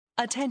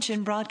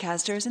Attention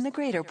broadcasters in the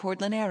greater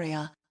Portland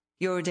area.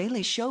 Your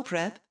daily show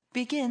prep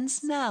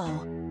begins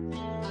now.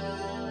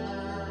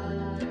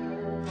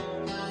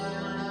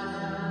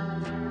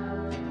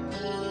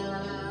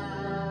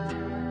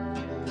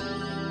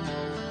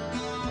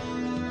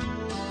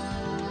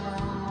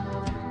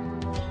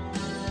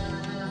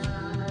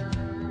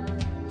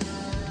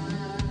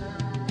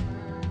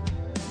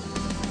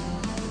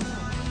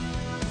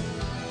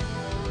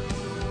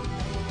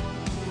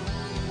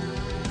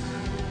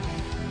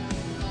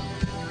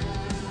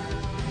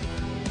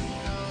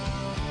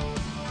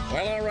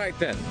 Well, all right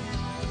then.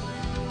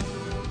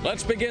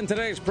 Let's begin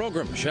today's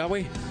program, shall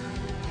we?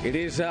 It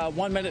is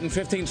 1 minute and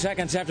 15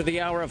 seconds after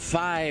the hour of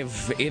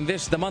 5 in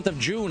the month of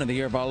June in the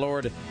year of our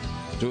Lord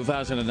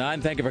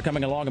 2009. Thank you for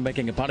coming along and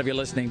making a part of your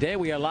listening day.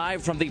 We are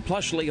live from the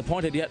plushly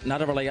appointed yet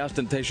not overly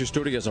ostentatious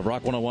studios of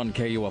Rock 101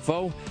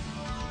 KUFO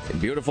in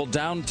beautiful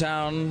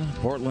downtown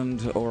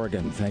Portland,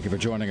 Oregon. Thank you for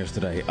joining us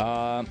today.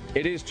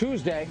 It is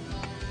Tuesday.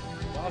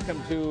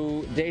 Welcome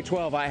to day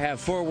 12. I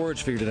have 4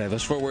 words for you today.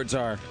 Those 4 words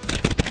are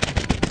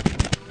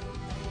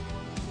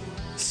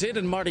Sid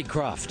and Marty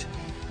Krofft.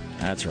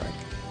 That's right.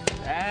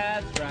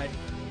 That's right.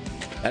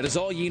 That is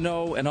all ye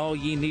know and all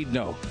ye need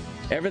know.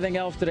 Everything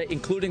else today,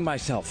 including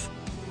myself,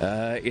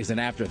 is an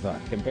afterthought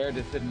compared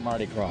to Sid and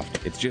Marty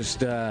Krofft. It's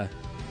just,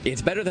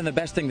 it's better than the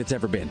best thing that's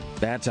ever been.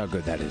 That's how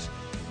good that is.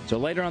 So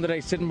later on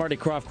today, Sid and Marty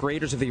Krofft,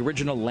 creators of the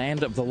original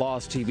Land of the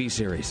Lost TV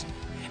series,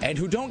 and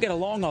who don't get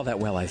along all that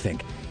well, I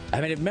think.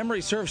 I mean, if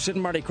memory serves, Sid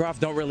and Marty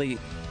Krofft don't really...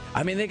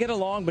 I mean, they get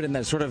along, but in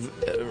that sort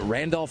of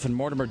Randolph and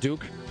Mortimer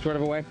Duke sort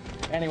of a way.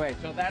 Anyway,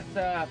 so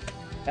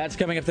that's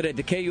coming up today.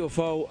 The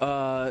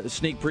KUFO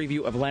sneak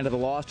preview of Land of the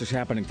Lost is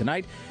happening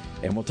tonight,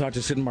 and we'll talk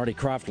to Sid and Marty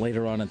Krofft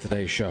later on in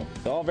today's show.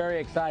 It's all very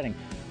exciting.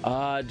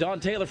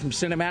 Dawn Taylor from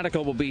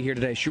Cinematical will be here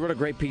today. She wrote a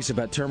great piece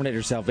about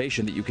Terminator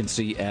Salvation that you can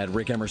see at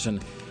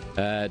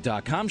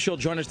rickemerson.com. She'll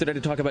join us today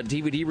to talk about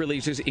DVD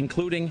releases,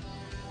 including,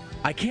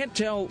 I can't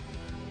tell,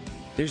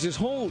 there's this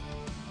whole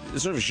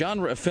sort of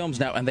genre of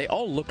films now, and they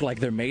all look like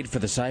they're made for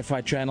the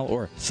Sci-Fi Channel,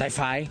 or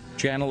Sci-Fi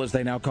Channel as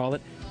they now call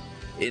it.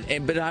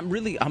 But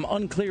I'm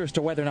unclear as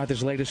to whether or not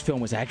this latest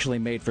film was actually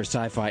made for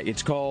Sci-Fi.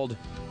 It's called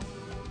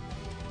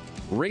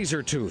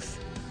Razortooth,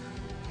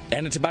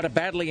 and it's about a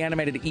badly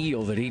animated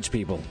eel that eats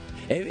people.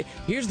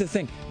 Here's the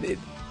thing.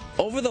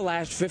 Over the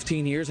last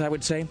 15 years, I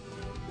would say,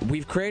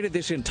 we've created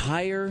this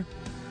entire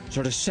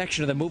sort of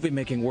section of the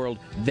movie-making world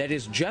that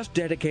is just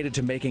dedicated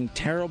to making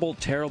terrible,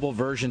 terrible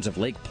versions of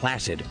Lake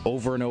Placid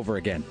over and over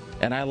again.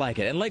 And I like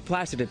it. And Lake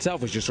Placid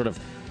itself was just sort of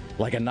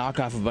like a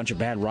knockoff of a bunch of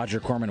bad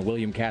Roger Corman and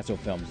William Castle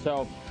films.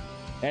 So,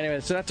 anyway,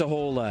 so that's a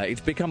whole, it's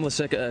become a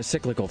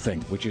cyclical thing,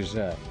 which is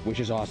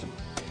awesome.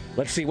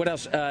 Let's see, what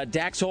else?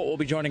 Dax Holt will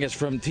be joining us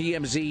from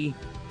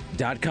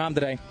TMZ.com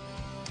today.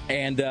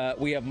 And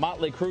we have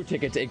Motley Crue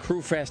tickets, a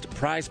Crue Fest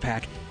prize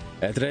pack.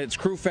 Today it's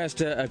Crue Fest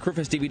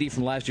DVD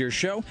from last year's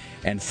show,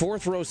 and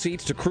 4th row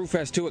seats to Crue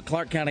Fest 2 at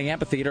Clark County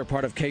Amphitheater,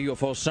 part of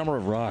KUFO's Summer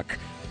of Rock,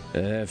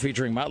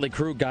 featuring Motley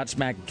Crue,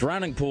 Godsmack,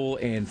 Drowning Pool,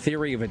 and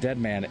Theory of a Dead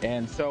Man.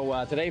 And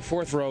so today,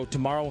 4th row,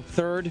 tomorrow,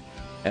 3rd,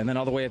 and then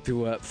all the way up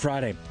to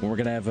Friday, when we're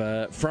going to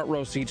have front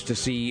row seats to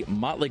see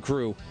Motley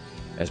Crue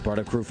as part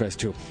of Crue Fest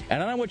 2.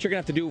 And I don't know what you're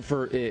going to have to do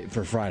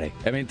for Friday.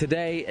 I mean,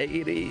 today,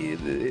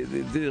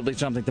 it'll be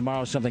something.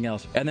 Tomorrow, something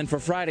else. And then for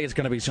Friday, it's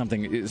going to be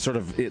something sort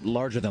of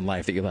larger than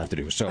life that you'll have to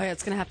do. So,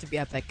 it's going to have to be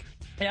epic.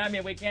 Yeah, I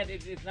mean, we can't.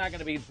 It's not going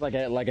to be like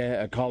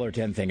a caller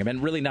 10 thing. I mean,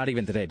 really not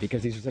even today,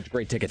 because these are such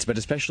great tickets. But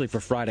especially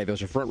for Friday,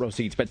 those are front row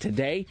seats. But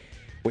today,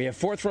 we have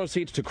 4th row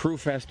seats to Crue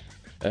Fest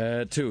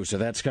 2, so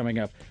that's coming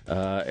up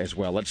as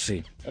well. Let's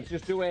see. Let's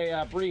just do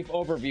a brief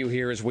overview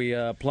here as we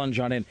plunge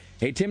on in.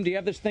 Hey, Tim, do you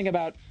have this thing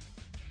about...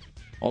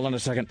 Hold on a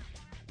second.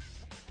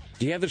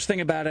 Do you have this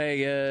thing about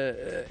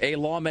a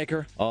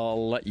lawmaker?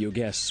 I'll let you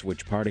guess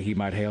which party he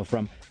might hail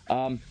from.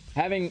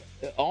 Having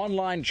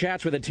online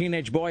chats with a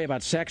teenage boy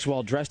about sex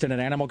while dressed in an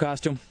animal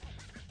costume?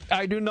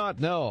 I do not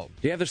know.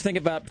 Do you have this thing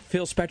about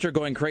Phil Spector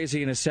going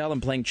crazy in his cell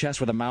and playing chess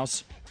with a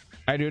mouse?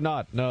 I do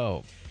not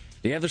know.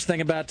 Do you have this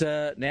thing about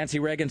Nancy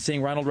Reagan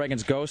seeing Ronald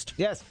Reagan's ghost?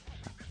 Yes.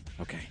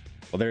 Okay.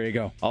 Well, there you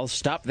go. I'll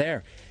stop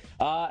there.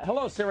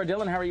 Hello, Sarah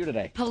Dillon. How are you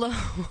today? Hello.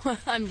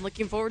 I'm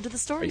looking forward to the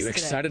stories today. Are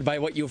you excited today. by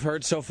what you've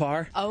heard so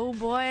far? Oh,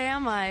 boy,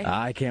 am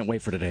I. I can't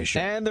wait for today's show.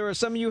 And there are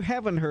some you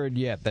haven't heard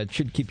yet that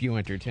should keep you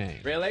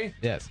entertained. Really?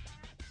 Yes.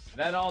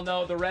 Then I'll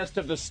know the rest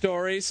of the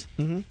stories.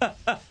 Mm-hmm.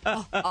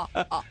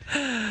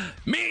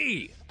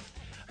 Me!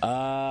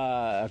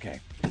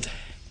 Okay.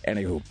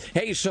 Anywho.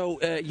 Hey,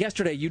 so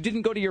yesterday you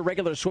didn't go to your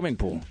regular swimming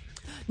pool.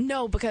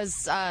 No,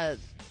 because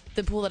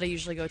the pool that I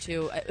usually go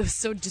to, it was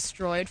so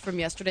destroyed from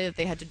yesterday that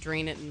they had to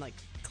drain it and,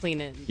 clean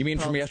it. You mean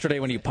from yesterday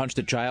when you punched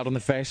a child in the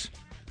face?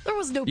 There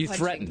was no You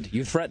punching.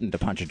 You threatened to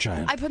punch a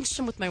child. I punched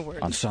him with my words.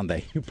 On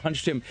Sunday. You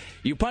punched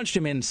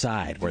him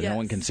inside where no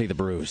one can see the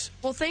bruise.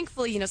 Well,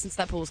 thankfully, since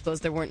that pool was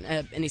closed, there weren't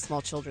any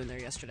small children there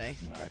yesterday.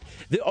 All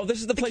right. This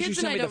is the place you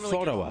sent me the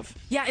photo of.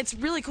 Yeah, it's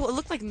really cool. It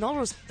looked like the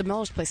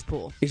Melrose Place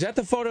pool. Is that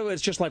the photo?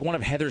 It's just like one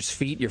of Heather's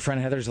feet, your friend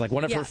Heather's, like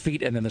one of her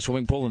feet, and then the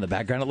swimming pool in the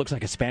background. It looks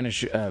like a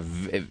Spanish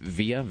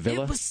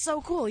villa. It was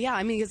so cool,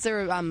 yeah. Because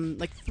there are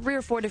like 3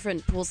 or 4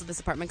 different pools at this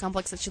apartment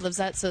complex that she lives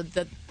at. So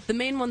the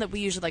main one that we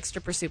usually like,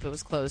 Stripper Soup, it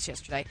was closed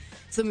yesterday.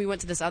 So then we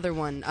went to this other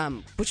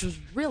one, which was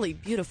really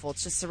beautiful.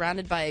 It's just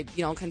surrounded by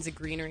all kinds of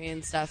greenery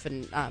and stuff,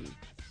 and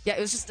it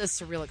was just a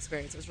surreal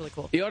experience. It was really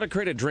cool. You ought to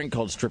create a drink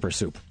called Stripper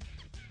Soup.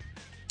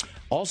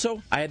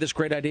 Also, I had this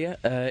great idea.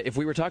 If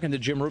we were talking to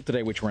Jim Roop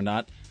today, which we're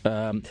not,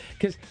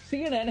 because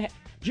CNN.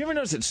 Do you ever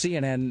notice that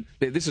CNN,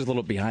 this is a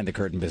little behind the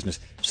curtain business,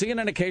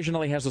 CNN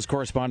occasionally has those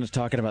correspondents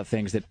talking about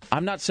things that,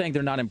 I'm not saying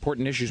they're not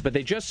important issues, but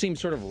they just seem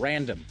sort of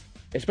random,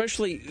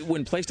 especially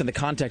when placed in the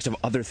context of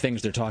other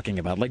things they're talking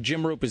about. Like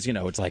Jim Roop is,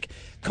 it's like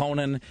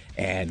Conan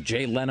and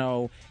Jay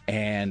Leno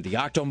and the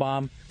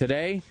Octomom.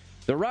 Today,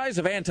 the rise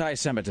of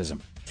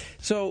anti-Semitism.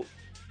 So,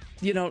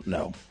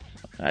 no.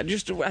 I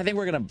think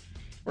we're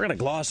gonna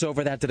gloss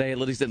over that today, at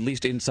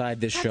least inside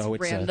this show.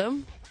 It's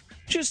random.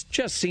 Just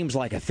seems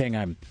like a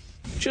thing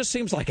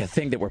seems like a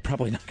thing that we're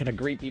probably not going to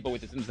greet people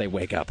with as soon as they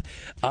wake up.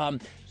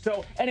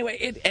 So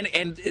anyway,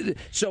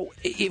 so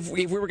if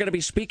we were going to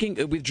be speaking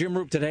with Jim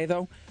Roop today,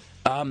 though,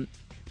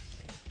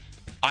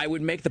 I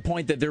would make the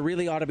point that there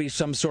really ought to be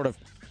some sort of,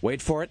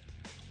 wait for it,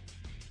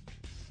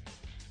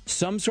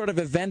 some sort of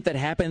event that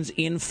happens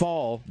in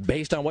fall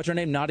based on what's her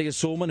name, Nadia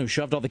Suleman, who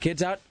shoved all the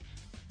kids out.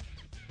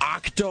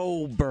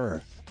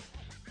 October.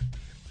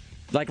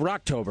 Like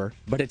Rocktober,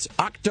 but it's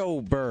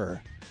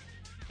October.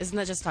 Isn't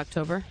that just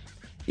October?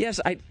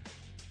 Yes,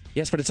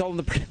 but it's all in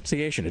the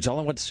pronunciation. It's all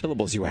in what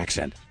syllables you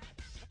accent.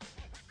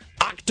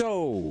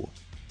 October.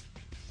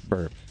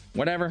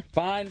 Whatever.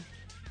 Fine.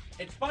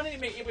 It's funny to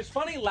me. It was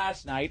funny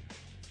last night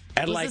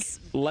at like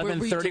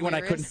 11:30 when I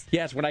couldn't.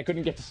 Yes, when I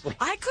couldn't get to sleep.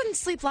 I couldn't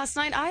sleep last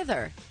night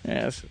either.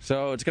 Yes,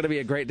 so it's going to be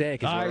a great day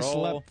because I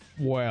slept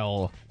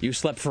well. You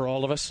slept for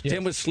all of us. Yes.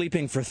 Tim was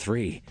sleeping for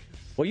 3.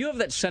 Well, you have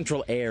that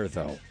central air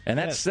though, and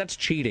that's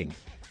cheating.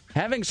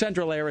 Having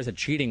central air is a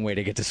cheating way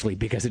to get to sleep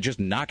because it just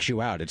knocks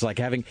you out. It's like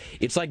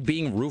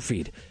being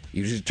roofied.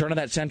 You just turn on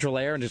that central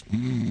air and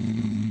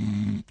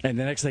and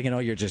the next thing you know,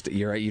 you're just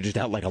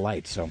out like a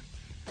light. So,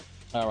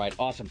 all right,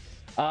 awesome.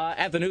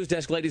 At the news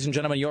desk, ladies and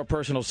gentlemen, your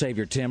personal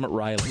savior, Tim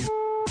Riley.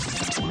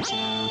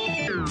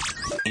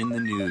 In the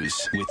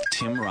news with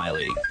Tim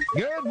Riley.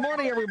 Good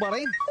morning,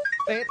 everybody.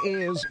 It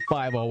is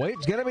 5:08.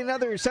 It's going to be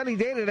another sunny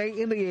day today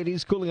in the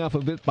 80s, cooling off a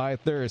bit by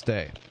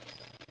Thursday.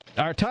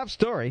 Our top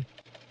story.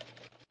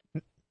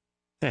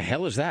 The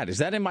hell is that? Is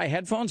that in my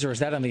headphones or is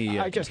that on the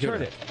I just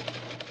computer? heard it.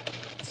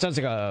 It sounds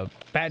like a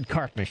bad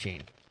cart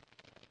machine.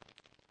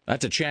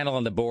 That's a channel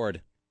on the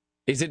board.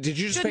 Is it? Did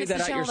you just fade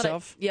that out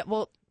yourself? Yeah,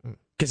 well...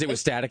 Because it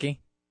was staticky?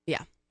 Yeah.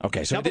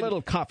 Okay, so have a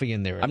little coffee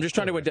in there. I'm just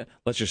trying to...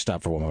 Let's just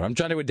stop for one moment. I'm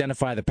trying to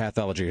identify the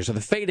pathology here. So the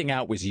fading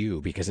out was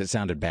you because it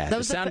sounded bad.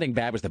 The sounding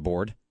bad was the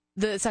board?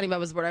 The sounding bad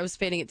was the board. I was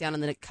fading it down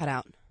and then it cut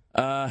out.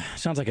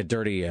 Sounds like a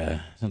dirty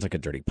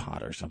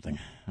pot or something.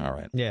 All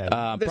right.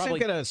 Yeah. This ain't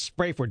gonna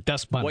spray for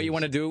dust bunnies. What you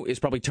want to do is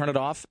probably turn it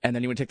off, and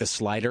then you want to take the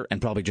slider and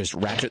probably just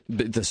ratchet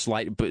the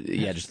slide. But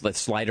yeah, just let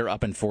slider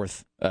up and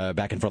forth,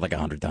 back and forth like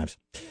 100 times.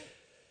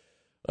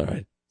 All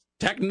right.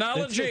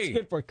 Technology. It's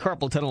good for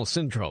carpal tunnel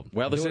syndrome.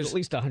 Well, this is at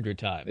least 100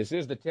 times. This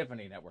is the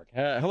Tiffany Network.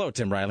 Hello,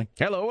 Tim Riley.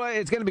 Hello.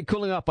 It's going to be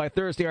cooling off by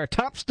Thursday. Our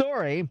top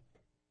story: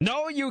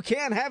 no, you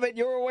can't have it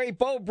your way,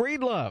 Bo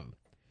Breedlove.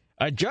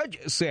 A judge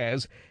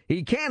says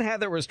he can't have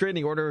the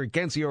restraining order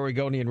against the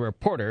Oregonian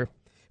reporter,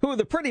 who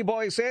the pretty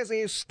boy says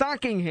is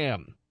stalking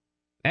him.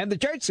 And the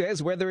judge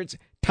says whether it's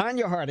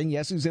Tanya Harding,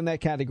 yes, who's in that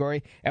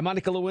category, and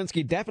Monica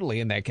Lewinsky, definitely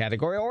in that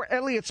category, or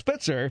Elliot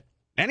Spitzer,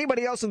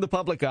 anybody else in the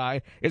public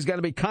eye is going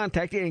to be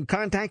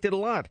contacted a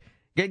lot.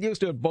 Get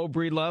used to it, Bo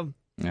Breedlove.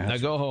 Yeah, now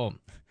go home.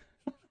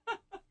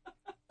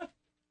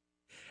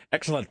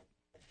 Excellent.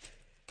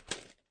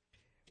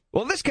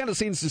 Well, this kind of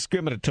seems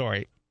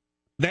discriminatory.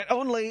 That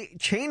only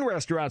chain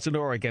restaurants in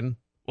Oregon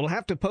will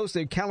have to post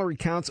their calorie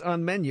counts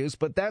on menus,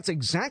 but that's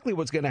exactly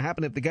what's going to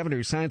happen if the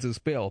governor signs this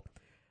bill.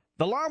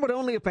 The law would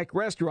only affect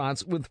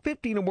restaurants with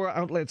 15 or more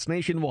outlets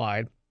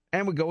nationwide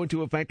and would go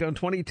into effect on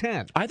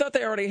 2010. I thought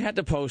they already had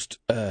to post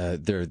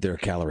their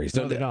calories.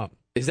 No, they don't.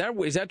 Is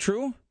that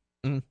true?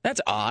 Mm. That's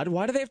odd.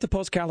 Why do they have to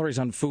post calories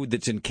on food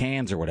that's in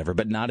cans or whatever,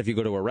 but not if you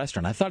go to a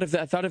restaurant? I thought if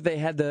they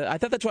had I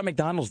thought that's why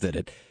McDonald's did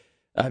it.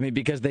 I mean,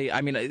 because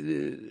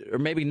or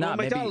maybe not. Well,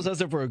 McDonald's does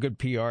it for a good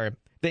PR.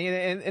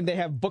 They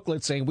have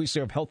booklets saying we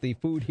serve healthy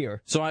food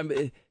here.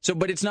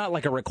 But it's not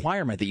like a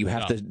requirement that you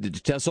have to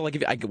tell. So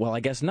like, I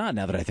guess not.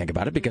 Now that I think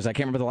about it, because I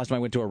can't remember the last time I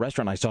went to a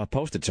restaurant I saw it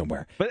posted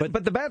somewhere.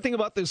 But the bad thing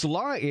about this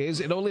law is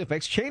it only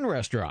affects chain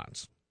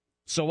restaurants.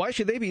 So why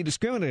should they be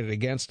discriminated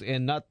against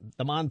and not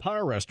the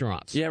Mon-Par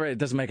restaurants? Yeah, right. It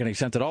doesn't make any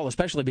sense at all,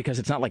 especially because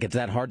it's not like it's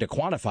that hard to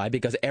quantify,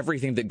 because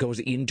everything that goes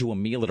into a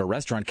meal at a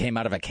restaurant came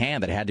out of a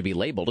can that had to be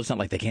labeled. It's not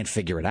like they can't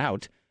figure it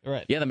out.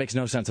 Right. Yeah, that makes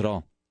no sense at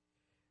all.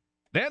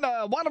 Then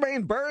water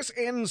main burst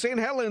in St.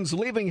 Helens,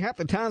 leaving half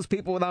the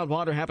townspeople without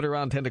water. Happened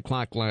around 10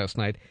 o'clock last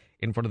night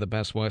in front of the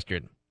Best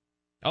Western.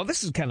 Oh,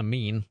 this is kind of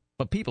mean,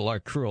 but people are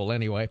cruel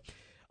anyway.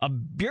 A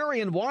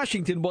Burien,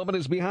 Washington woman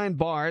is behind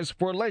bars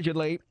for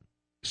allegedly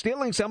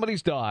stealing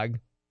somebody's dog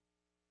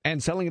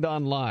and selling it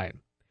online.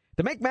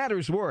 To make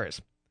matters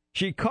worse,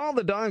 she called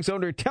the dog's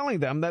owner telling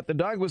them that the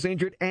dog was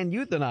injured and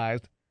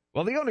euthanized.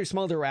 Well, the owner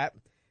smelled a rat,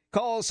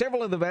 called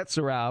several of the vets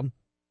around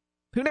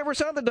who never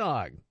saw the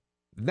dog.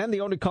 Then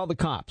the owner called the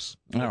cops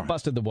and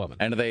busted the woman.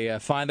 And they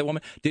find the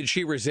woman. Did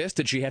she resist?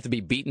 Did she have to be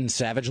beaten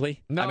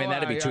savagely? No, I mean,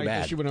 that'd be too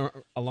bad. She went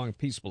along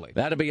peacefully.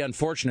 That'd be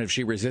unfortunate if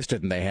she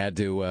resisted and they had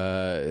to,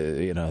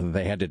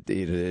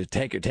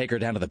 take her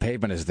down to the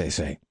pavement, as they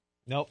say.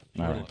 Nope.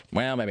 All right.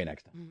 Well, maybe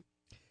next time.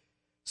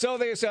 So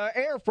this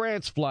Air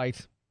France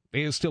flight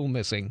is still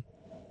missing.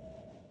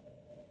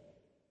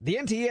 The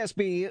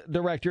NTSB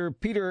director,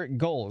 Peter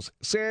Goals,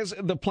 says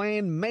the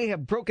plane may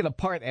have broken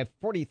apart at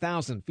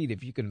 40,000 feet,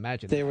 if you can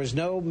imagine. There was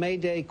no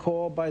Mayday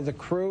call by the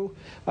crew,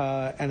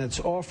 and it's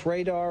off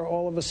radar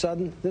all of a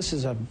sudden. This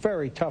is a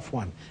very tough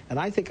one, and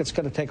I think it's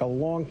going to take a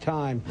long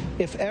time,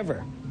 if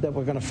ever, that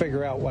we're going to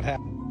figure out what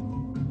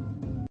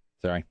happened.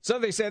 Sorry. So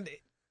they said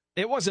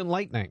it wasn't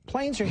lightning.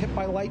 Planes are hit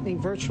by lightning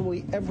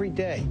virtually every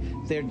day.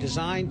 They're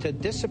designed to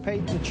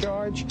dissipate the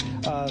charge.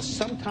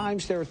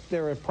 Sometimes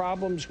there are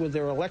problems with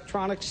their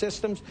electronic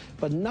systems,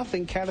 but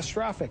nothing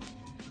catastrophic.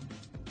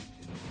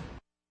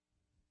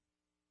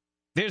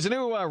 There's a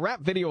new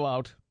rap video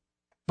out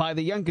by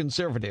the Young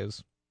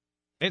Conservatives.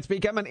 It's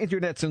become an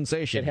internet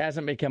sensation. It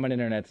hasn't become an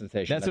internet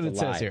sensation. That's what it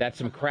says here. That's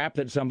some crap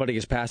that somebody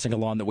is passing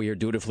along that we are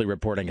dutifully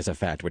reporting as a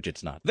fact, which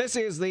it's not. This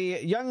is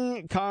the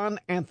Young Con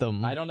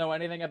Anthem. I don't know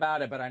anything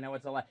about it, but I know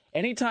it's a lie.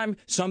 Anytime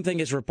something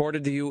is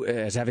reported to you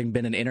as having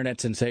been an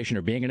internet sensation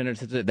or being an internet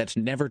sensation, that's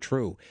never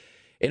true.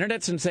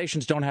 Internet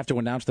sensations don't have to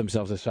announce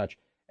themselves as such.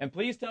 And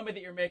please tell me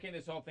that you're making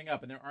this whole thing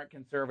up and there aren't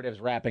conservatives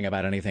rapping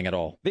about anything at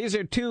all. These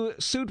are two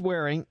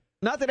suit-wearing.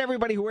 Not that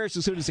everybody who wears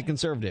a suit is a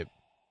conservative.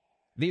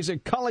 These are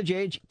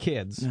college-age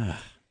kids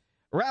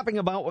rapping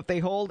about what they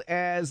hold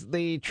as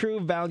the true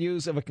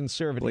values of a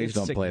conservative. Please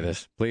don't play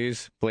this.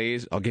 Please,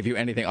 please. I'll give you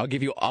anything. I'll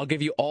give you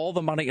all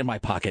the money in my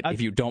pocket if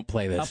you don't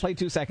play this. I'll play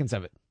 2 seconds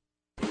of it.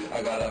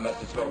 I got a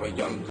message for a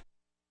young...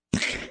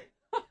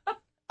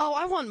 Oh,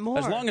 I want more.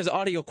 As long as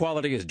audio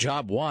quality is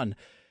job one.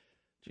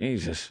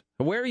 Jesus.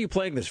 Where are you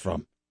playing this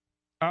from?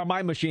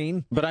 My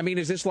machine. But I mean,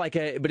 is this off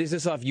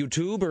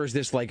YouTube or is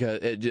this like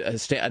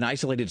an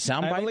isolated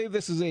soundbite? I believe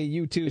this is a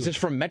YouTube. Is this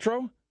from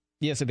Metro?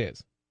 Yes, it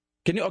is.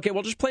 Okay,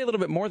 well, just play a little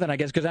bit more then, I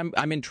guess, because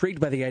I'm intrigued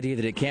by the idea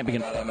that it can't be...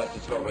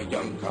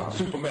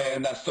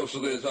 Superman, that's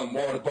socialism,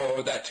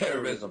 waterboard, that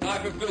terrorism. I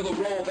fulfill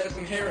the role that's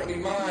inherently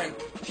mine,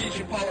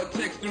 teaching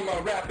politics through my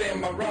rap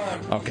and my rhyme.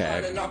 Okay.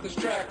 Starting off this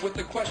track with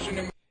the question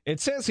in... It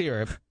says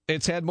here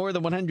it's had more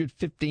than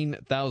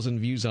 115,000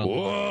 views on.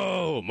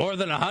 Whoa, more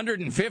than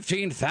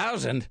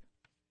 115,000?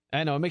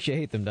 I know, it makes you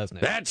hate them, doesn't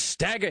it? That's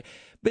staggering.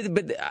 But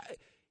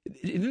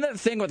isn't that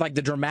thing with like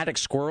the dramatic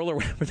squirrel or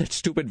whatever that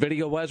stupid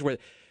video was where...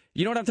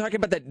 You know what I'm talking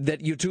about?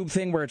 That YouTube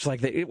thing where it's like,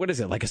 what is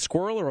it, like a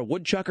squirrel or a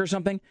woodchuck or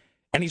something?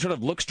 And he sort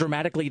of looks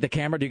dramatically at the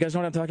camera. Do you guys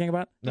know what I'm talking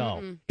about? No.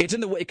 Mm-hmm. It's in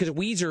the way, because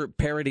Weezer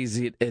parodies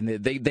it, and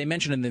they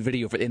mention in the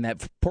video, in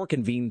that Pork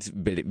and Beans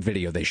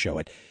video, they show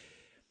it.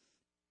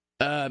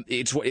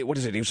 What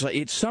is it?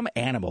 It's some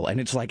animal,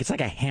 and it's like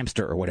a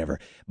hamster or whatever.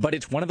 But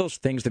it's one of those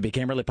things that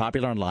became really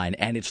popular online,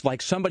 and it's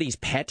like somebody's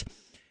pet.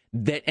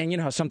 And you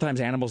know how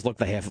sometimes animals look,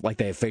 they have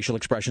facial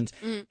expressions,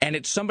 and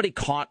it's somebody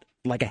caught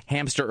like a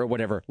hamster or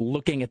whatever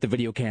looking at the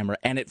video camera,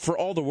 and it, for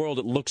all the world,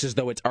 it looks as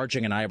though it's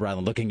arching an eyebrow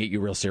and looking at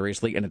you real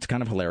seriously, and it's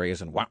kind of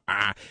hilarious. And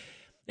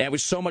and it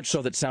was so much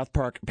so that South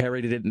Park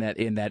parodied it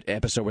in that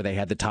episode where they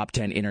had the top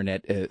 10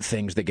 internet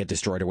things that get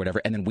destroyed or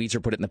whatever, and then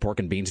Weezer put it in the Pork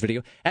and Beans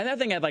video, and that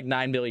thing had like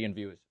 9 million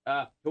views.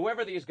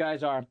 Whoever these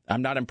guys are,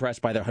 I'm not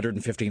impressed by their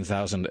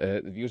 115,000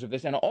 views of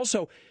this. And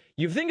also,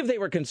 you think if they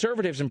were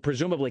conservatives and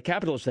presumably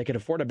capitalists, they could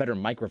afford a better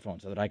microphone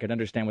so that I could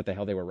understand what the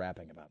hell they were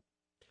rapping about.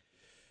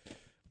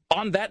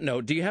 On that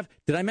note, did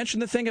I mention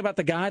the thing about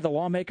the guy, the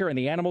lawmaker, in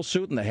the animal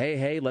suit and the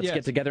hey, let's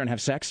get together and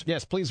have sex?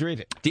 Yes, please read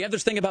it. Do you have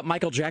this thing about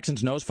Michael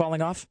Jackson's nose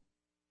falling off?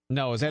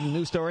 No, is that a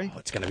news story? Oh,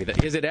 it's going to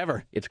be is it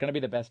ever? It's going to be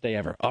the best day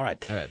ever. All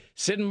right.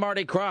 Sid and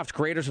Marty Krofft,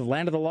 creators of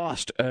Land of the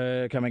Lost,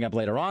 coming up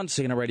later on.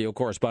 CNN radio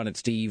correspondent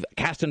Steve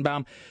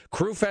Kastenbaum,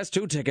 Crew Fest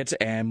 2 tickets,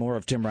 and more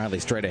of Tim Riley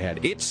straight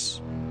ahead.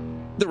 It's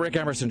the Rick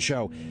Emerson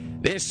Show.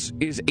 This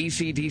is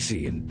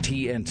AC/DC and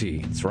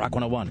TNT. It's Rock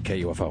 101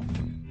 KUFO.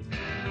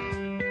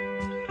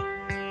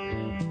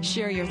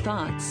 Share your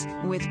thoughts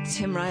with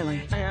Tim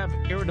Riley. I have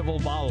irritable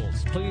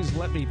bowels. Please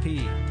let me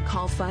pee.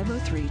 Call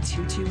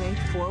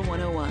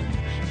 503-228-4101.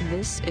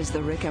 This is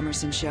The Rick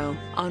Emerson Show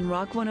on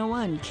Rock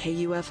 101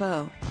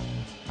 KUFO.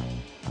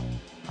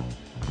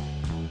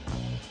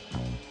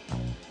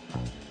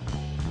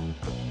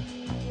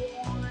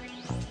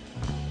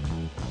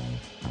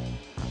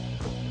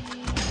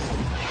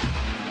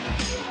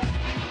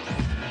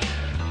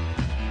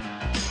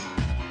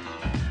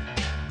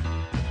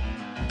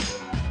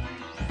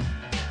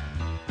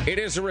 It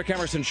is the Rick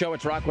Emerson Show.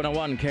 It's Rock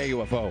 101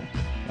 KUFO.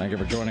 Thank you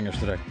for joining us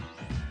today.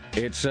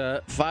 It's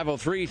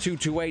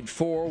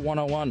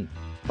 503-228-4101.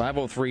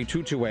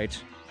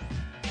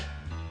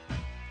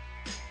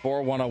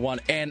 503-228-4101.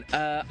 And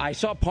I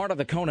saw part of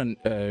the Conan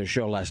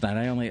show last night.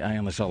 I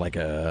only saw like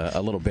a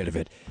little bit of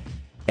it.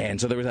 And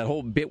so there was that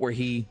whole bit where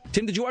Tim,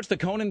 did you watch the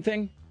Conan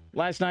thing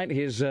last night?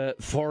 His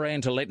foray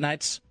into late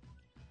nights?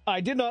 I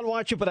did not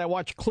watch it, but I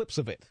watched clips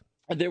of it.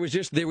 There was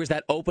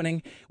that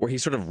opening where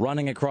he's sort of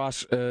running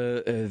across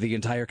the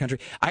entire country.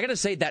 I got to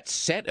say, that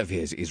set of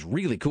his is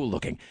really cool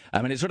looking.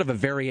 I mean, it's sort of a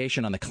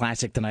variation on the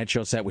classic Tonight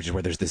Show set, which is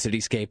where there's the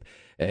cityscape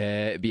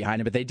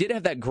behind him. But they did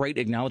have that great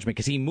acknowledgement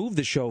because he moved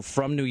the show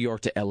from New York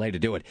to L.A. to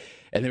do it.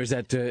 And there was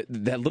that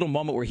little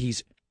moment where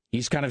he's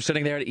kind of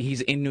sitting there.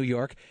 He's in New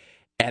York.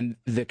 And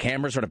the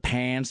camera sort of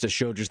pans to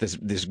show just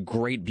this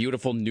great,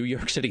 beautiful New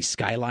York City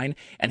skyline.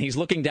 And he's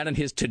looking down at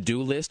his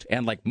to-do list,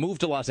 and like move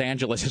to Los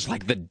Angeles is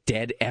like the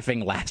dead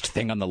effing last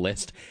thing on the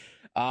list.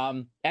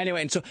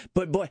 Anyway, and so,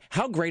 but boy,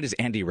 how great is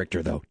Andy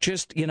Richter though?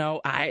 Just,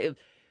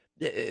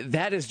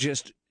 that is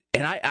just,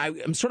 and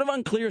I'm sort of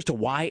unclear as to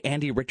why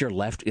Andy Richter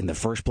left in the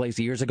first place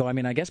years ago. I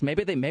mean, I guess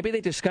maybe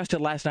they discussed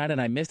it last night and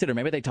I missed it, or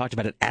maybe they talked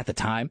about it at the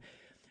time.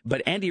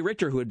 But Andy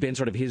Richter, who had been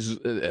sort of his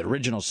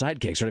original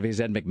sidekick, sort of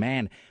his Ed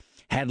McMahon,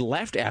 had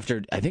left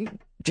after, I think,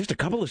 just a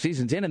couple of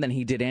seasons in, and then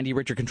he did Andy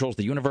Richter Controls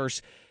the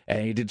Universe,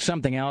 and he did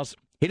something else.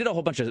 He did a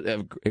whole bunch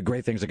of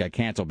great things that got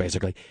canceled,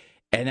 basically.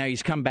 And now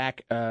he's come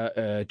back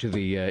to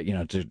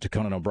the, to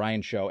Conan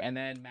O'Brien show. And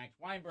then Max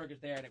Weinberg is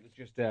there, and it was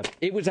just,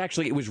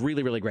 it was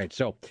really, really great.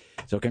 So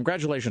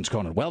congratulations,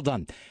 Conan. Well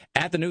done.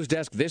 At the news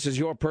desk, this is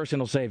your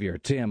personal savior,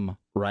 Tim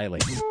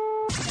Riley.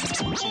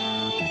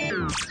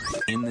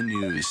 In the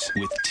news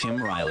with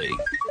Tim Riley.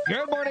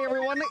 Good morning,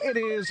 everyone. It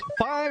is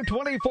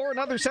 5:24,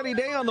 another sunny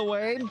day on the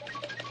way.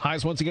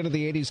 Highs once again in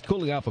the 80s,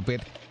 cooling off a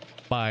bit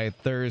by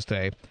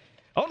Thursday.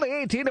 Only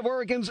 18 of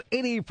Oregon's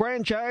 80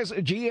 franchise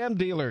GM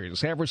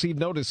dealers have received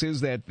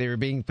notices that they're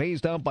being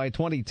phased out by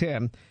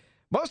 2010.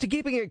 Most are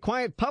keeping it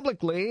quiet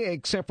publicly,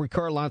 except for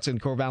Carl Lotz,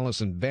 Corvallis,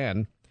 and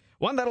Ben.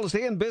 One that'll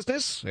stay in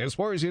business, as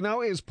far as you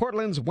know, is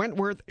Portland's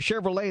Wentworth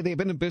Chevrolet. They've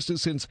been in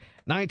business since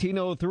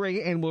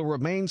 1903 and will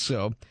remain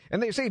so.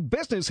 And they say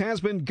business has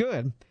been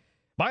good.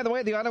 By the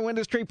way, the auto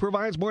industry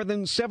provides more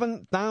than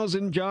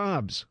 7,000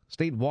 jobs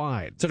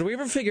statewide. So do we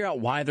ever figure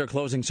out why they're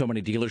closing so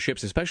many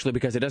dealerships, especially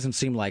because it doesn't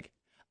seem like...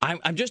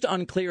 I'm just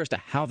unclear as to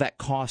how that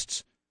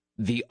costs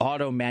the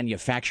auto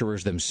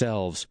manufacturers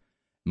themselves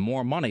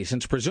more money,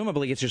 since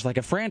presumably it's just like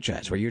a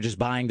franchise where you're just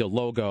buying the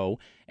logo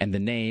and the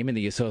name and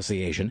the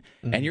association,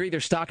 and you're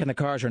either stocking the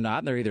cars or not,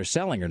 and they're either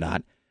selling or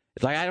not.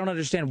 It's like, I don't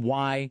understand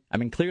why. I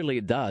mean, clearly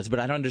it does, but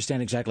I don't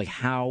understand exactly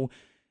how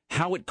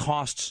it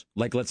costs,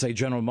 like, let's say,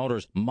 General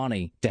Motors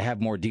money to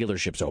have more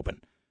dealerships open.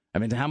 I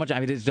mean, how much?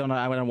 I don't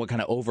know what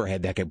kind of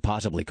overhead that could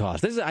possibly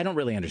cost. I don't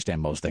really understand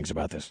most things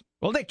about this.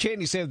 Well, Dick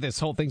Cheney said this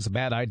whole thing's a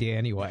bad idea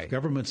anyway. If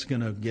government's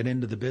going to get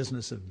into the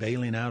business of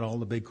bailing out all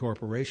the big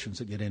corporations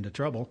that get into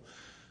trouble,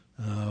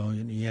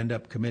 you end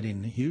up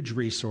committing a huge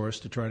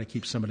resource to try to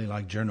keep somebody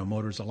like General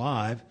Motors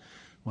alive,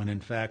 when in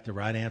fact the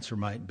right answer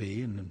might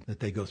be that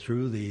they go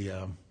through the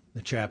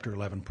Chapter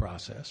 11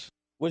 process.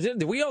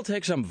 Did we all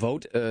take some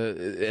vote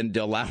and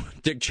allow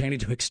Dick Cheney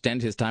to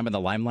extend his time in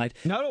the limelight?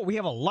 No, we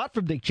have a lot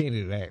from Dick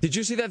Cheney today. Did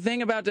you see that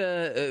thing about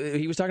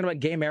he was talking about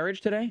gay marriage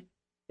today?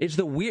 It's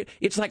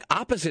like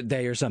opposite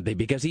day or something,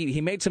 because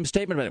he made some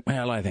statement about,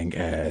 well, I think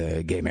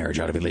gay marriage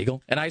ought to be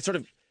legal. And I sort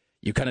of,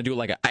 you kind of do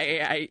like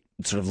I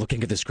sort of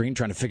looking at the screen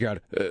trying to figure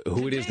out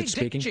who it is that's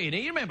speaking. Dick Cheney,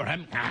 you remember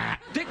him?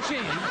 Dick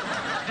Cheney.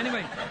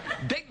 Anyway,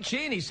 Dick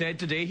Cheney said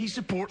today he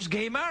supports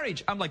gay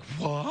marriage. I'm like,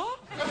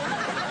 what?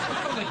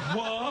 I was like,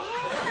 what?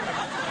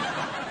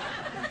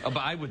 Oh,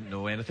 but I wouldn't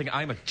know anything.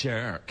 I'm a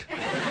jerk.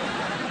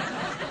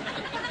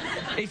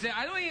 He said,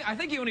 I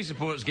think he only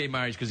supports gay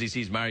marriage because he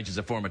sees marriage as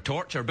a form of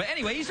torture. But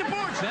anyway, he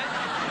supports it.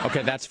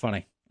 Okay, that's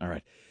funny. All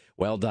right.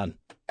 Well done.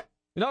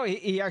 No,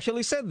 he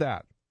actually said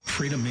that.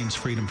 Freedom means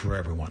freedom for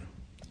everyone.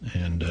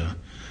 And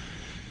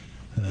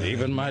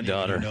even my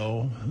daughter.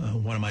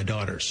 One of my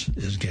daughters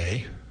is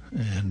gay,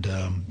 and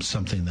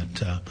something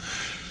that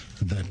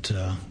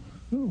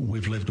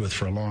we've lived with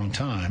for a long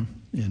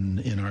time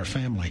in our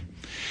family.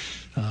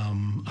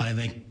 I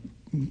think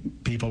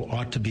people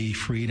ought to be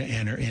free to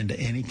enter into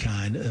any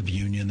kind of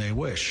union they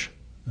wish,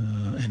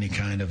 any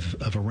kind of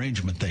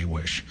arrangement they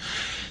wish.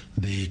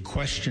 The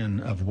question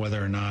of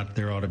whether or not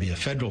there ought to be a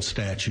federal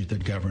statute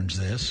that governs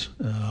this,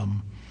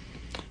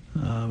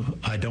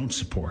 I don't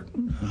support.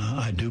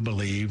 I do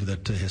believe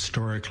that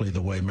historically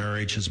the way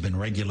marriage has been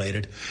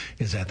regulated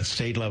is at the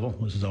state level.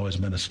 This has always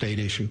been a state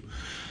issue.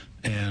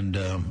 And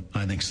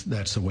I think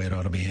that's the way it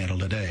ought to be handled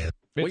today.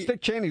 It's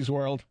Dick Cheney's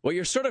world. Well,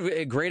 you're sort of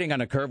grading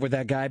on a curve with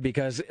that guy,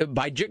 because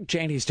by Dick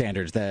Cheney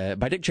standards,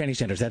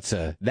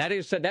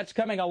 that's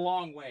coming a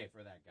long way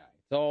for that guy.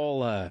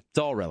 It's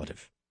all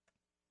relative.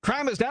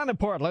 Crime is down in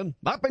Portland,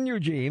 up in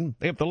Eugene,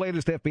 if the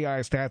latest FBI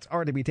stats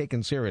are to be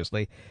taken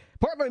seriously.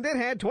 Portland did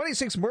have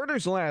 26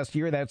 murders last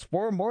year. That's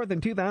 4 more than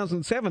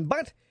 2007,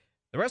 but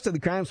The rest of the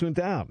crimes went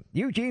down.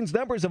 Eugene's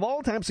numbers of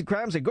all types of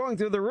crimes are going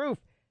through the roof.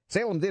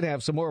 Salem did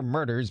have some more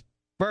murders,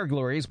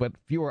 burglaries, but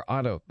fewer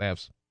auto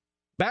thefts.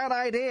 Bad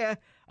idea.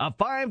 A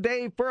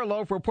 5-day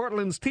furlough for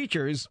Portland's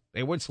teachers.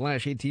 They would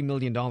slash $18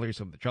 million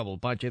of the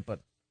troubled budget, but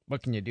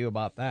what can you do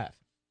about that?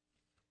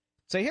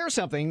 So here's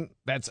something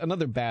that's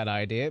another bad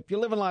idea. If you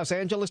live in Los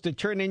Angeles, to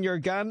turn in your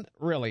gun,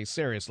 really,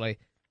 seriously.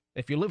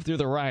 If you lived through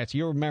the riots,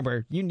 you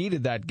remember you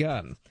needed that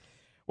gun.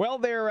 Well,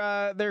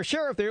 their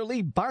sheriff there,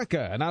 Lee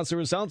Baca, announced the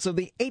results of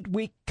the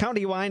 8-week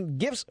countywide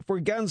Gifts for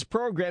Guns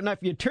program. Now,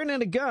 if you turn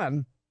in a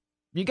gun,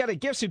 you got a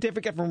gift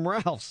certificate from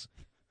Ralph's.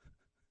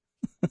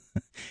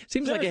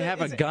 Seems like you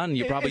have a gun,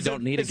 you probably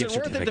don't need a gift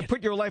certificate. Is it worth it to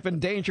put your life in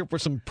danger for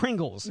some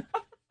Pringles?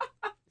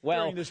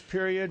 Well, during this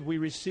period, we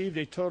received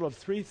a total of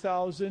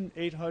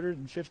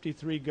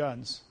 3,853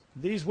 guns.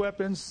 These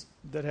weapons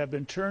that have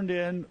been turned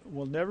in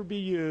will never be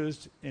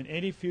used in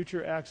any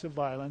future acts of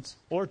violence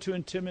or to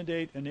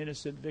intimidate an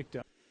innocent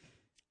victim.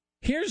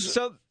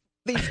 So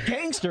these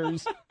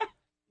gangsters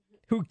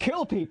who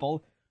kill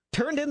people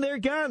turned in their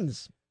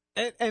guns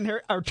and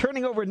are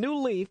turning over a new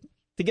leaf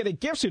to get a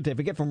gift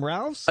certificate from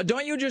Ralph's?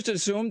 Don't you just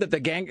assume that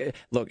the gang...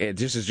 Look,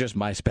 this is just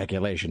my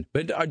speculation,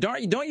 but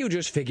don't you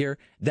just figure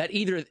that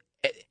either...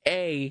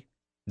 A,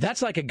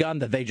 that's like a gun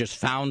that they just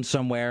found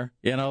somewhere,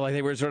 like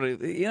they were sort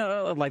of,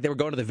 like they were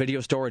going to the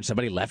video store and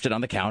somebody left it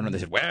on the counter and they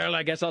said, well,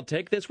 I guess I'll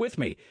take this with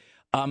me.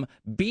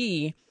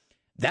 B,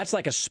 that's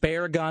like a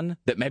spare gun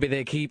that maybe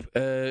they keep,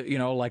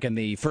 like in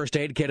the first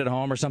aid kit at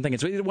home or something.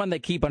 It's one they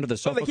keep under the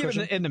sofa cushion. They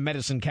keep it in the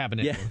medicine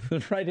cabinet. Yeah,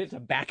 right. It's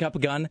a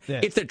backup gun. Yeah.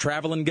 It's their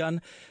traveling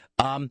gun.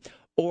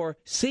 Or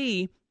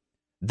C,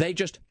 they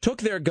just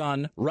took their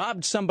gun,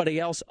 robbed somebody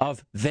else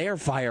of their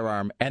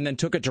firearm, and then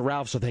took it to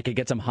Ralph so they could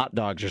get some hot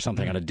dogs or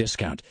something on a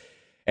discount.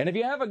 And if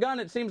you have a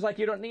gun, it seems like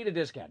you don't need a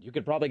discount. You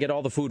could probably get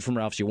all the food from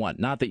Ralph's you want.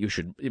 Not that you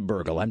should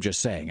burgle. I'm just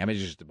saying. It's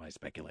just my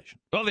speculation.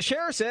 Well, the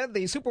sheriff said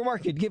the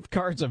supermarket gift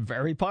cards are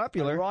very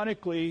popular.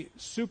 Ironically,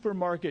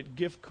 supermarket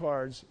gift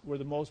cards were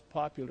the most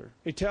popular,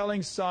 a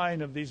telling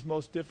sign of these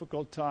most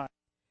difficult times.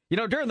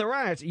 During the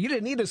riots, you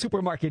didn't need a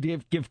supermarket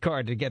gift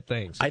card to get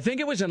things. I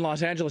think it was in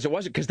Los Angeles. It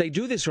wasn't, because they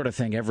do this sort of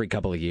thing every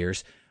couple of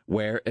years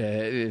where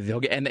they'll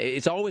get, and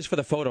it's always for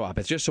the photo op.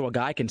 It's just so a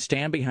guy can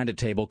stand behind a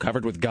table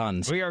covered with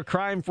guns. We are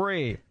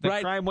crime-free. The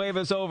crime wave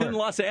is over. In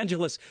Los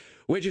Angeles,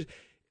 which is,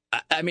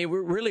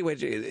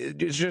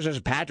 it's just as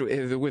packed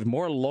with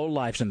more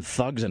lowlifes and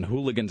thugs and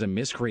hooligans and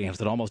miscreants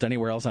than almost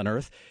anywhere else on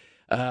earth.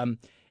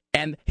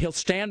 And he'll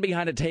stand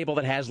behind a table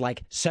that has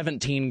like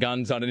 17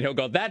 guns on it, and he'll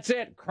go, that's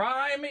it,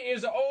 crime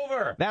is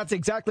over. That's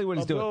exactly what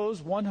he's doing. Of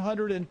those,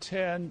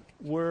 110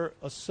 were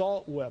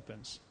assault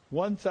weapons.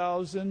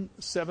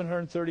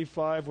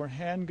 1,735 were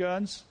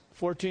handguns,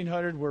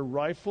 1,400 were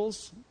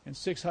rifles, and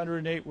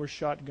 608 were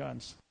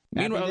shotguns.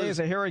 Meanwhile, days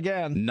are here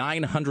again.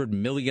 900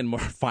 million more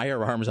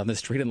firearms on the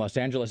street in Los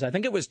Angeles. I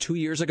think it was 2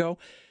 years ago.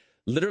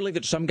 Literally,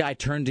 that some guy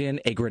turned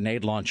in a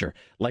grenade launcher.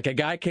 Like a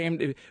guy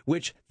came,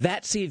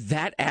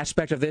 that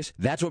aspect of this,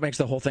 that's what makes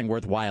the whole thing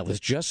worthwhile,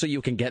 is just so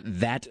you can get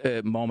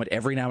that moment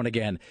every now and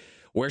again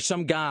where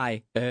some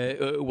guy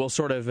will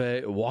sort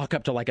of walk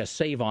up to like a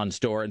Save-On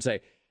store and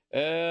say,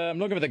 I'm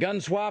looking for the gun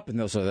swap. And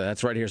they'll say,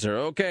 that's right here, sir.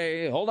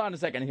 Okay, hold on a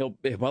second. And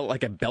he'll,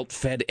 like a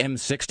belt-fed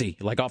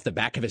M60, like off the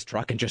back of his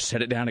truck, and just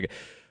set it down and go,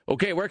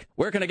 okay,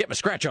 where can I get my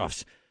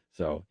scratch-offs?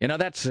 So,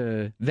 that's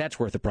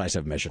worth the price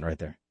of admission right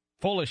there.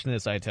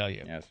 Foolishness, I tell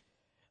you. Yes.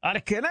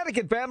 A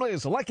Connecticut family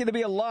is lucky to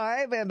be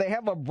alive, and they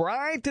have a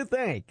bride to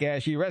thank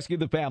as she rescued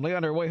the family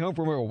on her way home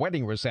from her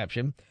wedding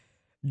reception.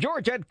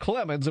 Georgette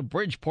Clemens of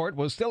Bridgeport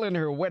was still in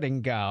her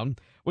wedding gown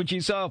when she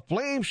saw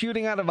flames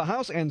shooting out of a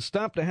house and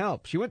stopped to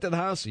help. She went to the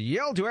house,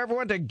 yelled to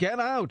everyone to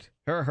get out.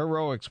 Her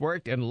heroics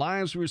worked, and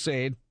lives were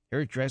saved.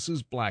 Her dress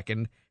is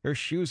blackened. Her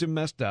shoes are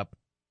messed up.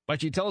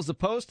 But she tells the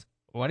Post,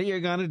 what are you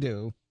going to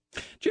do?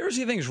 Do you ever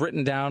see things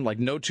written down, like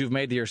notes you've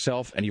made to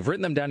yourself, and you've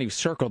written them down, you've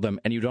circled them,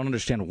 and you don't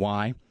understand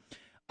why?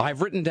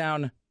 I've written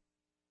down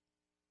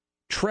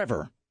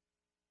Trevor.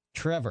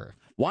 Trevor.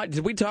 Why?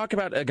 Did we talk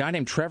about a guy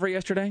named Trevor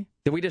yesterday?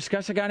 Did we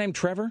discuss a guy named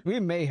Trevor? We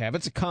may have.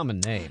 It's a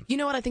common name. You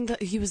know what? I think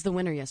that he was the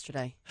winner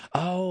yesterday.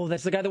 Oh,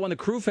 that's the guy that won the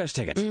Crew Fest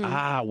tickets.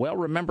 Well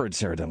remembered,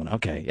 Sarah Dillon.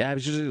 Okay. Yeah, I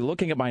was just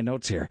looking at my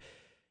notes here.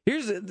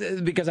 Here's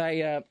because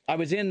I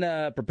was in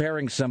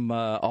preparing some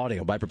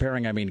audio. By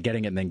preparing, I mean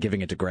getting it and then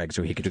giving it to Greg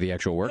so he could do the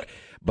actual work.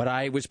 But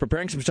I was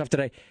preparing some stuff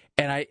today,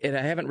 and I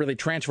haven't really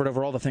transferred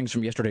over all the things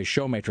from yesterday's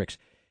show matrix.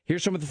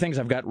 Here's some of the things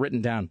I've got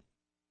written down.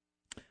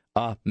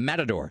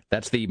 Matador.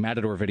 That's the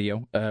Matador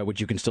video,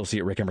 which you can still see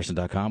at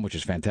rickemerson.com, which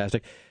is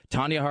fantastic.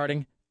 Tanya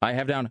Harding. I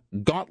have down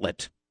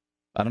Gauntlet.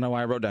 I don't know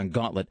why I wrote down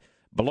Gauntlet.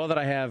 Below that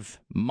I have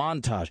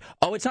Montage.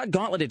 Oh, it's not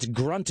Gauntlet, it's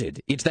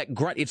Grunted. It's that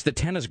grunt. It's the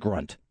tennis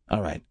grunt.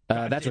 All right.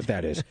 That's what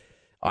that is.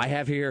 I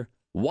have here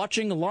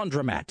Watching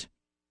Laundromat.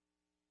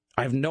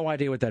 I have no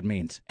idea what that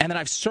means. And then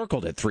I've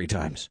circled it 3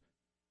 times.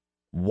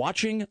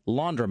 Watching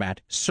Laundromat,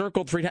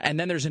 circled 3 times. And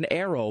then there's an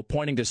arrow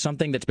pointing to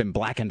something that's been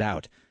blackened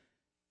out.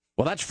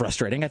 Well, that's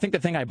frustrating. I think the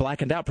thing I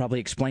blackened out probably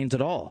explains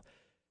it all.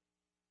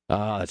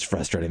 Oh, that's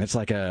frustrating. It's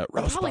like a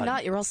roast Probably button.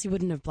 not, or else you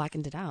wouldn't have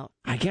blackened it out.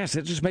 I guess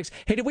it just makes...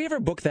 Hey, did we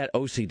ever book that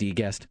OCD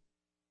guest?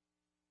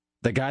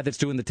 The guy that's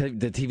doing the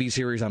TV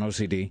series on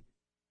OCD?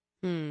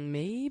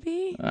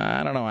 Maybe?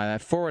 I don't know. I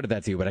forwarded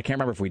that to you, but I can't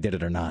remember if we did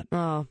it or not.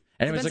 Oh.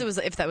 And Depends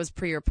if that was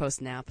pre or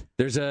post nap.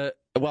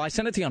 Well, I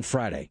sent it to you on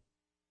Friday.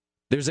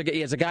 There's a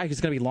guy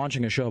who's going to be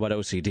launching a show about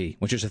OCD,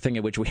 which is a thing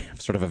in which we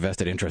have sort of a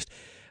vested interest.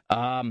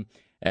 And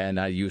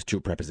I used two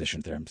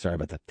prepositions there. I'm sorry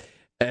about that.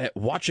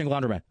 Watching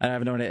Laundromat. I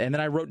have no idea. And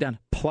then I wrote down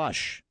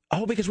plush.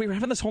 Oh, because we were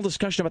having this whole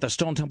discussion about the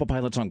Stone Temple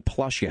Pilots song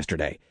Plush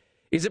yesterday.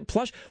 Is it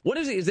plush? What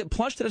is it? Is it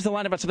plush that is the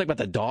line about something about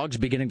the dogs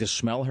beginning to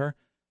smell her?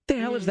 What the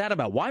hell is that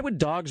about? Why would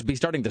dogs be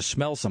starting to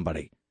smell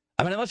somebody?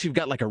 I mean, unless you've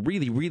got like a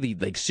really, really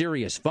like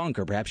serious funk,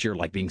 or perhaps you're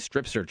like being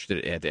strip searched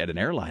at an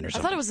airline or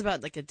something. I thought it was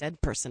about like a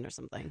dead person or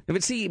something.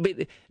 But see,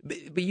 but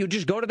you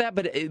just go to that,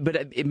 but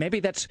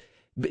maybe that's...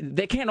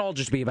 They can't all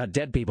just be about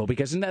dead people,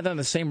 because isn't that on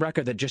the same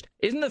record that just...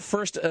 Isn't the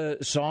first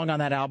song on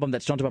that album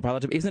that Stone Temple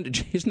Pilots,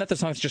 isn't that the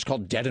song that's just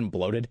called Dead and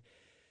Bloated?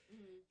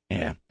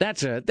 Yeah,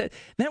 that's that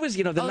was,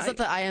 you know... is that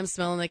the I Am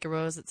Smelling Like a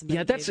Rose?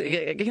 Yeah, that's,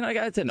 you know,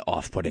 that's an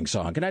off-putting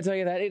song. Can I tell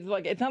you that?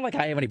 It's not like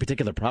I have any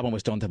particular problem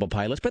with Stone Temple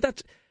Pilots, but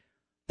that's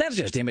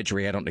just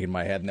imagery I don't need in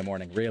my head in the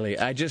morning, really.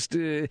 I just...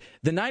 the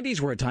 90s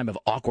were a time of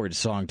awkward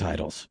song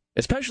titles,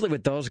 especially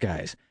with those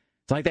guys.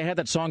 It's like they had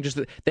that song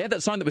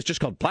that was just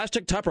called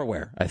Plastic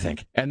Tupperware, I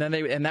think. And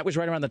then that was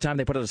right around the time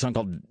they put out a song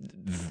called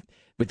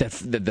with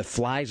the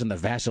flies and the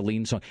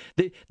Vaseline song.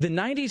 The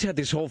 90s had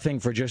this whole thing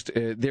for just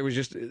there was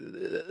just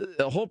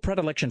a whole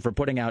predilection for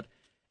putting out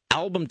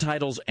album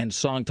titles and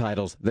song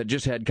titles that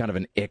just had kind of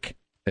an ick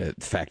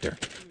factor.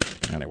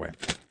 Anyway.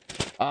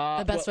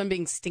 The best one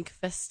being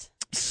Stinkfist.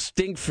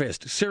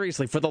 Stinkfist.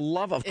 Seriously, for the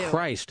love of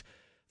Christ,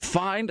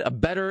 find a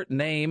better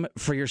name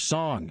for your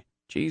song.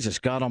 Jesus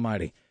God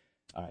Almighty.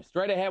 All right,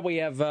 straight ahead, we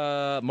have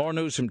more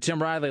news from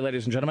Tim Riley,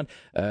 ladies and gentlemen.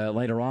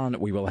 Later on,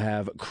 we will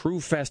have Crew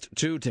Fest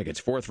 2 tickets,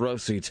 fourth row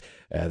seats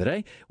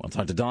today. We'll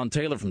talk to Don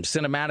Taylor from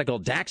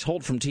Cinematical, Dax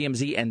Holt from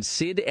TMZ, and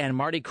Sid and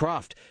Marty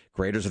Krofft,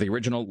 creators of the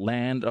original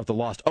Land of the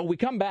Lost. Oh, we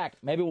come back.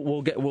 Maybe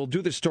we'll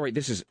do this story.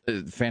 This is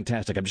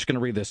fantastic. I'm just going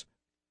to read this.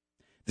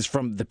 This is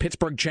from the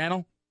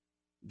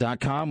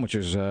PittsburghChannel.com, which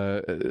is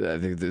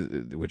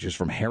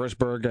from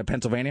Harrisburg,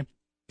 Pennsylvania.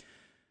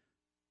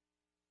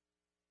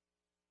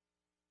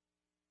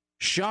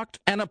 Shocked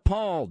and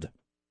appalled.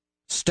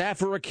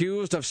 Staff are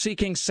accused of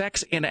seeking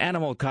sex in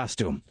animal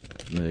costume.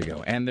 There you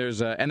go. And there's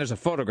a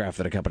photograph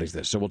that accompanies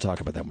this, so we'll talk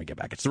about that when we get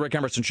back. It's the Rick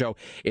Emerson Show.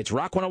 It's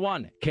Rock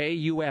 101,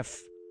 KUF.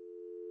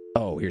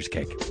 Oh, here's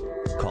Cake.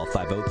 Call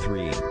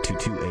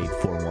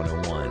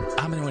 503-228-4101.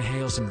 I'm going to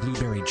inhale some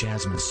blueberry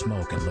jasmine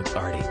smoke and look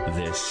arty.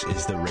 This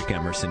is the Rick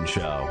Emerson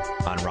Show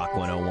on Rock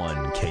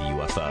 101,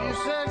 KUFO. You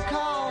said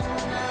call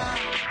now.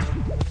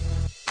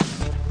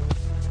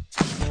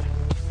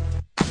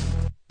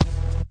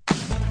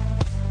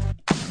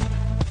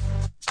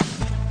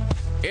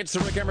 It's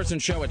the Rick Emerson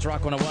Show. It's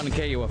Rock 101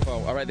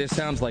 KUFO. All right, this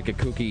sounds like a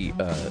kooky,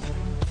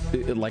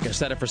 like a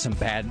setup for some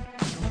bad,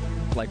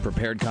 like,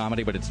 prepared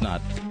comedy, but it's not.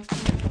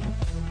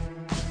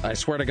 I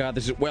swear to God,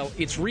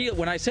 it's real.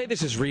 When I say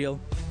this is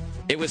real,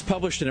 it was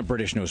published in a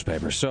British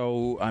newspaper,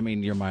 so, I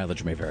mean, your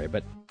mileage may vary,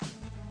 but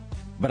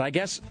I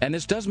guess, and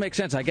this does make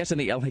sense, I guess in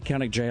the LA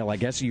County Jail, I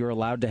guess you're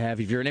allowed to have,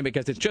 if you're in it,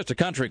 because it's just a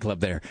country club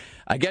there,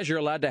 I guess you're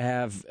allowed to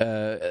have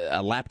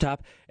a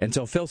laptop. And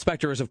so Phil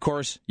Spector is, of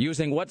course,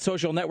 using what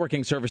social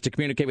networking service to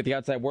communicate with the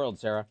outside world,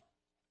 Sarah?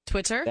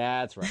 Twitter?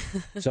 That's right.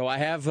 So I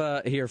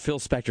have here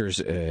Phil Spector's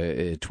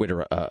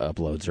Twitter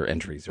uploads or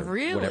entries or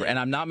whatever, and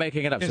I'm not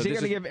making it up. Is he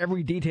going to give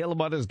every detail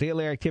about his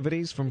daily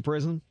activities from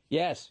prison?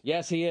 Yes,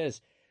 he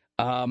is.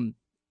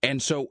 And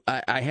so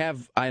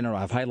I've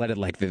highlighted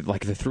like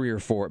the 3 or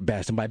 4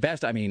 best. And by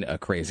best, I mean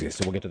craziest.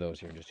 So we'll get to those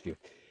here in just a few.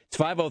 It's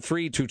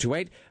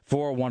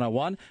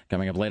 503-228-4101.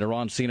 Coming up later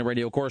on, CNN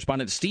radio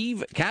correspondent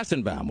Steve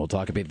Kastenbaum will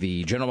talk about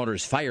the General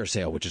Motors fire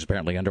sale, which is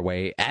apparently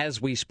underway as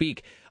we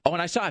speak. Oh,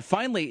 and I saw it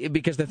finally,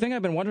 because the thing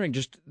I've been wondering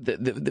just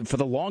for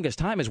the longest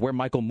time is where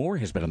Michael Moore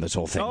has been on this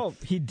whole thing. Oh,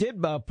 he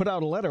did put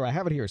out a letter. I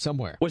have it here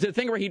somewhere. Was it a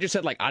thing where he just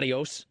said, like,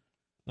 adios?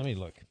 Let me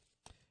look.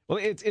 Well,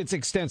 it's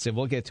extensive.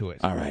 We'll get to it.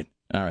 All right.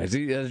 I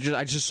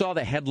just saw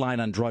the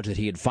headline on Drudge that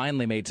he had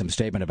finally made some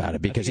statement about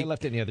it, because he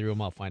left it in the other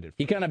room. I'll find it.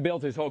 He kind of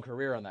built his whole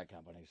career on that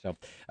company. So,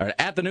 all right,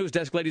 at the news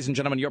desk, ladies and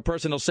gentlemen, your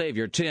personal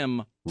savior,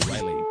 Tim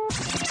Riley.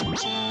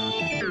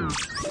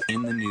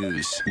 In the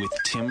news with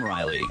Tim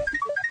Riley.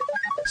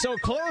 So,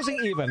 closing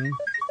even,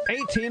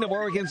 18 of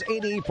Oregon's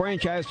 80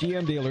 franchise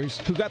GM dealers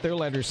who got their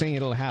letters saying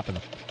it'll happen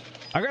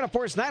are going to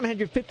force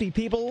 950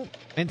 people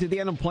into the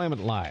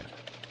unemployment line.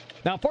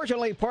 Now,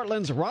 fortunately,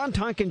 Portland's Ron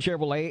Tonkin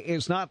Chevrolet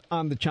is not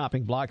on the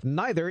chopping block.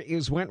 Neither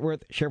is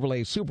Wentworth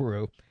Chevrolet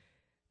Subaru.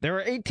 There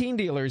are 18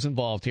 dealers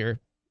involved here.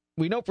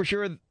 We know for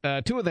sure 2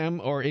 of them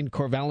are in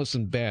Corvallis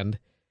and Bend.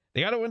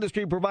 The auto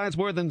industry provides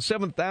more than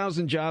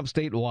 7,000 jobs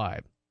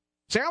statewide.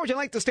 So how would you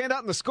like to stand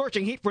out in the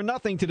scorching heat for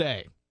nothing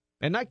today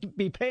and not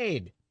be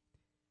paid?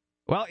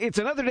 Well, it's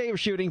another day of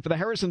shooting for the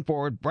Harrison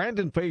Ford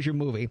Brandon Fraser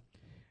movie.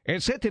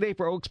 It's set today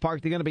for Oaks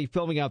Park. They're going to be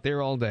filming out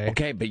there all day.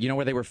 Okay, but you know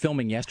where they were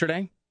filming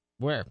yesterday?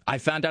 Where? I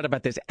found out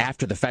about this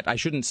after the fact. I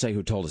shouldn't say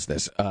who told us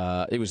this.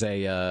 It was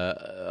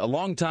a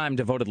long-time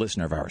devoted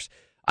listener of ours.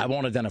 I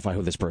won't identify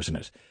who this person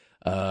is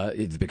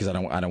because I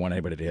don't want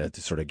anybody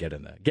to sort of get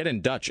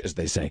in Dutch, as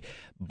they say.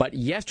 But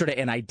yesterday,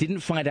 and I didn't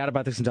find out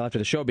about this until after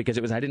the show because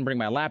I didn't bring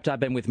my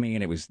laptop in with me,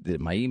 and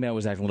my email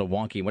was acting a little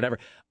wonky and whatever.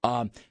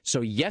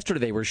 So yesterday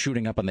they were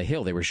shooting up on the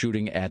hill. They were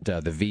shooting at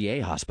the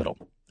VA hospital.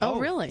 Oh,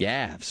 really?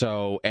 Yeah.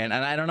 So, and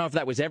I don't know if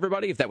that was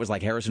everybody, if that was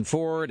like Harrison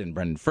Ford and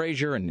Brendan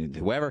Fraser and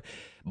whoever,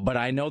 but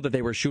I know that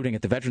they were shooting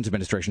at the Veterans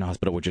Administration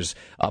Hospital, which is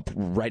up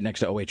right next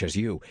to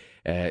OHSU.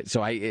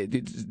 So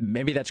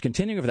maybe that's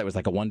continuing if that was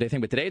like a one-day thing.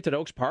 But today it's at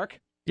Oaks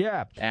Park.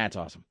 Yeah. That's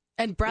awesome.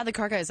 And Bradley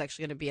Carga is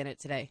actually going to be in it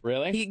today.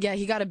 Really? He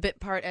got a bit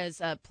part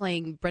as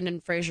playing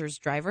Brendan Fraser's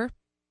driver.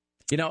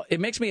 You know, it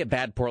makes me a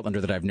bad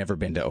Portlander that I've never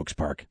been to Oaks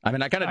Park. I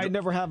mean, I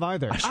never have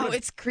either. Oh,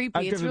 it's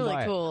creepy. It's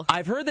really cool.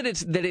 I've heard that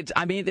it's.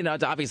 I mean, you know,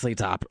 obviously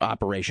it's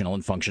operational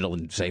and functional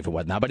and safe and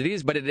whatnot. But it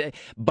is. But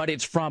it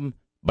is from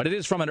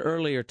an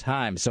earlier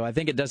time. So I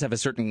think it does have a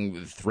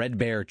certain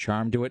threadbare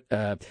charm to it.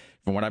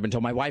 From what I've been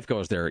told, my wife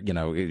goes there. You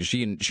know,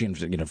 she and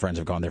friends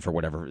have gone there for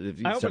whatever.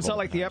 I hope it's not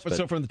like the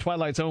episode from The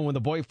Twilight Zone when the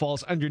boy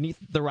falls underneath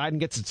the ride and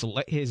gets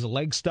his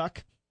leg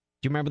stuck.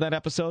 Do you remember that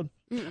episode?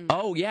 Mm-mm.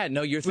 Oh, yeah.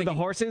 No, you're thinking... With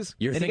the horses?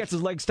 He gets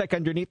his leg stuck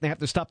underneath and they have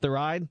to stop the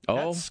ride?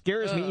 Oh. That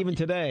scares me even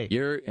today.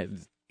 You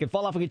can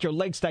fall off and get your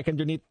leg stuck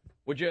underneath.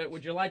 Would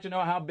you like to know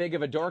how big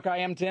of a dork I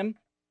am, Tim?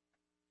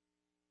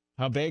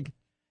 How big?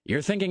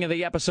 You're thinking of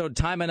the episode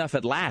Time Enough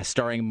at Last,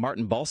 starring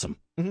Martin Balsam.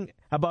 Mm-hmm.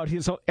 How about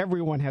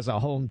everyone has a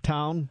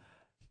hometown?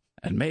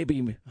 And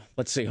maybe...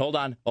 Let's see. Hold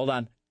on.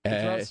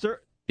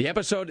 The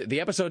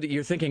episode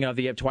you're thinking of,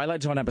 the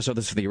Twilight Zone episode,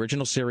 this is the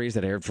original series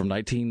that aired from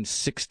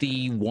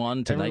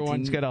 1961 to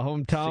Everyone's got a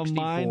hometown.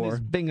 Mine is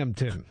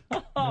Binghamton.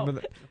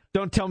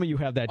 Don't tell me you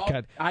have that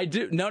cut. I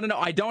do. No.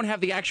 I don't have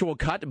the actual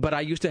cut, but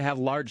I used to have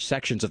large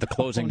sections of the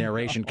closing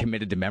narration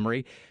committed to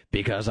memory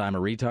because I'm a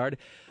retard.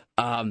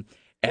 It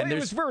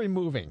was very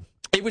moving.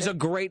 It was a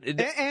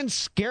great... And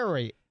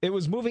scary. It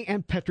was moving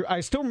and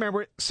I still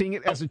remember seeing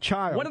it as a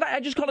child. What did I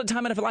just called it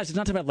Time Enough at Last. It's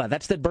not Time Enough at Last.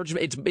 That's the Birds.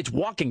 It's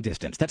Walking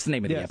Distance. That's the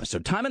name of the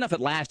episode. Time Enough at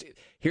Last.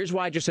 Here's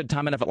why I just said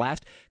Time Enough at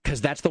Last,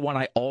 because that's the one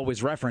I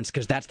always reference,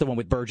 because that's the one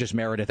with Burgess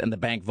Meredith and the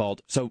bank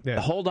vault. So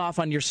hold off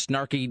on your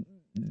snarky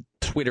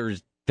Twitter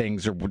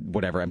things or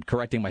whatever. I'm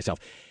correcting myself.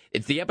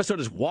 The episode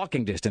is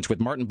Walking Distance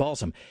with Martin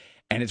Balsam,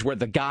 and it's where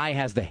the guy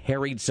has the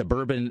harried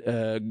suburban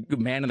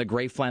man in the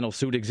gray flannel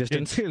suit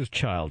existence. It's his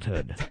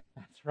childhood.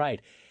 That's right.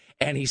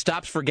 And he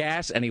stops for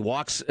gas, and he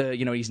walks,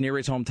 he's near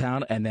his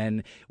hometown, and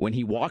then when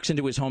he walks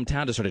into his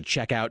hometown to sort of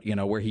check out,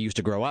 where he used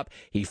to grow up,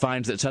 he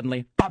finds that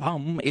suddenly,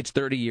 ba-bum, it's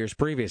 30 years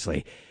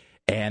previously.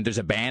 And there's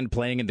a band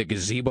playing in the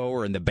gazebo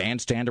or in the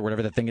bandstand or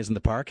whatever that thing is in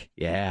the park.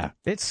 Yeah.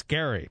 It's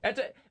scary.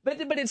 But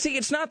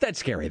it's not that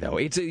scary, though.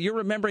 You're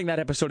remembering that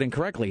episode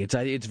incorrectly. It's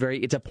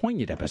a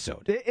poignant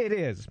episode. It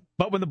is.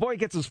 But when the boy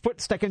gets his foot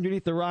stuck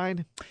underneath the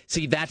ride...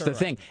 See, that's the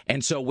thing.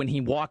 And so when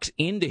he walks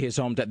into his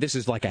hometown, this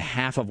is like a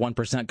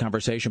 0.5%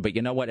 conversation, but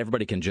you know what?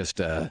 Everybody can just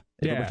can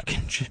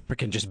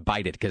just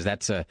bite it, because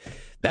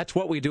that's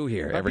what we do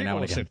here every now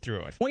and again. Sit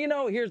through it.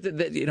 Well, here's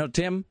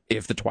Tim,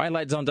 if the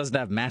Twilight Zone doesn't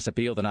have mass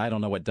appeal, then I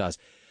don't know what does.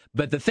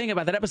 But the thing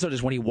about that episode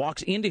is when he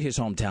walks into his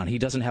hometown, he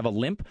doesn't have a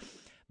limp,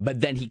 but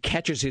then he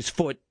catches his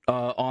foot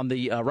on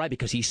the ride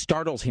because he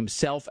startles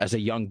himself as a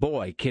young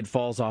boy. Kid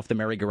falls off the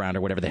merry-go-round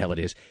or whatever the hell it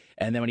is,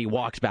 and then when he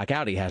walks back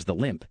out, he has the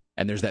limp.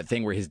 And there's that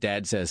thing where his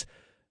dad says,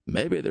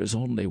 maybe there's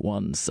only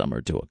one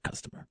summer to a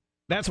customer.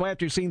 That's why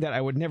after seeing that,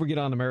 I would never get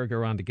on the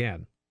merry-go-round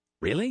again.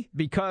 Really?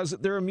 Because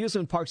there are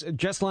amusement parks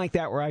just like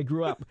that where I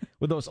grew up,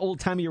 with those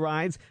old-timey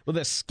rides with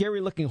the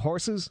scary-looking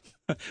horses.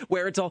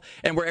 where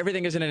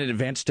everything is in an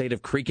advanced state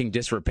of creaking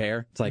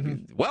disrepair. It's like,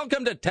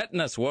 welcome to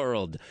Tetanus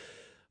World.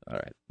 All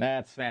right.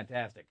 That's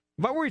fantastic.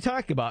 What were we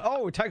talking about?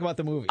 Oh, we're talking about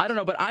the movie. I don't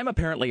know, but I'm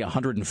apparently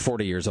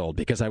 140 years old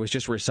because I was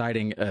just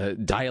reciting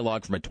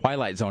dialogue from a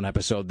Twilight Zone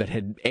episode that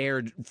had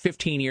aired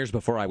 15 years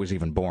before I was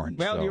even born.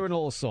 Well, you're an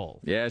old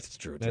soul. Yes, it's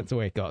true. That's the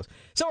way it goes.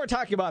 So we're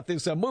talking about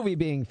this movie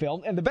being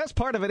filmed, and the best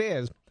part of it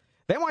is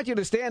they want you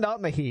to stand out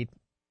in the heat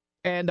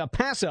and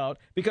pass out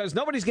because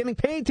nobody's getting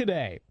paid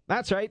today.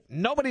 That's right.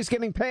 Nobody's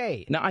getting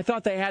paid. Now, I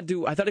thought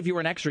if you were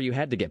an extra, you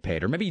had to get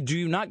paid. Or maybe do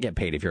you not get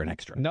paid if you're an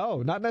extra?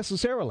 No, not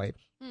necessarily.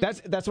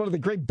 That's one of the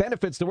great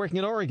benefits to working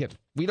in Oregon.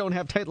 We don't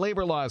have tight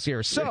labor laws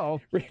here. So,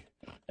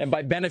 and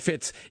by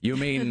benefits, you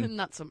mean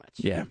not so much.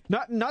 Yeah.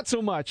 Not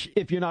so much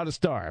if you're not a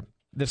star.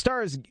 The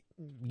stars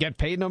get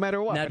paid no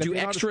matter what. Now, do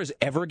extras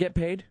ever get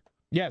paid?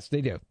 Yes, they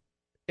do.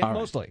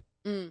 Mostly.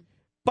 Mm.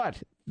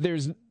 But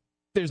there's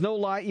no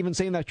law even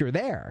saying that you're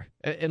there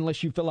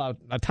unless you fill out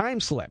a time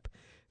slip.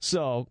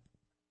 So,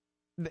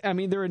 I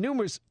mean, there are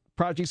numerous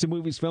projects and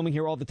movies filming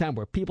here all the time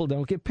where people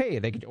don't get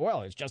paid. They can,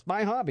 it's just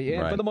my hobby.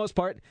 And for the most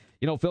part,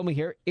 filming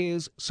here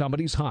is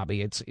somebody's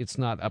hobby. It's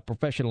not a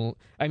professional.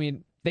 I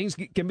mean, things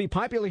can be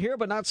popular here,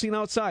 but not seen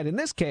outside. In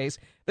this case,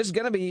 this is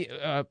going to be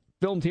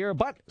filmed here,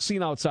 but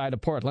seen outside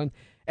of Portland.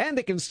 And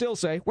they can still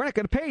say, we're not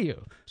going to pay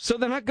you. So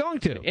they're not going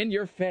to. In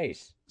your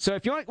face. So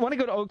if you want to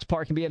go to Oaks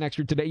Park and be an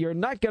extra today, you're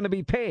not going to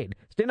be paid.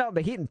 Stand out in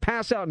the heat and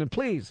pass out, and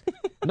please,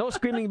 no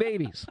screaming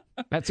babies.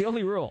 That's the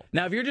only rule.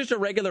 Now, if you're just a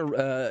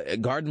regular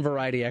garden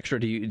variety extra,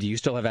 do you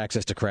still have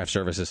access to craft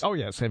services? Oh,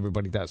 yes,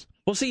 everybody does.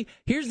 Well, see,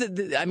 here's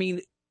I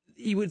mean,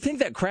 you would think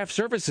that craft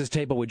services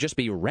table would just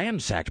be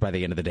ransacked by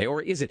the end of the day,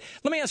 or is it?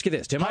 Let me ask you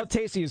this, Tim. How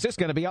tasty is this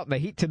going to be out in the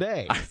heat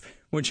today?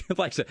 Would you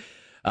like to?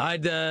 How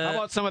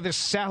about some of this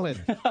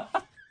salad?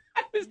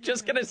 I was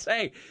just going to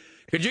say,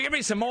 could you give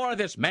me some more of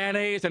this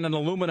mayonnaise in an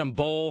aluminum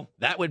bowl?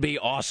 That would be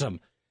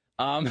awesome.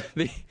 I'll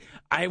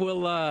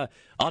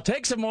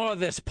take some more of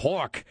this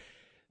pork.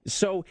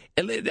 So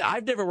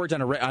I've never worked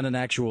on an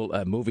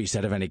actual movie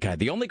set of any kind.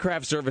 The only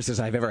craft services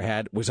I've ever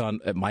had was on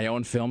my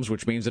own films,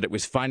 which means that it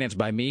was financed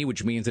by me,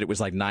 which means that it was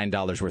like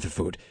 $9 worth of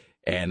food.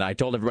 And I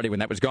told everybody when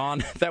that was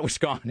gone, that was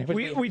gone.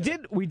 We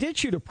did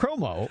shoot a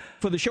promo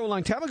for the show a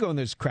long time ago in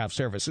those craft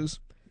services.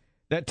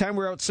 That time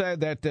we were outside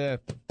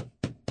that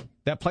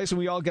place when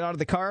we all got out of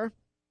the car,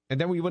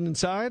 and then we went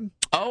inside.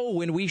 Oh,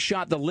 when we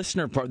shot the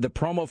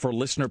promo for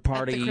Listener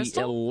Party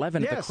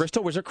 11 at the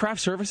Crystal, was there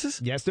craft services?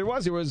 Yes, there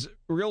was. There was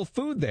real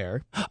food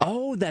there.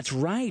 Oh, that's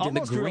right,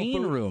 Almost in the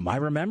green room. I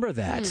remember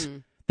that.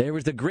 There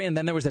was the green, and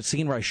then there was that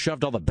scene where I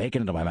shoved all the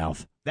bacon into my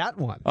mouth. That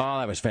one. Oh,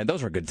 that was fun.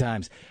 Those were good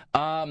times.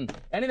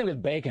 Anything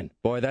with bacon,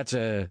 boy, those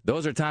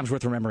are times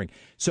worth remembering.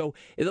 So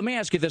let me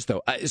ask you this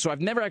though. So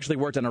I've never actually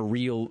worked on a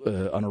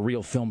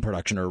real film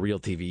production or a real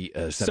TV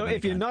set. So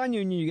if you're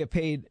non-union, you get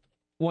paid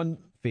one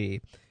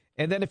fee.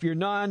 And then if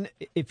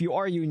you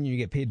are union, you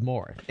get paid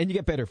more, and you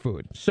get better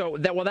food. So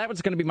that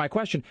was going to be my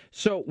question.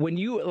 So when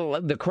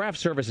the craft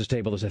services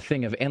table is a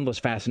thing of endless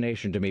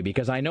fascination to me,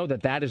 because I know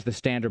that is the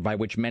standard by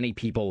which many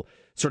people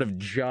sort of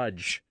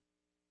judge.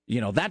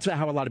 That's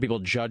how a lot of people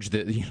judge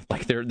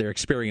their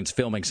experience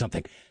filming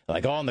something.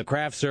 Like, and the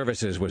craft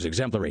services was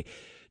exemplary.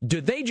 Do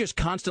they just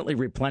constantly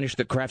replenish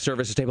the craft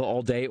services table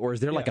all day, or is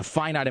there like a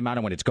finite amount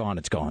of when it's gone,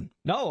 it's gone?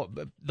 No,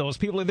 those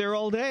people are there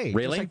all day.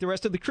 Really? Just like the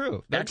rest of the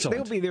crew. Excellent.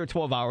 They'll be there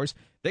 12 hours.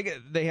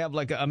 They have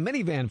like a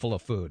minivan full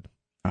of food.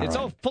 It's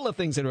all full of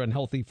things that are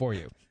unhealthy for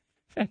you.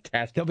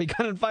 Fantastic. They'll be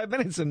gone in 5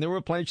 minutes, and they'll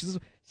replenish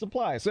the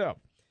supply. So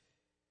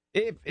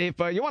if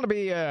you want to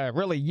be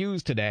really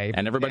used today,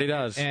 and everybody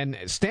does, and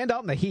stand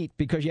out in the heat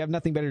because you have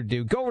nothing better to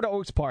do, go over to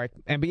Oaks Park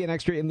and be an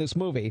extra in this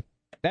movie.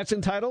 That's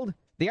entitled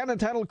The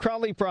Unentitled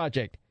Crowley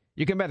Project.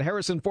 You can bet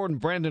Harrison Ford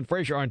and Brandon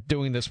Fraser aren't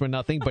doing this for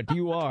nothing, but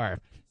you are.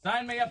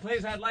 Sign me up,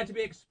 please. I'd like to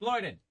be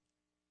exploited.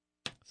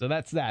 So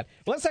that's that.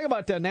 Well, let's talk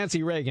about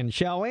Nancy Reagan,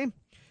 shall we?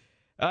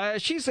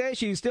 She says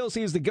she still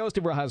sees the ghost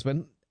of her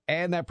husband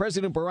and that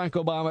President Barack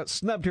Obama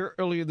snubbed her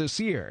earlier this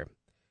year.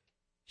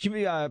 She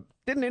did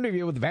an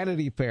interview with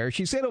Vanity Fair.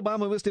 She said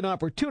Obama missed an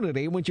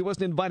opportunity when she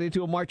wasn't invited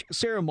to a March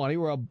ceremony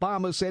where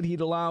Obama said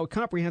he'd allow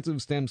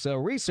comprehensive stem cell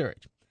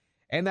research,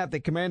 and that the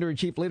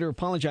commander-in-chief later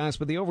apologized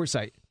for the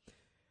oversight.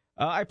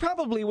 I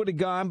probably would have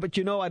gone, but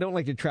I don't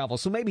like to travel,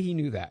 so maybe he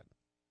knew that.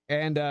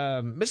 And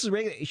Mrs.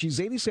 Reagan, she's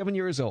 87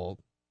 years old.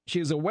 She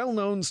is a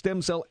well-known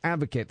stem cell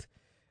advocate.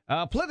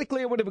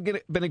 Politically, it would have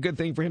been a good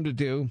thing for him to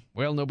do.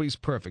 Well, nobody's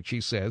perfect, she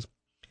says.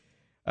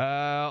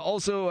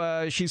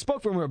 Also, she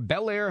spoke from her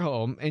Bel Air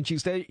home, and she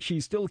said she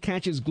still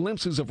catches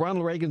glimpses of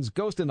Ronald Reagan's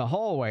ghost in the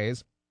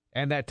hallways,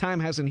 and that time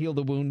hasn't healed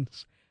the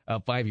wounds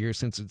of 5 years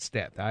since its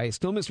death. I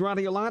still miss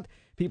Ronnie a lot.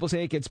 People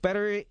say it gets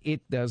better.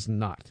 It does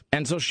not.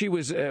 And so she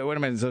was. Wait a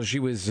minute. So she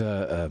was.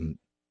 So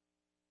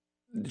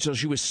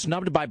she was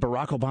snubbed by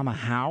Barack Obama.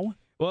 How?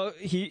 Well,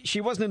 she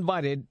wasn't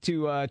invited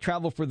to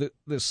travel for the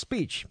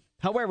speech.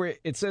 However,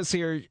 it says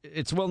here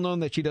it's well known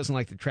that she doesn't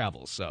like to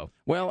travel. So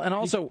well, and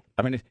also,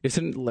 I mean,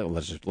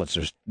 let's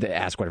just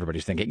ask what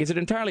everybody's thinking. Is it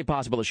entirely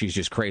possible that she's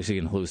just crazy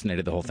and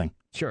hallucinated the whole thing?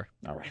 Sure.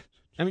 All right.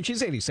 I mean,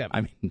 she's 87.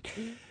 I mean,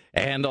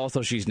 and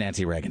also she's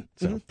Nancy Reagan.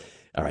 So,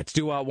 all right, let's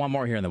do one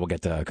more here, and then we'll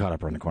get caught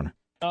up around the corner.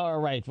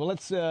 All right. Well,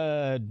 let's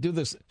do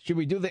this. Should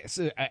we do this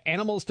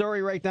animal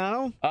story right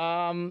now?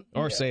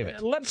 Or save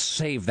it? Let's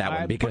save that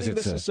one because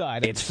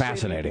it's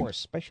fascinating. For a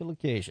special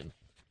occasion.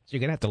 So you're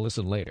going to have to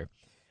listen later.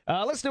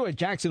 Let's do a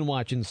Jackson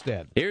Watch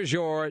instead. Here's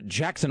your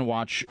Jackson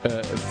Watch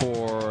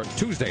for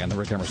Tuesday on the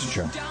Rick Emerson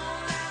Show.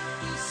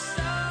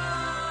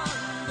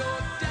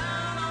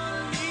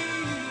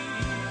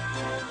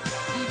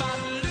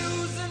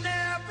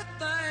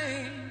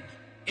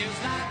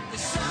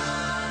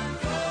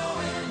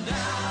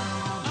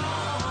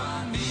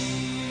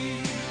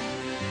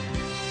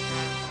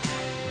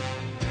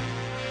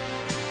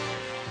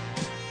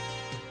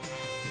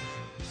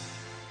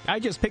 I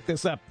just picked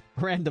this up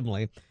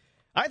randomly.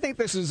 I think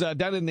this is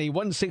done in the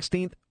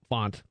 1/16th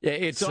font. Yeah,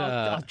 it's. So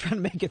I'll try to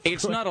make it.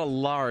 It's not a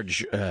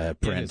large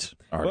print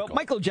article. Well,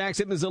 Michael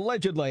Jackson is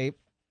allegedly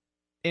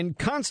in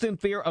constant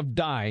fear of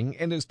dying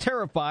and is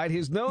terrified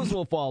his nose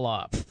will fall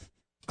off.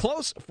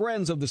 Close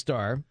friends of the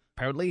star,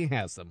 apparently he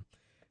has them,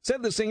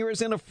 said the singer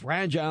is in a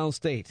fragile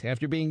state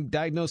after being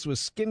diagnosed with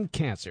skin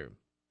cancer.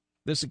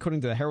 This according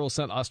to the Herald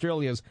Sun,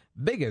 Australia's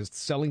biggest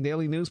selling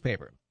daily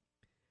newspaper.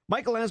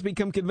 Michael has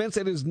become convinced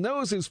that his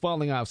nose is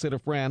falling off, said a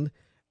friend.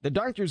 The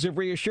doctors have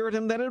reassured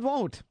him that it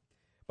won't.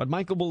 But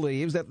Michael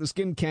believes that the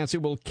skin cancer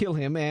will kill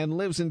him and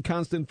lives in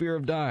constant fear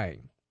of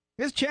dying.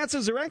 His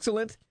chances are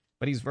excellent,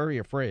 but he's very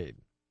afraid.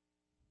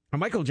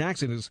 Michael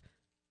Jackson is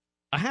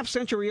a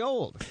half-century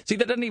old. See,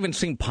 that doesn't even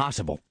seem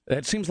possible.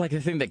 That seems like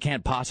a thing that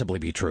can't possibly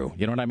be true.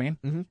 You know what I mean?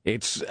 Mm-hmm.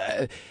 It's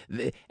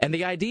and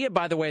the idea,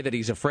 by the way, that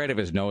he's afraid of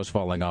his nose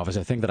falling off is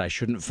a thing that I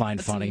shouldn't find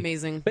That's funny.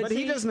 amazing. But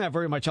he doesn't have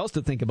very much else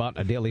to think about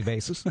on a daily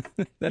basis.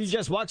 He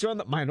just walks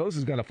around, my nose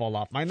is going to fall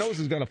off. My nose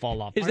is going to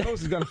fall off. My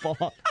nose is going to fall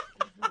off.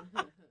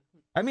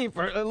 I mean,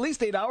 for at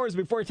least 8 hours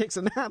before he takes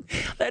a nap.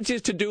 That's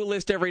his to-do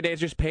list every day.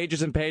 It's just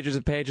pages and pages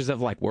and pages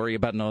of, like, worry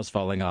about nose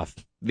falling off.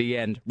 The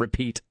end.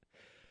 Repeat.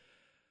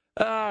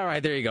 All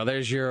right, there you go.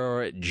 There's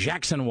your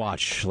Jackson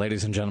Watch,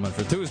 ladies and gentlemen,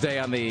 for Tuesday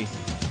on the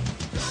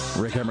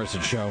Rick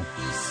Emerson Show.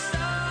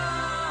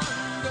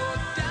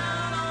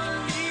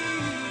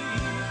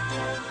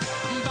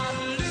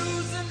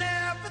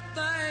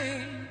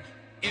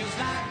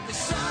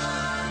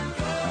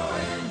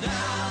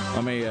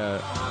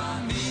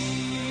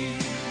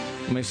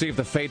 Let me see if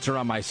the fates are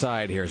on my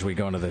side here as we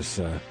go into this.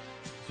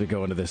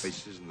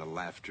 Faces and the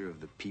laughter of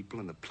the people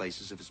and the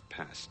places of his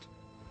past.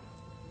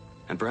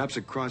 And perhaps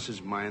across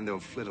his mind there'll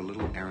flit a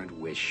little errant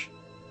wish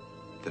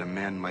that a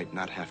man might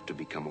not have to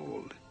become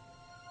old.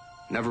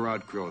 Never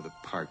outgrow the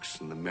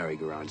parks and the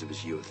merry-go-rounds of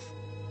his youth.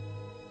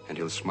 And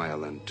he'll smile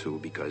then, too,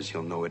 because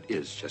he'll know it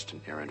is just an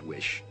errant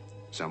wish.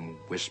 Some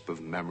wisp of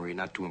memory,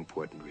 not too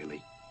important,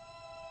 really.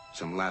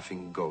 Some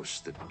laughing ghosts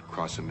that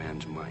cross a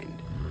man's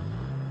mind.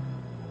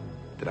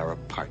 That are a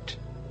part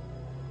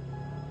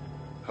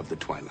of the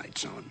Twilight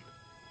Zone.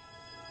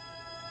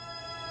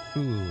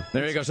 Ooh.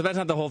 There you go. So that's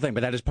not the whole thing, but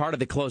that is part of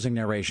the closing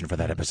narration for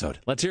that episode.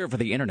 Let's hear it for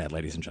the Internet,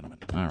 ladies and gentlemen.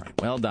 All right.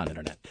 Well done,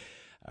 Internet.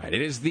 All right.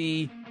 It is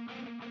the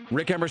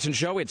Rick Emerson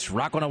Show. It's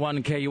Rock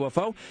 101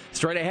 KUFO.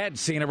 Straight ahead,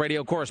 CNN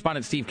radio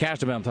correspondent Steve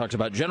Castabaum talks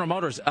about General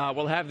Motors.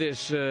 We'll have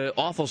this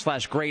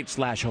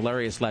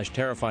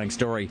awful/great/hilarious/terrifying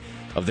story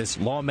of this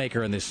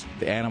lawmaker in this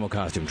animal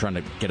costume trying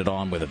to get it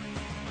on with a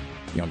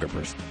younger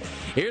person.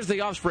 Here's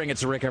The Offspring.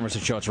 It's the Rick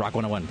Emerson Show. It's Rock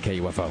 101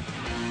 KUFO.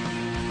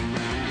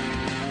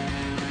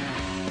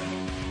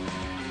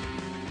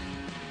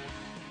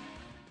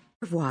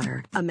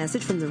 Water. A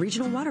message from the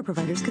Regional Water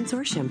Providers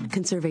Consortium.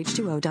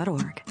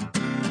 ConserveH2O.org.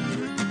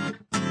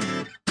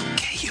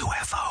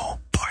 KUFO,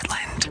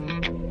 Portland.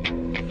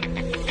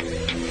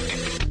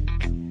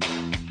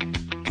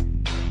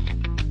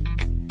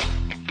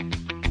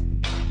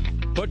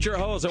 Put your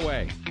hose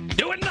away.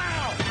 Do it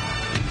now!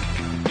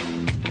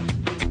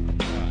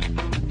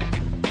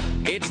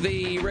 It's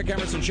the Rick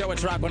Emerson Show.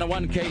 It's Rock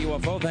 101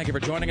 KUFO. Thank you for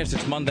joining us.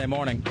 It's Monday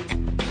morning.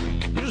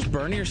 You just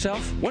burn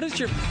yourself? What is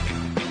your...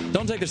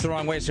 Don't take this the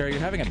wrong way, Sarah.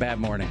 You're having a bad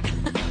morning.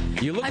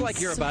 You look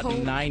like you're about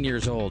 9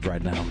 years old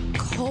right now.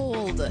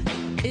 Cold.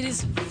 It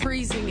is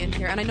freezing in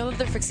here. And I know that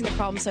they're fixing the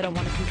problem, so I don't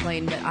want to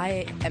complain, but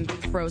I am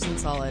frozen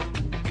solid.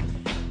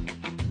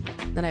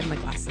 Then I have my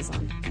glasses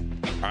on.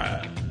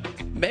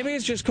 Maybe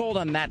it's just cold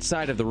on that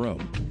side of the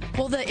room.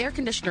 Well, the air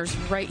conditioner's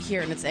right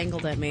here, and it's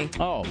angled at me.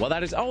 Oh, well,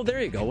 that is... Oh,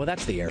 there you go. Well,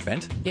 that's the air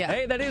vent. Yeah.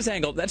 Hey, that is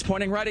angled. That's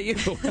pointing right at you.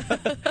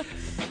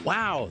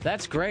 Wow,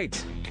 that's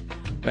great.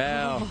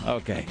 Well,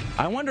 okay.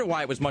 I wonder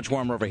why it was much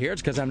warmer over here.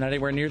 It's because I'm not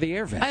anywhere near the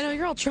air vent. I know,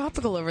 you're all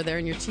tropical over there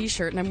in your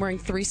T-shirt, and I'm wearing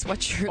 3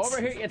 sweatshirts. Over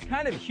here, it's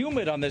kind of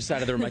humid on this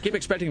side of the room. I keep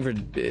expecting for,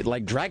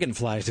 like,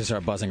 dragonflies to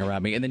start buzzing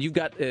around me. And then you've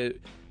got,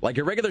 like,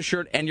 your regular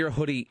shirt and your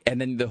hoodie,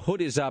 and then the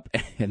hood is up,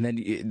 and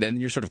then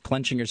you're sort of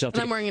clenching yourself.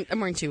 And I'm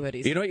wearing 2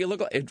 hoodies. You know what you look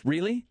like?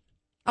 Really?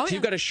 Oh, so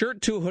you've got a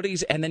shirt, 2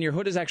 hoodies, and then your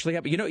hood is actually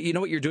up. You know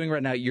what you're doing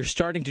right now? You're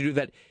starting to do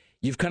that.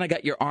 You've kind of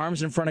got your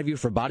arms in front of you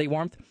for body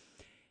warmth.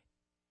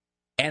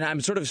 And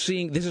I'm sort of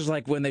seeing, this is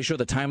like when they show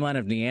the timeline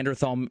of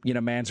Neanderthal,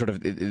 man, sort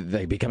of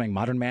they becoming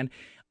modern man.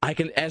 I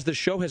can, as the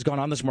show has gone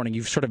on this morning,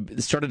 you've sort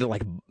of started to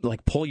like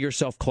pull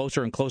yourself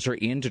closer and closer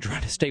in to try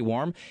to stay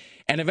warm.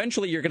 And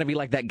eventually you're going to be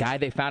like that guy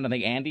they found in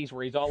the Andes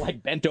where he's all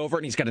like bent over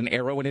and he's got an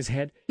arrow in his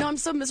head. No, I'm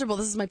so miserable.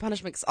 This is my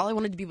punishment because all I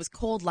wanted to be was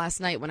cold last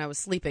night when I was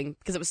sleeping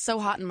because it was so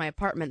hot in my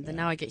apartment that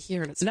now I get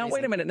here and it's Now, freezing.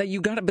 wait a minute. Now, you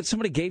got it, but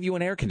somebody gave you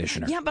an air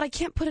conditioner. Yeah, but I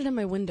can't put it in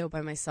my window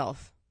by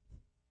myself.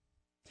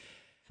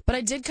 But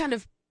I did kind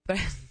of...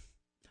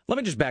 Let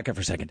me just back up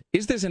for a second.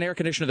 Is this an air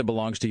conditioner that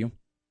belongs to you?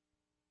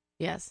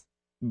 Yes.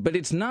 But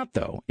it's not,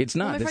 though. It's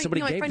not. Well,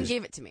 my friend this.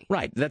 gave it to me.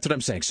 Right. That's what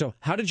I'm saying. So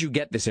how did you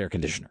get this air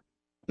conditioner?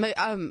 My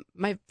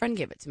friend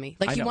gave it to me.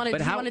 Like I he know,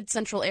 wanted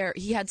central air.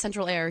 He had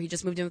central air. He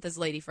just moved in with his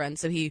lady friend,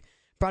 so he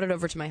brought it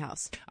over to my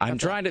house. I'm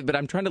trying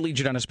to lead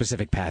you down a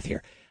specific path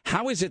here.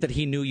 How is it that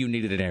he knew you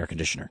needed an air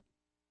conditioner?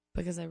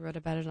 Because I wrote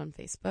about it on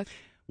Facebook.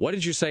 What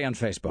did you say on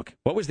Facebook?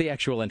 What was the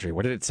actual entry?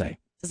 What did it say?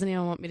 Does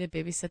anyone want me to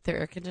babysit their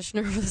air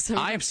conditioner for the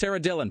summer? I am Sarah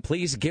Dillon.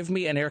 Please give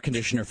me an air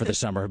conditioner for the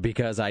summer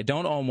because I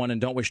don't own one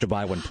and don't wish to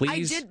buy one.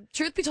 Please.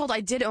 Truth be told,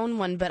 I did own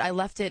one, but I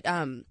left it.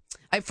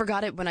 I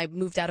forgot it when I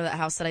moved out of that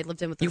house that I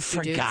lived in with those 2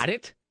 dudes. You forgot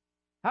it?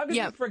 How could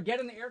you forget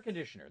an air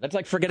conditioner? That's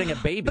like forgetting a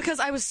baby. Because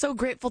I was so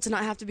grateful to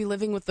not have to be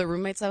living with the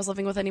roommates I was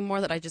living with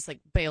anymore that I just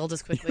bailed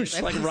as quickly as I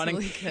like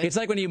running. could. It's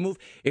like when you move.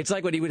 It's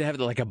like when you would have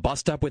like a bus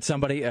stop with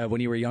somebody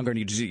when you were younger,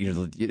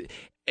 and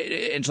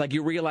it's like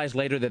you realize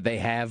later that they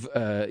have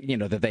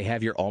that they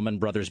have your Allman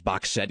Brothers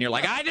box set, and you're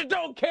like, I just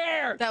don't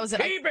care. That was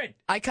it. Keep it.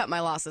 I cut my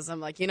losses. I'm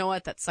like, you know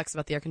what? That sucks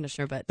about the air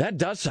conditioner, but that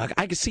does suck.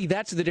 I can see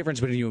that's the difference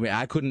between you and me.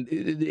 I couldn't.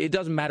 It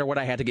doesn't matter what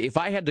I had to get. If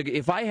I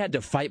had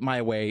to fight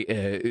my way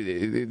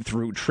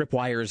through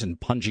tripwires and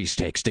punji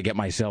stakes to get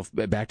myself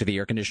back to the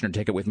air conditioner and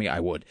take it with me, I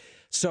would.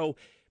 So,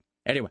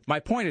 anyway, my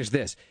point is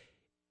this.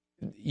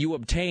 You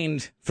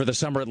obtained, for the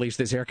summer at least,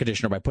 this air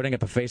conditioner by putting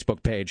up a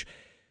Facebook page,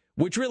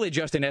 which really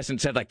just in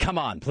essence said, like, come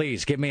on,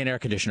 please, give me an air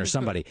conditioner,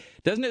 somebody.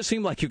 Doesn't it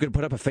seem like you could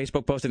put up a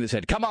Facebook post that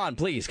said, come on,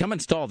 please, come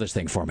install this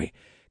thing for me?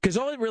 Because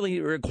all it really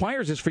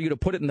requires is for you to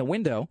put it in the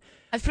window.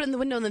 I've put it in the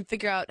window and then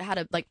figure out how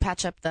to,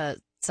 patch up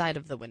the side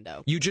of the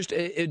window. You just,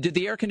 did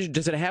the air conditioner,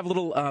 does it have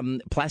little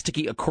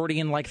plasticky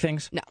accordion-like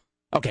things? No.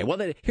 Okay, well,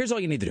 then, here's all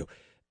you need to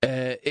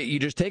do. You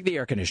just take the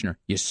air conditioner,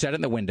 you set it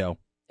in the window,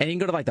 and you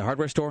can go to, the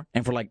hardware store,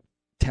 and for,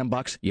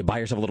 $10, you buy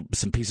yourself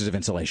some pieces of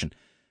insulation.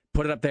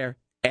 Put it up there,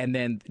 and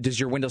then does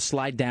your window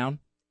slide down?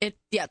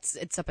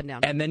 It's up and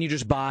down. And then you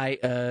just buy,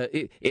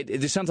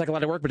 this sounds like a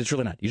lot of work, but it's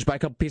really not. You just buy a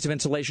couple pieces of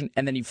insulation,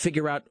 and then you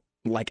figure out,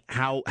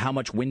 how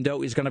much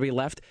window is going to be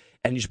left,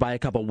 and you just buy a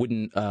couple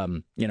wooden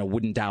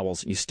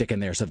dowels you stick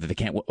in there so that they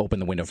can't open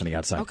the window from the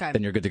outside. Okay.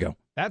 Then you're good to go.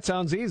 That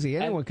sounds easy.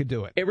 Anyone could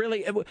do it. It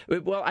really,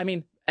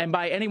 and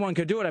by anyone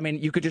could do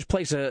it, you could just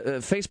place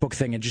a Facebook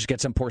thing and just get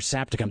some poor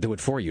sap to come do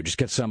it for you. Just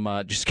get some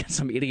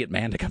idiot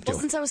man to come do it.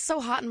 Since I was so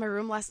hot in my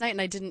room last night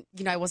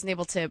and I wasn't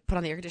able to put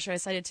on the air conditioner, I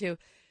decided to,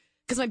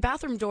 because my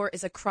bathroom door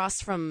is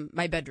across from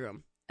my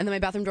bedroom, and then my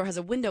bathroom door has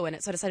a window in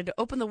it, so I decided to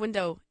open the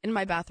window in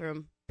my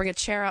bathroom, bring a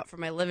chair out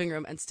from my living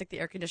room, and stick the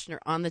air conditioner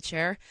on the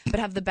chair,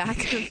 but have the back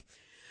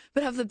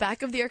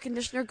of the air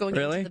conditioner going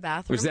into the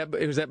bathroom.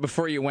 Was that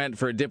before you went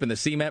for a dip in the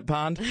cement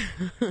pond?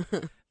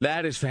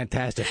 That is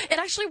fantastic. It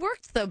actually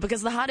worked, though,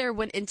 because the hot air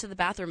went into the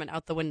bathroom and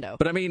out the window.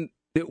 But,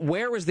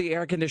 where was the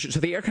air conditioner? So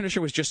the air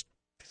conditioner was just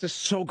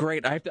so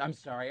great. I'm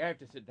sorry, I have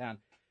to sit down.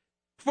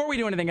 Before we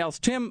do anything else,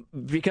 Tim,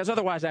 because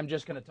otherwise I'm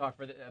just going to talk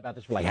about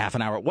this for half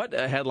an hour, what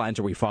headlines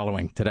are we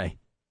following today?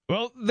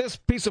 Well, this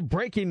piece of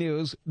breaking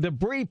news,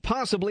 debris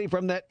possibly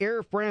from that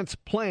Air France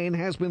plane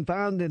has been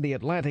found in the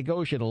Atlantic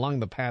Ocean along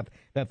the path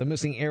that the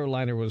missing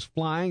airliner was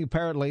flying.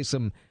 Apparently,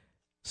 some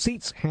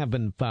seats have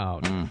been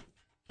found.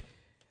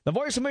 The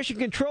voice of mission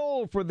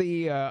control for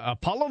the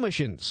Apollo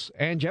missions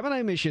and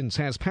Gemini missions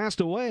has passed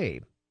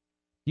away.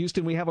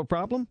 Houston, we have a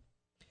problem?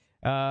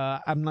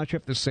 I'm not sure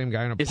if the same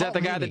guy. Is that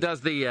the guy that does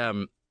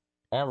the...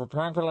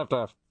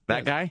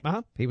 That guy?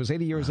 Uh-huh. He was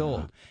 80 years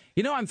old.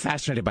 I'm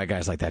fascinated by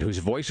guys like that, whose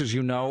voices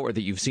or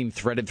that you've seen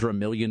threaded through a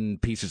million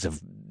pieces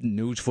of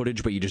news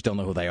footage, but you just don't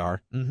know who they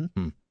are.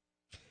 Mm-hmm.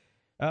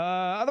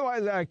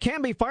 Otherwise,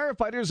 Canby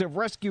firefighters have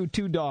rescued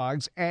 2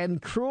 dogs, and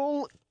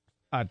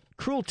a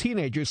cruel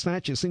teenager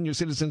snatched a senior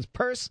citizen's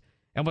purse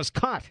and was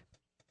caught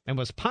and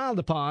was piled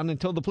upon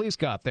until the police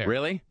got there.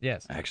 Really?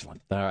 Yes.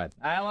 Excellent. All right.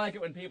 I like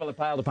it when people are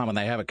piled upon when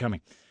they have it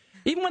coming.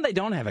 Even when they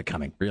don't have it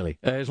coming, really,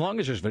 as long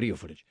as there's video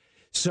footage.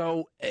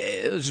 So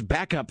let's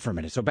back up for a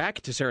minute. So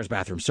back to Sarah's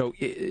bathroom.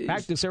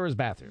 Back to Sarah's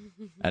bathroom.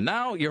 And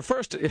now your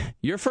first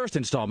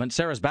installment,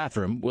 Sarah's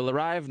bathroom, will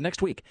arrive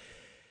next week.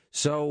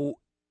 So,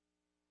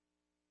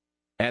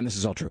 and this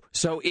is all true.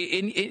 So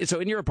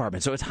in your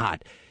apartment, so it's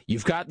hot.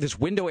 You've got this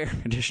window air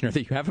conditioner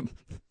that you haven't.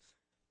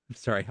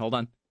 Sorry, hold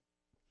on.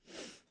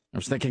 I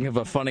was thinking of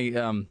a funny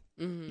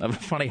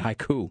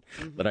haiku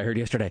that I heard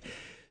yesterday.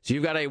 So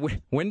you've got a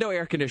window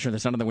air conditioner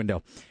that's under the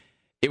window.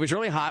 It was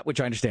really hot,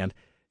 which I understand.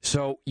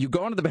 So you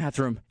go into the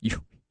bathroom, you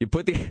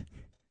put the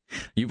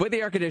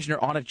air conditioner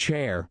on a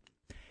chair,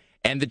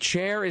 and the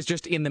chair is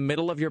just in the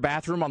middle of your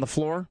bathroom on the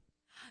floor?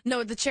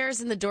 No, the chair is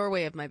in the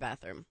doorway of my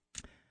bathroom.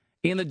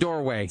 In the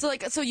doorway.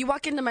 So you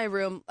walk into my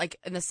room,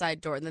 in the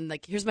side door, and then,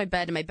 here's my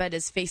bed, and my bed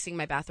is facing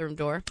my bathroom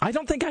door. I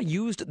don't think I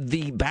used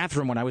the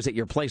bathroom when I was at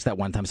your place that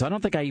one time, so I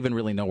don't think I even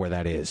really know where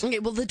that is. Okay,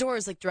 well, the door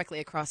is, directly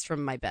across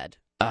from my bed.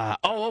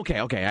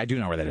 Okay, I do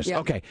know where that is. Yeah.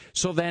 Okay,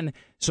 so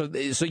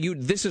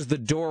this is the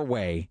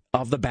doorway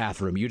of the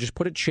bathroom. You just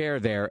put a chair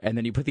there, and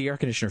then you put the air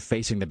conditioner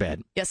facing the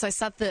bed. Yeah, so I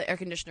set the air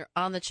conditioner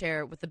on the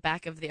chair with the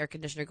back of the air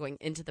conditioner going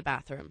into the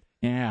bathroom.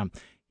 Yeah.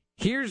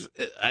 Here's,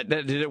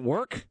 did it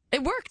work?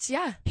 It worked,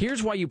 yeah.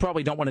 Here's why you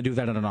probably don't want to do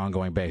that on an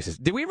ongoing basis.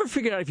 Did we ever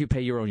figure out if you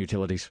pay your own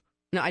utilities?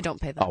 No, I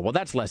don't pay them. Oh, well,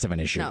 that's less of an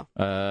issue. No.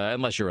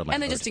 Unless you're a landlord.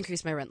 And they just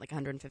increased my rent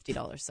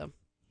 $150, so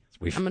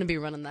I'm going to be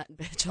running that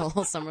bitch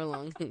all summer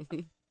long.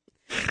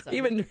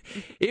 Even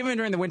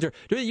during the winter.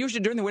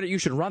 During the winter, you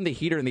should run the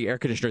heater and the air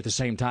conditioner at the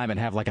same time and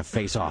have a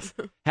face-off.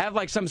 Have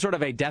some sort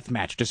of a death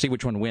match to see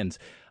which one wins.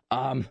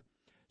 But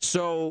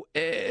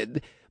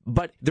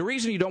the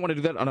reason you don't want to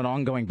do that on an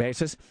ongoing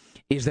basis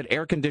is that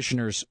air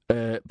conditioners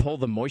pull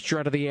the moisture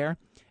out of the air,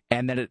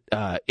 and then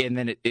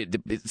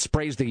it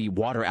sprays the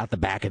water out the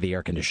back of the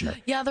air conditioner.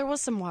 Yeah, there was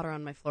some water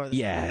on my floor.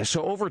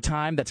 So over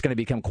time, that's going to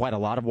become quite a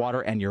lot of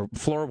water, and your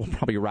floor will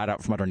probably rot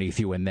out from underneath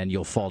you, and then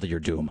you'll fall to your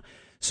doom.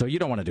 So you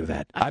don't want to do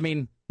that. I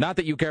mean, not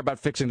that you care about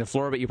fixing the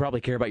floor, but you probably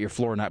care about your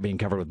floor not being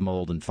covered with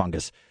mold and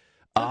fungus.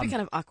 It would be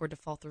kind of awkward to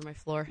fall through my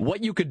floor.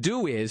 What you could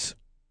do is,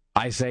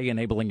 I say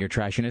enabling your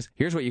trashiness,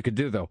 here's what you could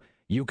do, though.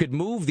 You could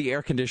move the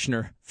air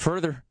conditioner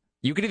further.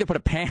 You could either put a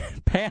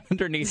pan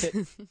underneath it,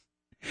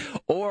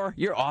 or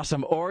you're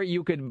awesome, or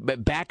you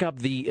could back up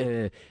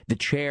the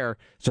chair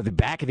so the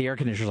back of the air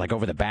conditioner is like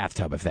over the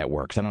bathtub, if that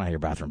works. I don't know how your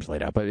bathroom's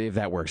laid out, but if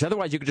that works.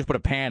 Otherwise, you could just put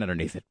a pan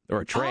underneath it, or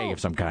a tray of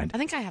some kind. I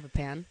think I have a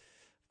pan.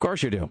 Of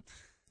course you do.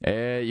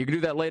 You can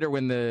do that later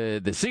when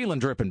the ceiling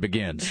dripping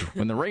begins,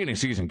 when the rainy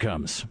season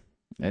comes.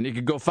 And you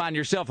could go find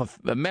yourself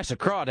a mess of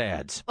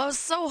crawdads. Well, it was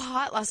so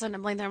hot last night.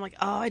 I'm laying there. I'm like,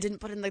 oh, I didn't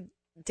put in the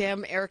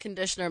damn air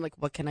conditioner. I'm like,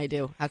 what can I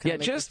do? How can I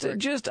make this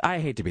work? I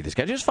hate to be this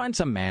guy. Just find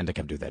some man to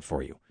come do that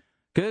for you.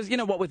 Because, you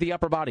know what, with the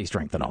upper body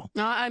strength and all.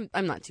 No,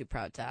 I'm not too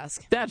proud to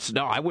ask.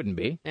 No, I wouldn't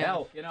be. Yeah.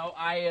 Hell,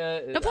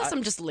 plus,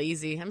 I'm just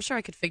lazy. I'm sure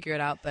I could figure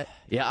it out, but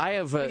yeah, I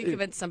have. Maybe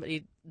convince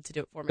somebody to do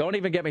it for me. Don't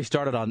even get me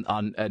started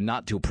on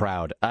not too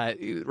proud.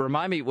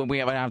 Remind me when I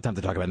don't have time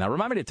to talk about it now.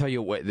 Remind me to tell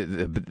you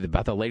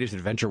about the latest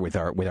adventure with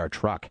our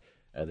truck,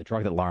 the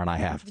truck that Laura and I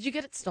have. Did you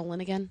get it stolen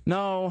again?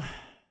 No,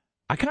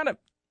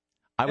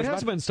 It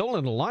hasn't been stolen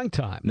in a long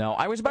time. No,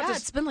 I was about to.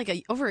 It's been like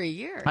over a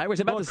year. I was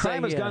about to say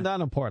crime has gone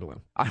down in Portland.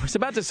 I was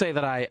about to say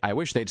that I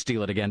wish they'd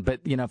steal it again,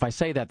 but if I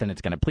say that, then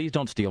it's going to. Please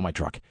don't steal my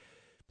truck.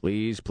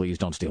 Please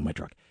don't steal my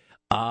truck.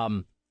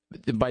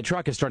 My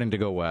truck is starting to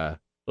go a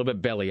little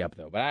bit belly up,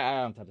 though, but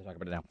I don't have to talk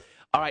about it now.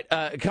 All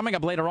right, coming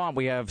up later on,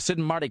 we have Sid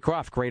and Marty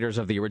Croft, creators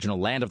of the original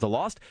Land of the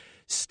Lost.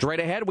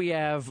 Straight ahead, we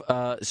have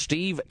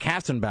Steve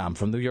Kastenbaum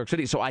from New York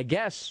City. So I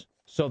guess.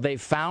 So they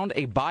found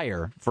a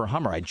buyer for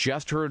Hummer. I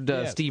just heard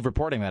Steve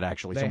reporting that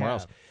actually somewhere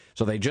else.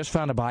 So they just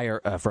found a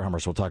buyer for Hummer.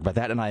 So we'll talk about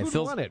that. And Who'd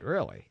want it,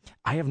 really?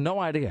 I have no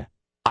idea.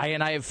 I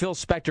have Phil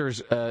Spector's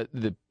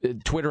the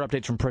Twitter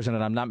updates from prison,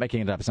 and I'm not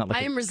making it up. It's not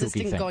like I am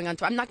resisting going on.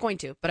 I'm not going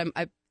to, but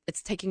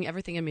it's taking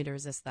everything in me to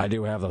resist that. I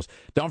do have those.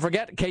 Don't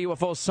forget,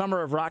 KUFO's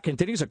Summer of Rock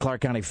continues at Clark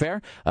County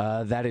Fair.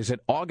 That is at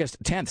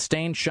August 10th.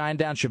 Stain,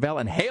 Shinedown, Chevelle,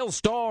 and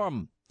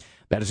Hailstorm.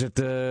 That is at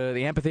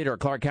the amphitheater at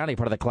Clark County,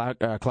 part of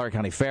the Clark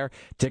County Fair.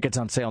 Tickets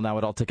on sale now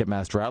at all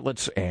Ticketmaster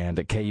outlets and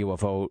at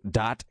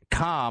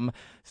KUFO.com.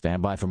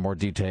 Stand by for more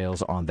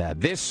details on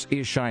that. This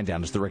is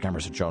Shinedown. It's the Rick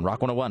Emerson Show on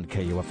Rock 101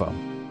 KUFO.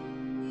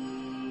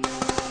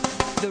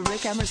 The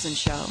Rick Emerson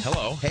Show.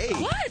 Hello. Hey.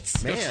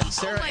 What? Man,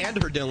 Sarah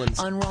and her Dylans.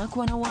 On Rock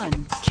 101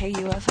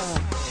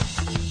 KUFO.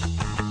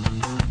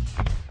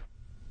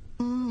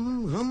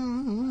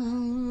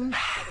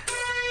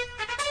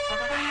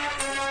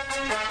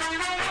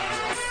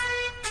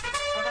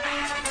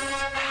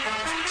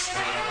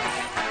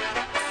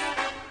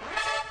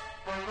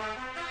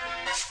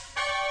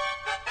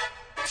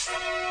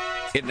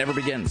 It never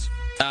begins.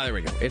 There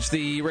we go. It's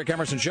the Rick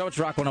Emerson Show. It's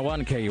Rock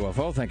 101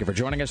 KUFO. Thank you for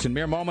joining us. In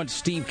mere moments,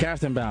 Steve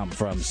Kastenbaum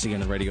from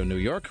CNN Radio New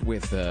York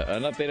with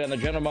an update on the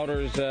General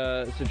Motors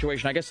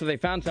situation. I guess they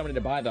found somebody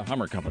to buy the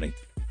Hummer company,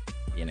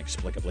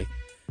 inexplicably.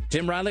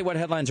 Tim Riley, what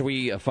headlines are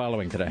we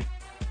following today?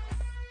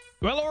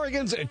 Well,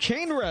 Oregon's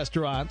chain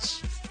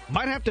restaurants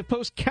might have to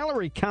post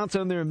calorie counts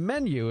on their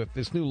menu if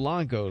this new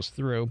law goes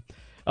through.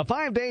 A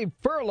 5-day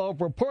furlough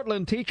for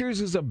Portland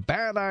teachers is a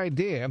bad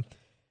idea.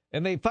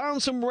 And they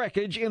found some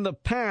wreckage in the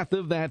path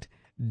of that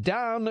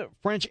downed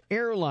French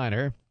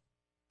airliner.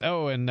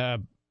 Oh,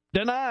 and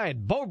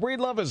denied. Bo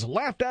Breedlove is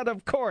laughed out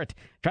of court,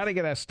 trying to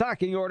get a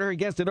stalking order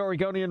against an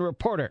Oregonian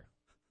reporter.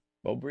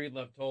 Bo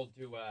Breedlove told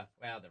to, well,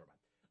 never mind.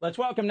 Let's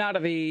welcome now to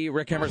the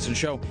Rick Emerson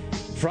Show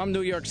from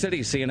New York City,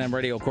 CNN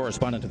radio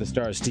correspondent to the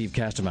Stars, Steve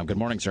Kastenbaum. Good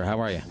morning, sir. How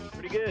are you?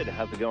 Pretty good.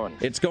 How's it going?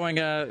 It's going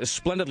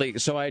splendidly.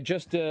 So I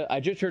just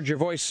heard your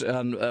voice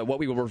on what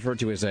we will refer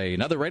to as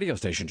another radio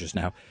station just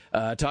now,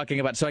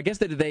 talking about. So I guess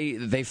that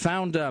they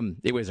found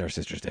it was our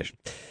sister station.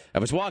 I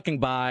was walking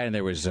by and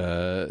there was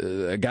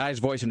a guy's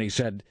voice and he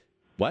said,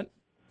 "What?"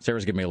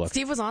 Sarah's giving me a look.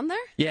 Steve was on there?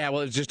 Yeah,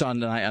 well, it was just on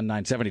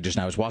 970 just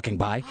now. I was walking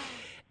by,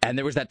 and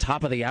there was that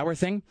top of the hour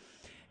thing.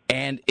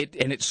 And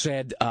it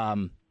said,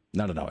 no,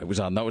 it was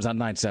on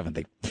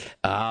 970.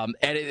 But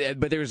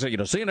there was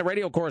CNN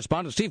radio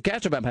correspondent Steve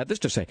Kastenbaum had this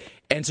to say.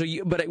 And so,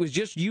 but it was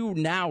just you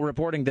now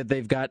reporting that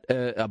they've got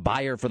a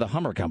buyer for the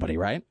Hummer company,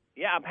 right?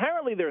 Yeah,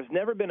 apparently there's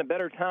never been a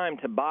better time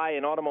to buy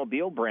an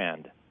automobile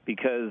brand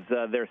because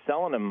they're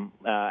selling them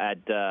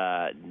at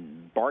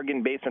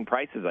bargain basement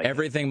prices.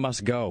 Everything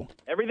must go.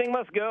 Everything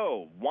must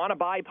go. Want to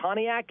buy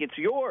Pontiac? It's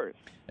yours.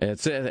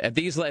 It's at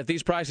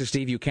these prices,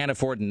 Steve. You can't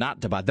afford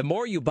not to buy. The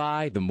more you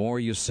buy, the more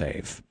you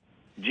save.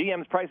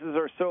 GM's prices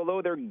are so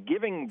low, they're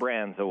giving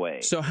brands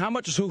away. So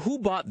who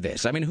bought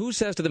this? I mean, who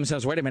says to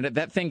themselves, wait a minute,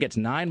 that thing gets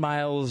 9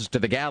 miles to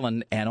the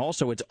gallon, and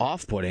also it's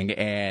off-putting,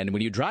 and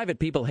when you drive it,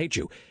 people hate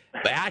you.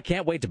 I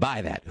can't wait to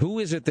buy that. Who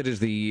is it that is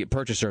the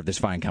purchaser of this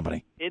fine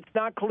company? It's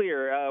not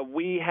clear.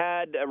 We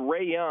had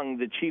Ray Young,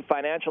 the chief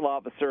financial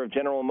officer of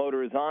General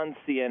Motors, on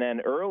CNN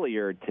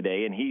earlier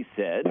today, and he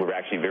said, we're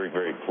actually very,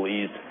 very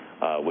pleased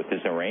with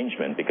this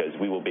arrangement because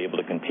we will be able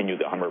to continue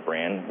the Hummer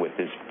brand with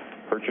this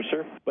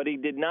purchaser. But he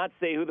did not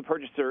say who the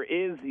purchaser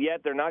is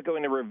yet. They're not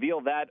going to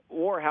reveal that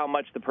or how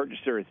much the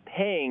purchaser is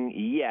paying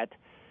yet.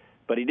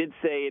 But he did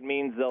say it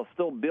means they'll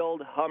still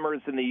build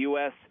Hummers in the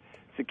U.S.,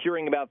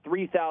 securing about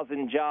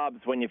 3,000 jobs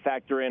when you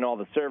factor in all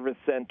the service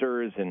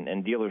centers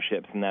and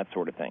dealerships and that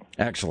sort of thing.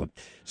 Excellent.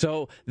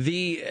 So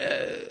we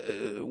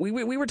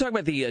were talking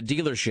about the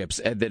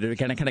dealerships that are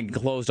kind of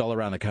closed all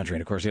around the country,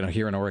 and of course,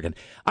 here in Oregon.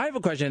 I have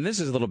a question, and this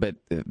is a little bit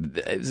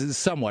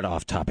somewhat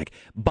off topic,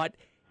 but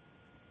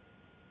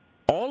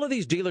all of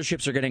these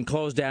dealerships are getting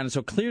closed down, and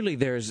so clearly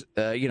there's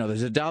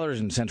a dollars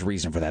and cents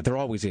reason for that. There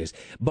always is.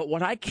 But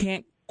what I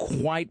can't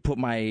quite put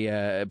my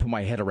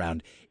head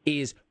around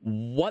is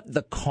what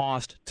the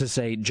cost to,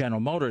 say,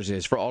 General Motors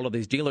is for all of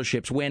these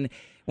dealerships. When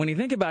you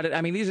think about it, I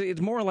mean,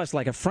 it's more or less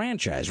like a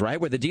franchise, right?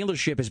 Where the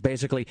dealership is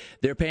basically,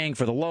 they're paying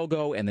for the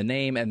logo and the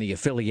name and the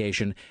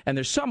affiliation, and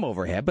there's some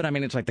overhead, but I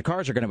mean, it's like the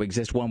cars are going to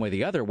exist one way or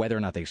the other. Whether or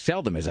not they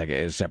sell them is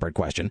a separate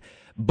question.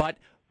 But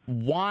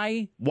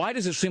why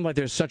does it seem like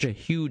there's such a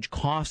huge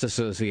cost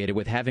associated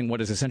with having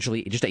what is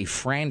essentially just a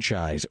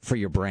franchise for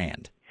your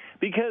brand?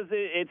 Because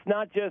it's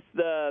not just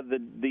the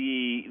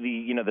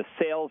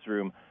sales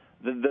room,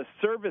 the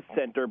service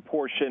center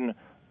portion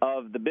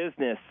of the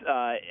business.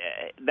 A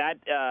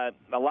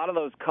lot of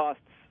those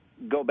costs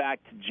go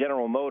back to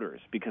General Motors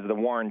because of the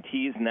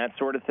warranties and that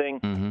sort of thing.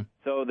 Mm-hmm.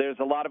 So there's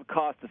a lot of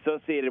costs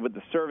associated with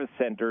the service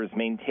centers,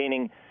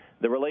 maintaining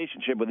the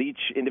relationship with each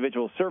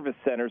individual service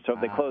center. So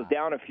if they close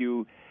down a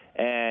few,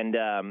 and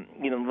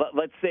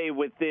let's say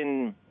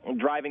within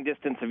driving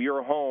distance of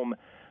your home,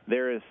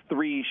 there is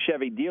 3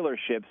 Chevy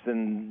dealerships,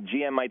 and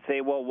GM might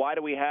say, well, why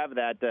do we have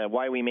that?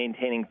 Why are we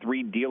maintaining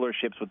 3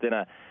 dealerships within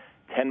a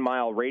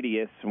 10-mile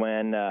radius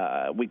when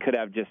we could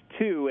have just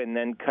 2 and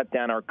then cut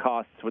down our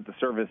costs with the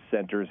service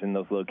centers in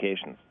those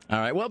locations? All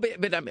right. Well,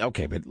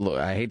 but look,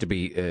 I hate to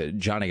be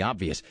Johnny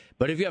Obvious,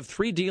 but if you have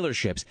 3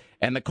 dealerships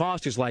and the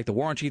cost is like the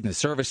warranty and the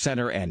service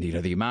center and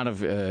the amount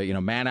of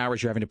man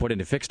hours you're having to put in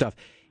to fix stuff,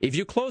 if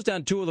you close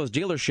down 2 of those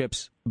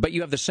dealerships, but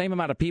you have the same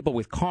amount of people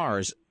with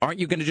cars, aren't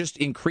you going to just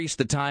increase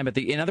the time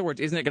in other words,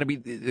 isn't it going to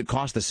be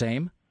cost the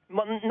same?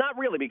 Well, not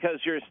really, because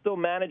you're still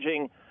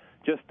managing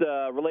just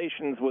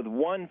relations with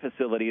one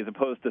facility as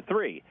opposed to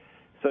 3.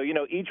 So,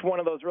 each one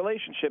of those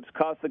relationships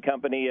costs the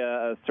company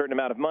a certain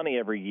amount of money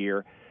every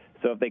year.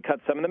 So if they cut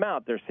some of them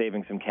out, they're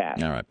saving some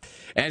cash. All right.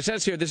 And it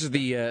says here, this is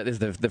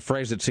the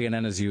phrase that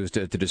CNN has used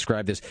to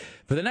describe this.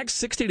 For the next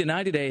 60 to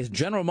 90 days,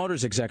 General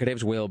Motors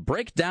executives will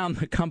break down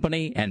the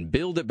company and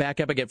build it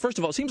back up again. First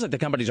of all, it seems like the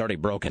company's already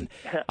broken.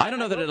 I don't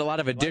know that a lot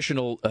of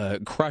additional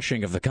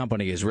crushing of the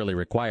company is really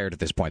required at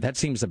this point. That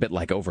seems a bit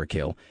like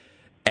overkill.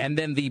 And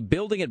then the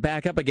building it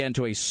back up again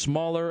to a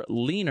smaller,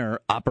 leaner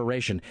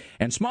operation.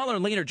 And smaller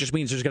and leaner just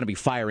means there's going to be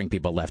firing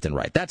people left and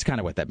right. That's kind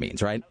of what that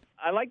means, right?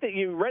 I like that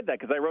you read that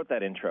because I wrote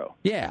that intro.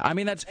 Yeah, I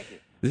mean, that's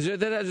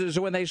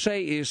when they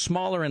say is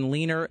smaller and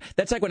leaner,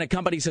 that's like when a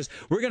company says,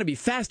 we're going to be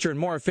faster and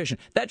more efficient.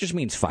 That just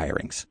means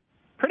firings.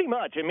 Pretty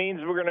much. It means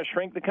we're going to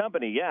shrink the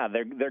company. Yeah,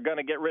 they're going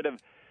to get rid of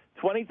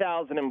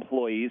 20,000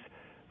 employees,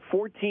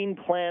 14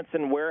 plants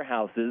and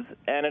warehouses,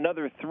 and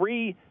another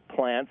 3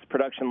 plants,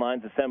 production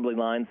lines, assembly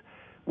lines,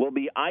 will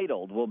be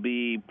idled, will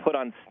be put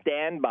on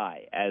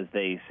standby, as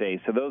they say.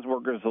 So those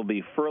workers will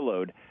be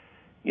furloughed.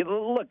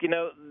 Look,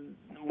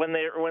 when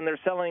they're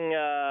selling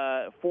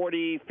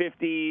 40,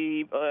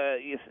 50,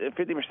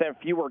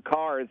 50% fewer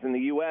cars in the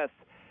U.S.,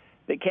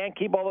 they can't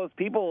keep all those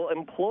people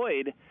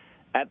employed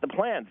at the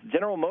plants.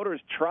 General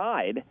Motors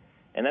tried,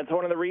 and that's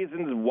one of the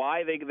reasons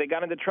why they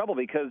got into trouble,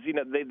 because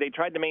they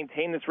tried to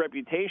maintain this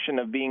reputation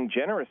of being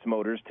generous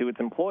Motors to its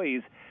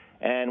employees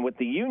and with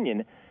the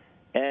union.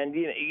 And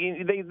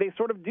they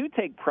sort of do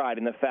take pride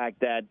in the fact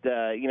that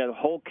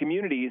whole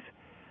communities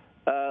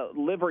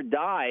live or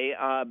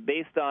die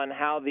based on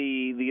how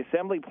the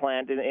assembly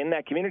plant in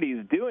that community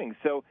is doing.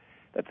 So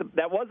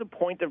that was a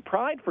point of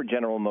pride for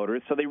General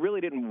Motors. So they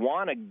really didn't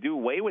want to do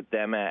away with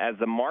them as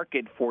the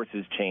market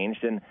forces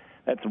changed, and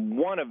that's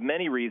one of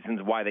many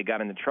reasons why they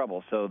got into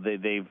trouble. So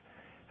they've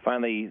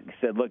finally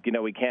said, look,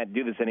 we can't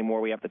do this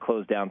anymore. We have to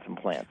close down some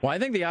plants. Well, I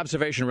think the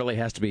observation really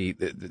has to be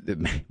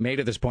made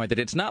at this point that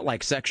it's not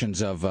like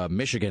sections of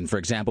Michigan, for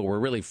example, were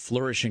really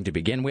flourishing to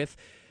begin with.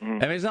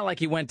 Mm-hmm. I mean, it's not like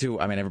you went to,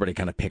 everybody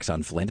kind of picks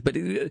on Flint, but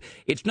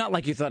it's not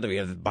like you thought,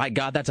 by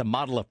God, that's a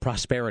model of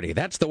prosperity.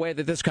 That's the way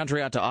that this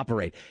country ought to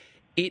operate.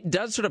 It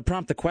does sort of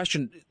prompt the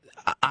question,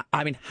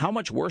 how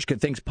much worse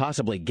could things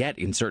possibly get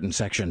in certain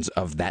sections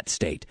of that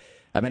state?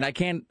 I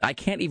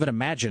can't even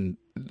imagine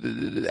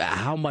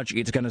how much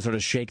it's going to sort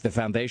of shake the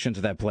foundations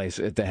of that place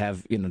to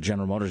have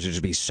General Motors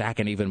just be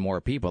sacking even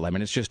more people. I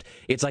mean,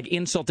 it's like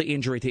insult to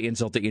injury to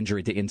insult to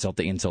injury to insult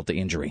to insult to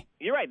injury.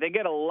 You're right. They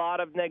get a lot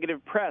of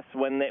negative press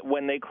when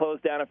they close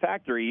down a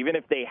factory. Even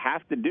if they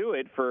have to do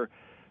it for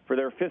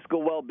their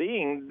fiscal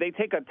well-being, they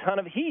take a ton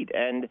of heat.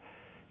 And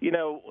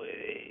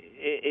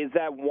is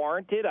that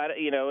warranted?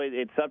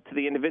 It's up to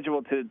the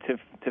individual to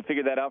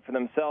figure that out for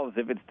themselves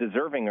if it's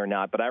deserving or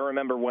not. But I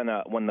remember when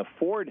the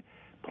Ford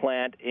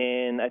plant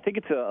in, I think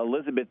it's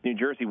Elizabeth, New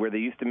Jersey, where they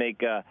used to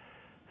make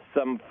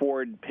some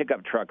Ford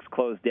pickup trucks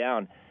closed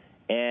down.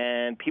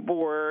 And people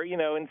were,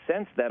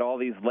 incensed that all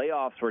these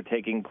layoffs were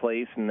taking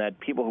place and that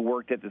people who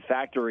worked at this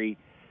factory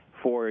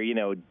for,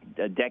 a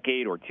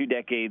decade or 2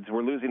 decades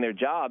were losing their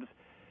jobs.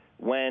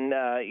 When,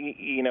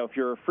 if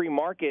you're a free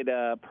market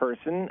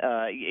person,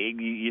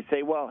 you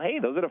say, well, hey,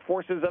 those are the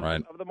forces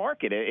of the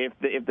market.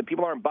 If the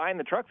people aren't buying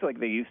the trucks like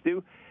they used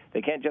to,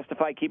 they can't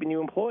justify keeping you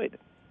employed.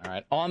 All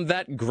right. On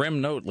that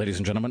grim note, ladies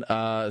and gentlemen,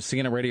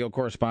 CNN radio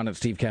correspondent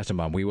Steve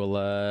Kastenbaum, we will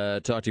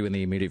talk to you in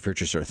the immediate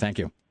future, sir. Thank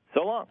you.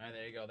 So long. All right,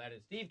 there you go. That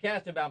is Steve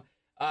Kastenbaum.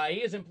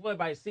 He is employed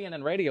by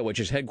CNN Radio, which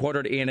is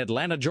headquartered in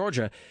Atlanta,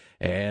 Georgia,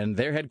 and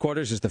their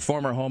headquarters is the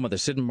former home of the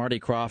Sid and Marty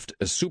Krofft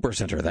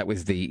Supercenter. That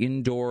was the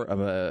indoor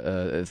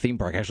theme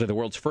park, actually the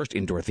world's first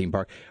indoor theme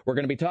park. We're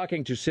going to be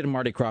talking to Sid and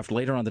Marty Krofft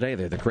later on today.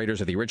 They're the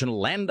creators of the original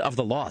Land of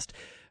the Lost.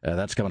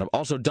 That's coming up.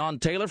 Also, Don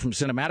Taylor from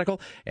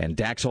Cinematical and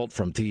Dax Holt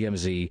from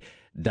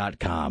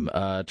TMZ.com.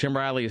 Tim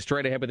Riley is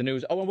straight ahead with the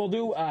news. Oh, and we'll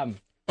do...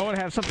 I want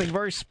to have something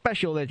very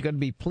special that you're going to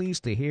be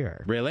pleased to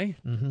hear. Really?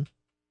 Mm-hmm.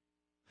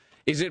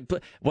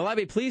 Will I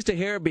be pleased to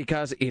hear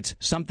because it's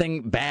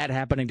something bad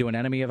happening to an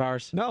enemy of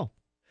ours? No.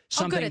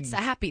 Something good. It's a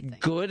happy thing.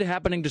 Good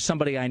happening to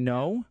somebody I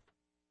know?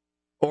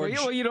 Or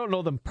you don't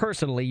know them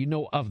personally. You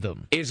know of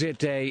them. Is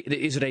it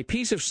a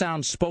piece of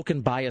sound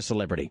spoken by a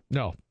celebrity?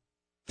 No.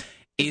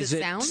 Is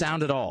it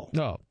sound at all?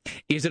 No.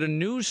 Is it a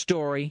news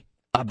story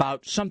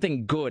about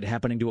something good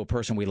happening to a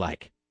person we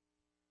like?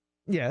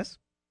 Yes.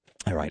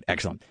 All right,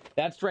 excellent.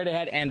 That's straight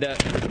ahead, and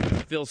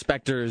Phil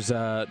Spector's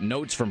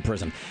notes from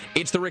prison.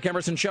 It's the Rick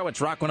Emerson Show.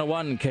 It's Rock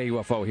 101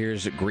 KUFO.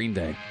 Here's Green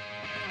Day.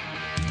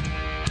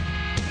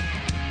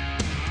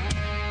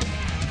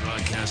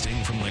 Broadcasting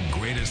from the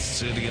greatest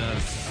city on...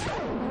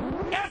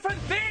 Effing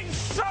thing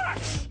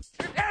sucks!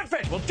 Eff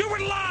it! We'll do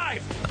it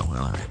live! Oh,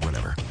 well, all right,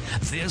 whatever.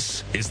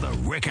 This is the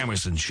Rick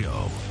Emerson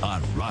Show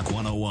on Rock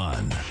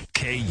 101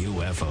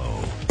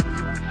 KUFO.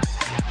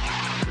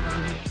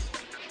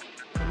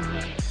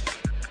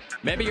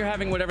 Maybe you're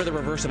having whatever the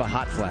reverse of a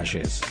hot flash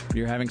is.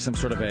 You're having some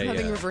sort of a...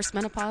 Having reverse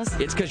menopause?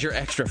 It's because you're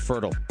extra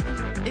fertile.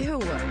 Ew.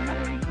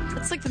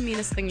 That's like the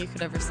meanest thing you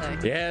could ever say.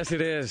 Yes,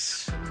 it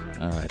is.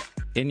 All right.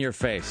 In your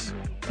face.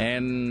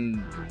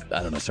 And,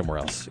 I don't know, somewhere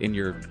else. In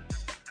your...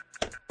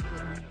 I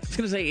was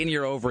going to say in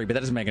your ovary, but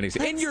that doesn't make any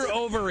sense. In your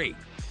ovary!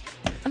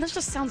 And that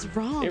just sounds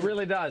wrong. It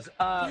really does.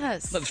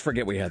 Yes. Let's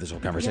forget we had this whole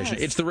conversation.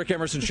 Yes. It's the Rick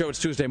Emerson Show. It's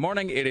Tuesday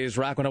morning. It is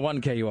Rock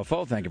 101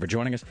 KUFO. Thank you for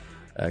joining us.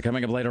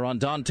 Coming up later on,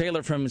 Don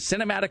Taylor from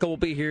Cinematical will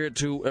be here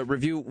to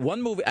review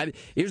one movie.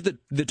 Here's the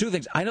two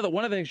things. I know that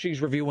one of the things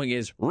she's reviewing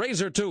is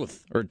Razor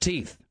Tooth, or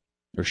Teeth,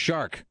 or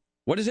Shark.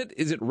 What is it?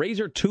 Is it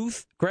Razor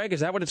Tooth, Greg?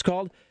 Is that what it's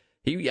called?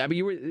 Let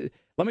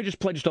me just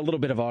play just a little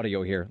bit of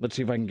audio here. Let's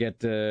see if I can get...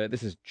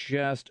 this is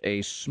just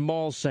a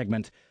small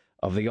segment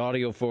of the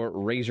audio for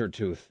Razor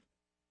Tooth.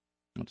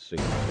 Let's see.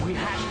 We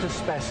hatched a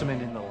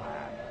specimen in the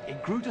lab.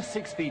 It grew to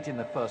 6 feet in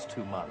the first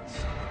 2 months.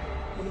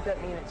 Wouldn't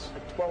that mean it's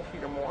like 12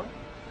 feet or more?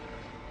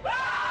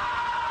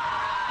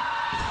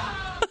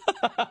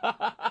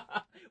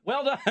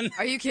 Well done.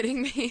 Are you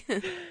kidding me?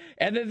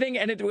 And the thing,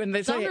 when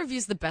they say... Don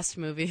reviews the best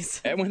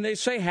movies. And when they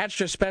say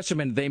hatched a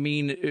specimen, they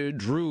mean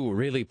drew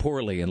really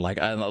poorly and like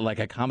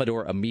a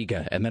Commodore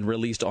Amiga and then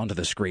released onto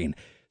the screen.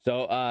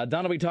 So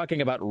Don will be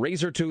talking about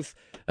Razor Tooth,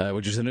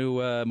 which is a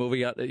new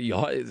movie. I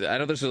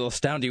know this will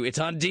astound you. It's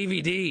on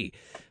DVD.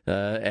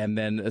 And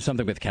then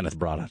something with Kenneth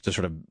Branagh to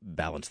sort of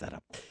balance that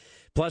up.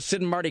 Plus,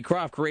 Sid and Marty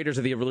Krofft, creators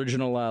of the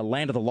original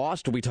Land of the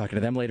Lost. We'll be talking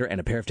to them later.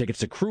 And a pair of tickets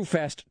to Crew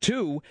Fest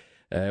 2.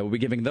 We'll be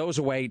giving those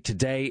away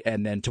today.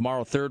 And then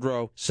tomorrow, third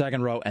row,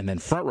 second row, and then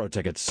front row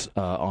tickets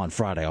on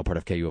Friday, all part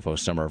of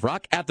KUFO's Summer of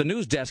Rock. At the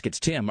news desk,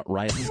 it's Tim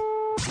Riley.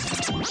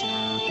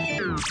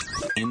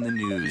 In the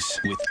news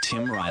with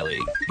Tim Riley.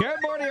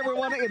 Good morning,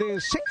 everyone. It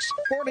is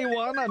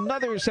 6:41.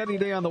 Another sunny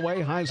day on the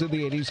way. Highs in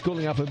the 80s,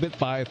 cooling off a bit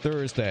by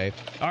Thursday.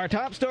 Our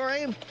top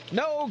story,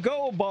 no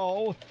go,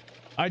 Bo.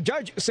 A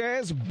judge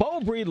says Bo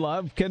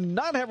Breedlove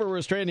cannot have a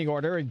restraining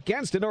order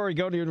against an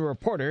Oregonian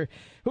reporter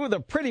who the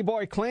pretty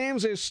boy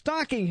claims is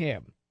stalking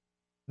him.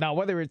 Now,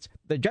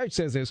 the judge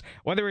says this,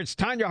 whether it's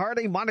Tanya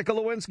Harding, Monica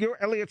Lewinsky,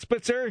 or Elliot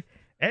Spitzer,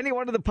 any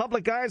one of the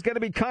public guys going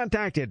to be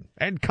contacted,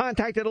 and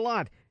contacted a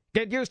lot.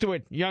 Get used to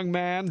it, young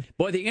man.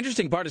 Boy, the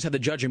interesting part is how the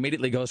judge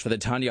immediately goes for the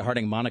Tanya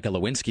Harding, Monica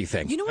Lewinsky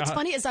thing. You know what's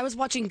funny is I was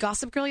watching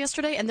Gossip Girl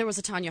yesterday, and there was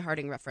a Tanya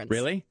Harding reference.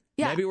 Really?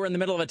 Yeah. Maybe we're in the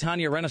middle of a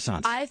Tanya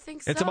renaissance. I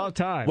think so. It's about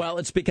time. Well,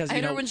 it's because,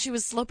 I know when she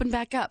was sloping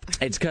back up.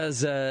 It's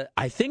because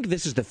I think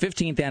this is the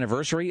 15th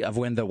anniversary of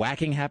when the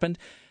whacking happened.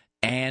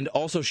 And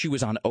also, she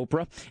was on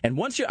Oprah. And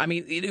once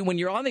when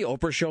you're on the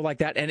Oprah show like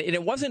that, and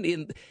it wasn't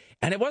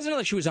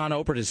like she was on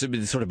Oprah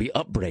to sort of be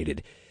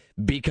upbraided,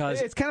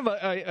 because it's kind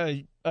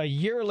of a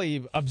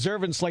yearly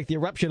observance, like the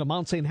eruption of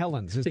Mount St.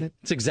 Helens, isn't it?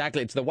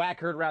 It's the whack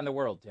heard around the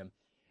world, Tim.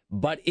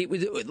 But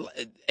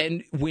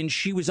and when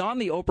she was on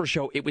the Oprah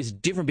show, it was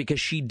different because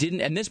she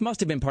didn't, and this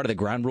must have been part of the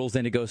ground rules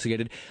they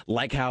negotiated,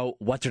 like how,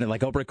 like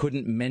Oprah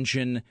couldn't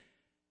mention,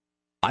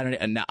 I don't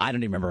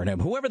even remember her name,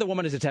 whoever the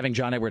woman is that's having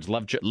John Edwards'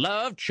 love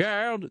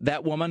child,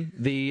 that woman,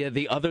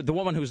 the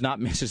woman who's not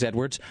Mrs.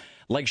 Edwards,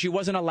 like she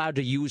wasn't allowed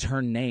to use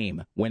her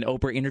name when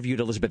Oprah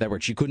interviewed Elizabeth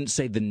Edwards. She couldn't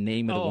say the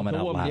name of the woman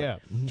out loud. Yeah.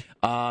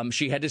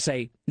 She had to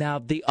say, now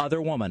the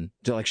other woman,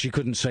 like she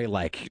couldn't say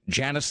like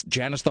Janice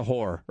the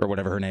whore or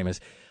whatever her name is.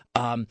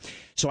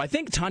 So I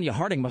think Tanya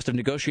Harding must have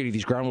negotiated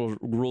these ground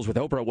rules with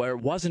Oprah where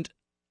it wasn't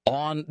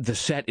on the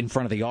set in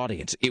front of the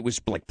audience. It was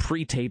like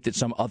pre-taped at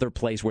some other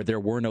place where there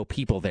were no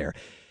people there.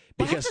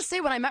 Well, I have to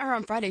say, when I met her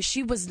on Friday,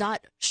 she was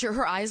not sure.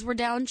 Her eyes were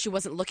down. She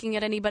wasn't looking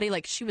at anybody.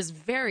 Like, she was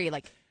very,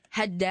 like,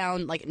 head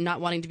down, like,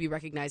 not wanting to be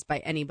recognized by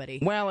anybody.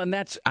 Well, and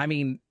that's,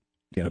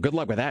 good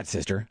luck with that,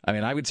 sister.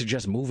 I would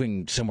suggest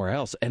moving somewhere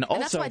else. And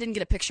also, that's why I didn't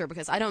get a picture,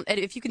 because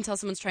if you can tell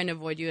someone's trying to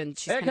avoid you and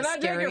she's kind of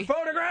scary. Can I take your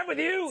photograph with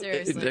you?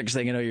 Seriously. Next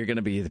thing you know, you're going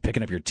to be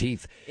picking up your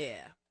teeth. Yeah.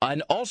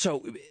 And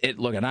also,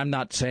 look, and I'm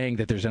not saying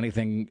that there's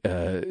anything,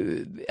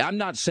 I'm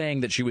not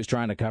saying that she was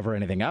trying to cover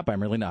anything up. I'm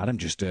really not. I'm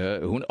just,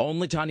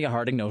 only Tanya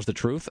Harding knows the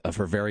truth of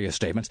her various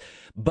statements.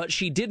 But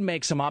she did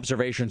make some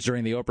observations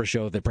during the Oprah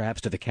show that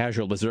perhaps to the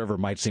casual observer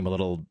might seem a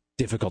little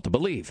difficult to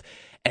believe.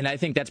 And I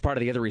think that's part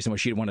of the other reason why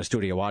she didn't want a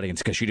studio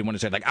audience, because she didn't want to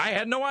say, like, I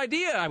had no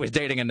idea I was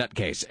dating a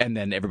nutcase. And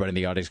then everybody in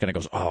the audience kind of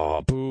goes,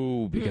 oh,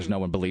 boo, because no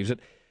one believes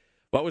it.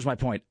 What was my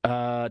point?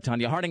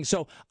 Tanya Harding.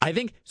 So I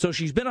think,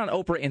 she's been on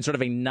Oprah in sort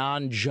of a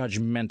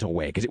non-judgmental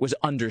way, because it was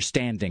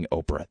understanding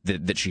Oprah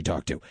that she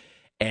talked to.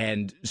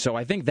 And so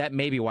I think that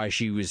may be why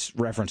she was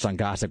referenced on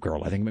Gossip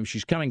Girl. I think maybe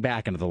she's coming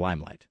back into the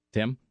limelight.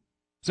 Tim?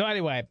 So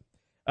anyway,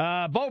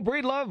 Beau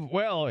Breedlove,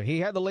 well,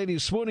 he had the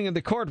ladies swooning in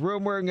the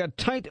courtroom wearing a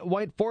tight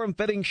white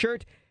form-fitting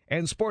shirt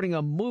and sporting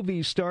a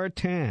movie star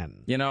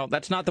tan.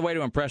 That's not the way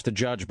to impress the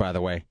judge, by the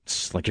way.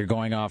 It's like you're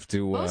going off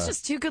to... Well, it's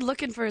just too good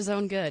looking for his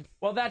own good.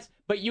 Well,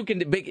 but you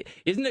can...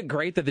 Isn't it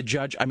great that the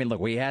judge... look,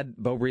 we had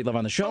Beau Breedlove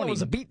on the show. Well, it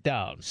was a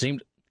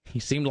beatdown. He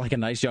seemed like a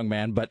nice young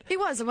man, but... He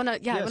was. I went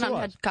out and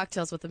had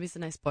cocktails with him. He's a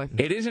nice boy.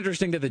 It is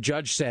interesting that the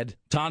judge said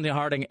Tanya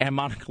Harding and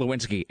Monica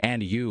Lewinsky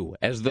and you,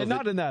 as though...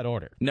 not in that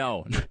order.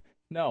 No.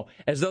 No,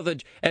 as though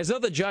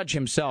the judge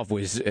himself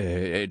was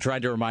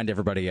trying to remind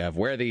everybody of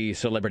where the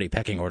celebrity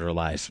pecking order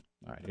lies.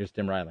 All right, here's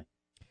Tim Riley.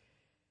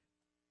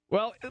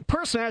 Well,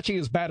 purse snatching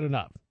is bad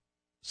enough,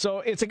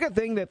 so it's a good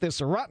thing that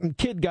this rotten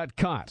kid got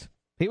caught.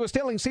 He was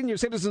stealing senior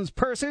citizens'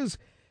 purses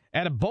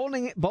at a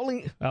bowling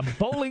alley.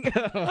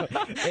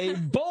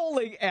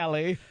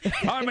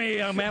 Pardon me,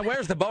 young man,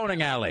 where's the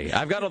bowling alley?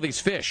 I've got all these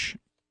fish.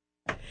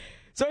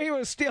 So he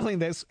was stealing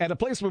this at a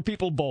place where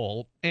people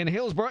bowl in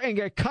Hillsborough and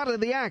got caught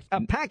in the act.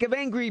 A pack of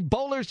angry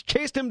bowlers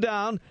chased him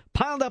down,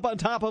 piled up on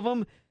top of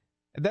him,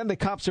 and then the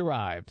cops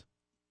arrived.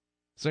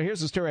 So here's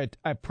the story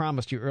I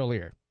promised you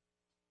earlier.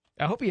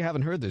 I hope you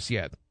haven't heard this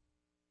yet.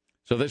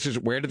 So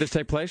where did this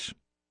take place?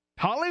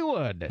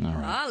 Hollywood. All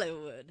right.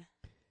 Hollywood.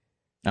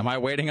 Am I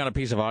waiting on a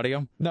piece of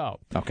audio? No.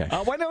 Okay.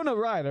 Winona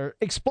Ryder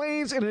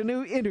explains in a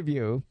new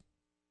interview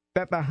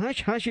that the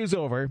hush-hush is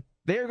over.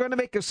 They're going to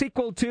make a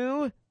sequel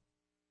to...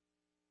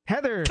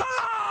 Heather. Oh!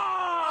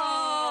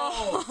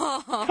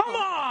 Come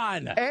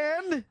on!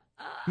 And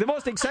the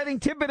most exciting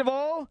tidbit of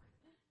all,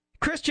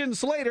 Christian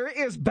Slater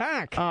is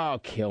back. Oh,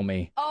 kill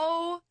me.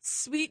 Oh,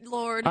 sweet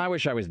Lord. I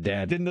wish I was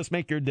dead. Didn't this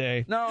make your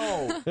day?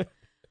 No. The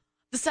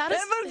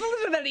saddest...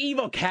 Listen to that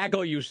evil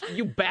cackle, you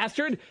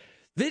bastard.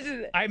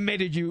 I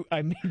made you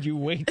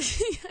wait.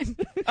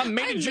 I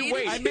made you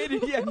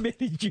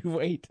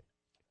wait.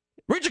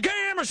 Richard K.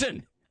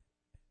 Emerson!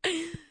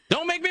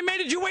 Don't make me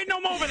made you wait no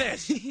more for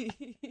this!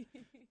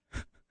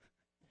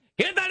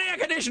 Get that air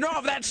conditioner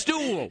off that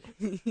stool!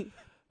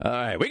 All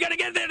right, we got to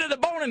get there to the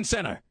bowling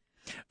center.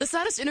 The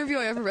saddest interview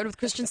I ever read with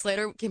Christian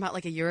Slater came out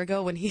like a year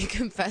ago when he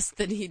confessed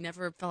that he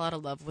never fell out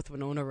of love with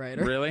Winona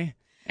Ryder. Really?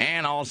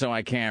 And also,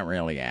 I can't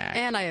really act.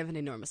 And I have an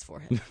enormous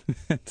forehead.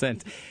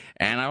 And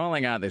I've only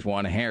got this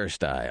one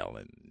hairstyle,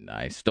 and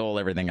I stole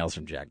everything else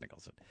from Jack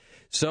Nicholson.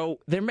 So,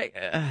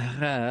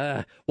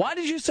 why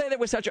did you say there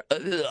was such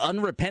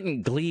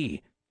unrepentant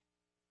glee?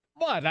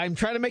 What? I'm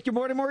trying to make you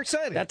more and more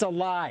excited. That's a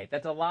lie.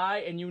 That's a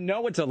lie, and you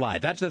know it's a lie.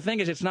 That's the thing,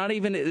 is it's not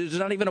even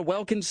a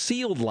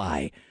well-concealed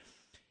lie.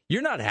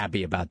 You're not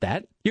happy about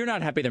that. You're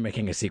not happy they're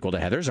making a sequel to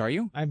Heathers, are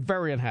you? I'm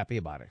very unhappy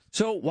about it.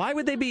 So why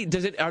would they be?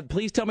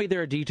 Please tell me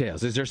there are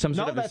details. Is there some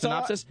sort of a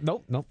synopsis?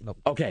 Nope.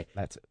 Okay.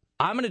 That's it.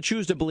 I'm going to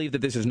choose to believe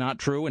that this is not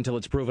true until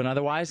it's proven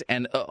otherwise,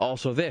 and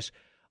also this.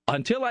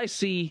 Until I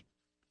see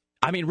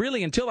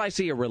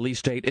a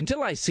release date,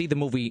 until I see the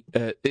movie,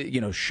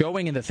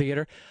 showing in the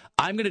theater,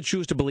 I'm going to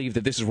choose to believe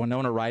that this is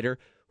Winona Ryder,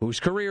 whose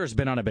career has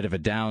been on a bit of a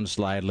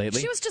downslide lately.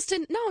 She was just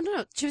in...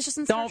 No. She was just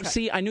in Star Trek.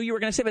 See, I knew you were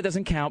going to say that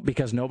doesn't count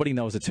because nobody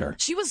knows it's her.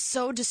 She was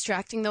so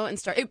distracting, though, in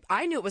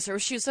I knew it was her.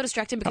 She was so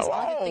distracting because all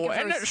I could think of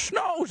her and it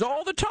snows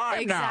all the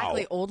time now.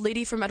 Exactly. Old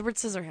lady from Edward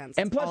Scissorhands.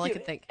 And plus, all I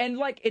could think.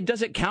 And,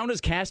 does it count as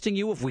casting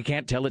you if we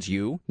can't tell it's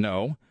you?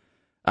 No.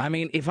 I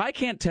mean, if I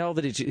can't tell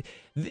that it's you...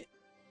 Let's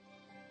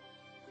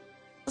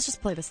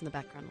just play this in the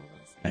background.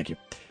 Thank you.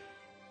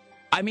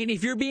 I mean,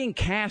 if you're being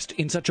cast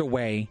in such a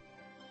way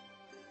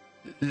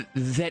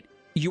that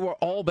you are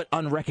all but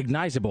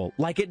unrecognizable,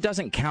 it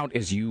doesn't count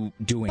as you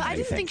doing anything. But I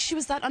didn't think she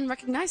was that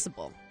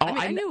unrecognizable.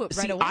 I knew it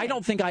right away. I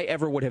don't think I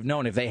ever would have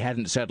known if they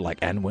hadn't said,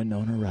 and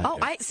Winona Ryder. Oh,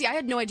 I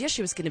had no idea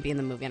she was going to be in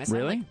the movie. And I said,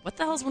 really? What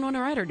the hell is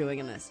Winona Ryder doing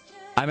in this?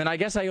 I mean, I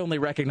guess I only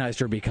recognized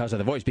her because of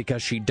the voice,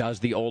 because she does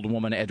the old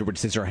woman Edward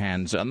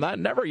Scissorhands, and that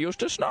never used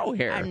to snow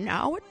here. And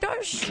now it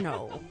does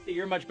snow.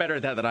 You're much better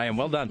at that than I am.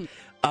 Well done.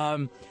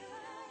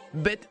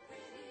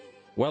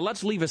 Well,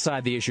 let's leave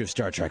aside the issue of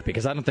Star Trek,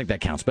 because I don't think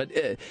that counts. But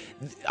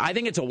I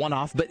think it's a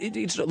one-off. But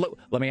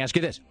let me ask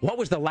you this. What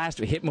was the last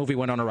hit movie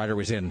Winona Ryder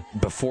was in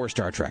before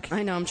Star Trek?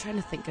 I know. I'm trying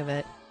to think of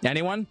it.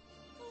 Anyone?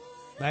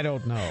 I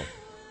don't know.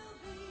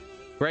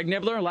 Greg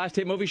Nibbler, last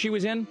hit movie she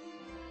was in?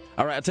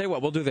 All right, I'll tell you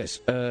what. We'll do this.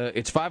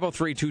 It's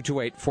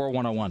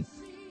 503-228-4101.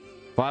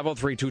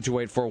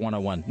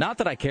 503-228-4101. Not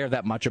that I care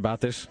that much about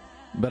this,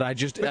 but I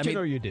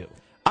mean, you do.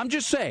 I'm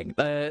just saying,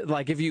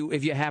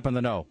 if you happen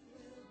to know.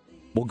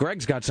 Well,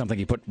 Greg's got something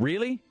he put.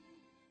 Really?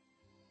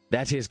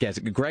 That's his guess.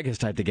 Greg has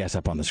typed a guess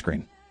up on the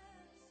screen.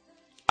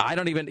 I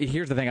don't even...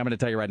 Here's the thing. I'm going to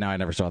tell you right now. I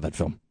never saw that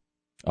film.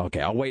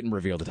 Okay, I'll wait and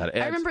reveal the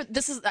title. I remember...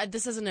 This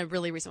isn't a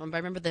really recent one, but I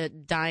remember the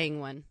dying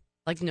one.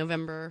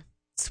 November...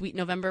 Sweet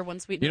November, One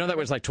Sweet November. You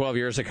know, that was 12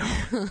 years ago.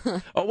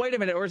 Oh, wait a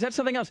minute. Or is that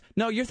something else?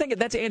 No, you're thinking...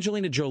 That's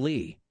Angelina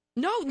Jolie.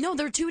 No,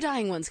 there are two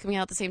dying ones coming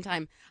out at the same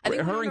time. I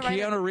think her and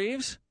Keanu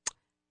Reeves?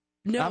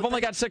 No, I've only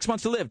got 6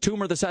 months to live.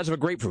 Tumor the size of a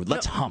grapefruit.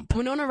 Let's hump.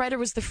 Winona Ryder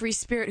was the free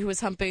spirit who was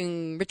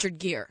humping Richard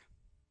Gere.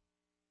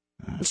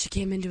 And she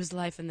came into his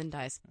life and then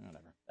dies.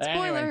 Whatever.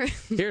 Spoiler. Anyway,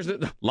 here's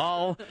the...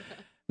 lol.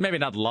 Maybe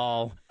not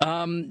lol.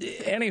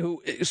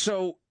 Anywho,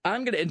 so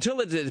I'm going to...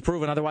 Until it's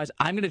proven otherwise,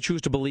 I'm going to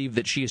choose to believe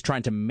that she is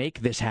trying to make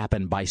this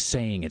happen by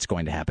saying it's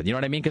going to happen. You know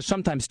what I mean? Because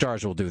sometimes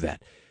stars will do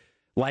that.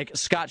 Like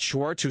Scott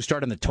Schwartz, who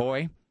starred in The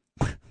Toy,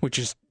 which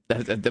is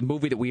the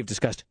movie that we've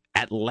discussed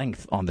at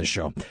length on this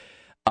show.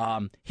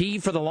 He,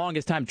 for the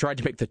longest time, tried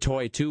to make The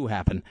Toy 2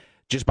 happen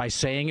just by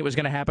saying it was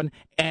going to happen.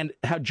 And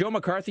how Joe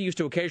McCarthy used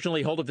to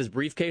occasionally hold up this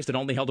briefcase that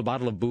only held a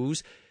bottle of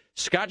booze,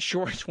 Scott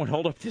Schwartz would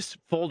hold up this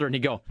folder and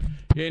he'd go,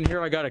 in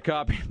here I got a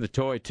copy of The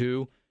Toy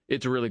 2.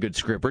 It's a really good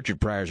script. Richard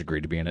Pryor's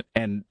agreed to be in it.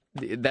 And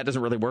that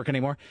doesn't really work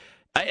anymore.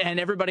 And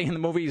everybody in the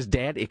movie is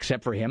dead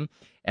except for him.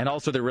 And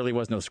also there really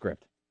was no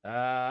script. All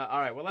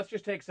right, well, let's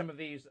just take some of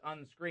these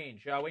unscreened,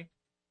 shall we?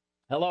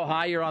 Hello,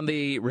 hi, you're on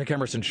the Rick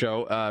Emerson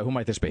Show. Who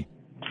might this be?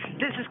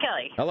 This is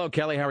Kelly. Hello,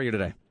 Kelly. How are you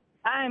today?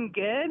 I'm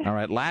good. All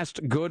right. Last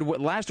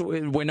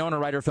Winona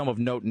Ryder film of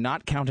note,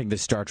 not counting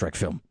this Star Trek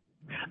film.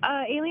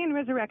 Alien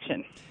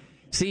Resurrection.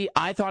 See,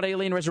 I thought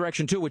Alien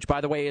Resurrection too, which,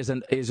 by the way, is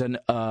an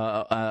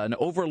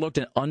overlooked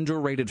and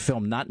underrated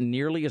film, not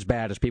nearly as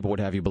bad as people would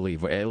have you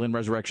believe. Alien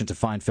Resurrection's a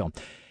fine film.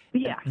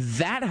 Yeah.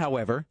 That,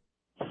 however,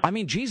 I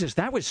mean, Jesus,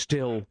 that was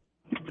still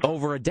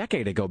over a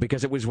decade ago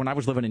because it was when I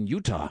was living in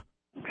Utah.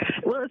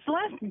 Well, it's the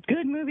last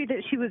good movie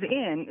that she was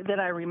in that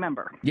I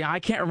remember. Yeah, I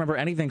can't remember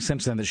anything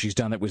since then that she's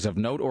done that was of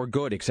note or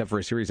good, except for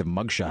a series of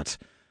mugshots.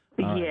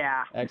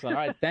 Yeah. Excellent.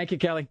 All right. Thank you,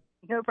 Kelly.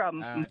 No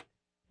problem.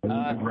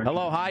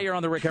 Hello, hi. You're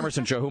on the Rick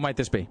Emerson Show. Who might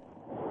this be?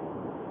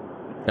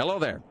 Hello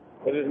there.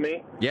 Is this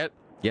me?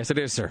 Yes, it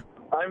is, sir.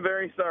 I'm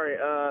very sorry.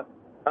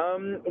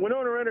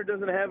 Winona Ryder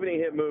doesn't have any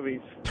hit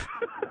movies.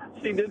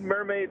 She did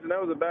Mermaids, and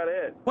that was about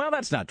it. Well,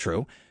 that's not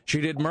true.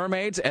 She did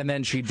Mermaids, and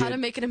then she did... How to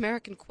Make an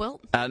American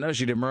Quilt? No,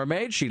 she did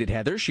Mermaids. She did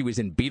Heather. She was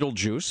in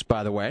Beetlejuice,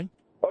 by the way.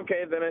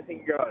 Okay, then I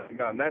think you got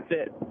it. That's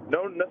it.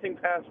 No, nothing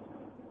past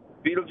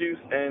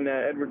Beetlejuice and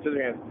Edward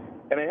Scissorhands.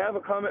 And I have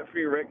a comment for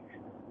you, Rick.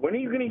 When are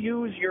you going to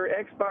use your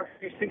Xbox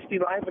 360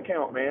 Live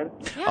account, man?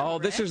 Yeah,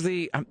 Rick. This is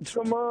the...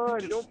 Come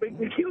on, don't make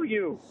me kill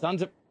you.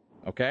 Sons of...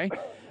 Okay.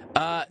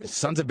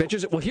 Sons of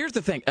bitches. Well, here's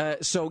the thing.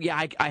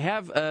 I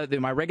have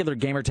my regular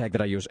gamer tag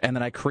that I use, and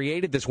then I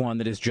created this one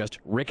that is just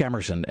Rick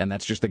Emerson, and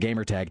that's just the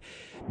gamer tag,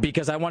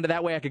 because I wanted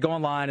that way I could go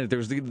online, and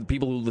there's the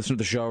people who listen to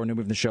the show or new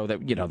movie the show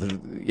that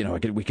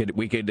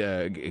we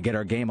could get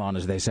our game on,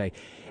 as they say,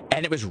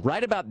 and it was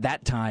right about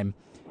that time.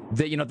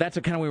 That's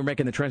the kind of when we were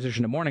making the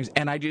transition to mornings,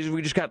 and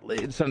we just got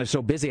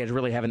so busy. I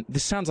really haven't.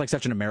 This sounds like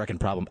such an American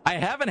problem. I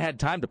haven't had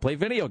time to play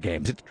video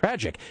games. It's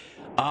tragic.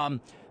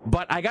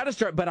 But I got to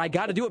start. But I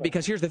got to do it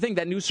because here's the thing: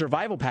 that new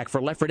survival pack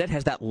for Left 4 Dead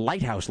has that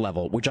lighthouse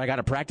level, which I got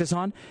to practice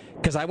on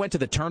because I went to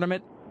the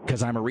tournament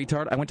because I'm a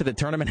retard. I went to the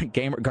tournament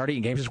at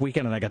Guardian Games this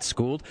weekend, and I got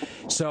schooled.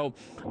 So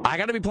I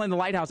got to be playing the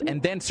Lighthouse.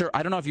 And then, sir,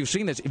 I don't know if you've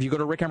seen this. If you go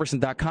to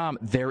rickemerson.com,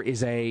 there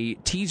is a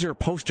teaser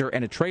poster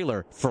and a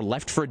trailer for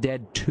Left 4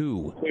 Dead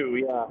 2.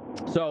 Yeah.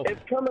 So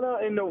it's coming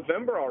out in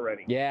November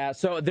already. Yeah,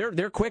 so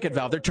they're quick at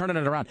Valve. They're turning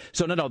it around.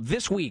 So no,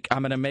 this week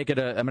I'm gonna make it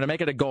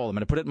a goal. I'm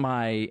gonna put it in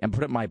my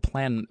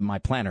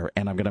planner,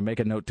 and I'm gonna make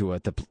a note to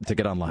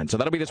get online. So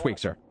that'll be this week,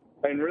 sir.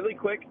 And really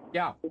quick,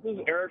 yeah, this is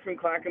Eric from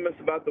Clackamas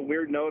about the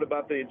weird note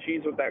about the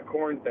cheese with that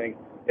corn thing.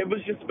 It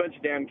was just a bunch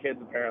of damn kids,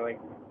 apparently.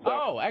 So.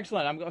 Oh,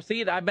 excellent! I'm going to see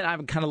it. I'm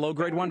kind of low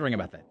grade wondering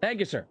about that. Thank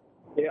you, sir.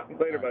 Yeah,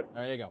 later, bud.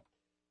 There you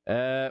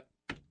go.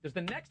 Does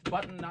the next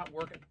button not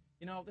work?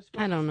 You know, this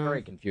I don't know.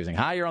 Very confusing.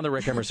 Hi, you're on the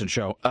Rick Emerson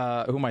Show.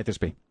 Who might this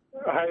be?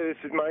 Hi, this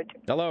is Mike.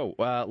 Hello.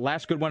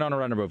 Last good Winona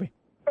Ryder movie.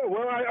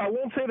 Well, I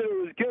won't say that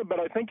it was good, but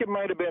I think it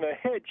might have been a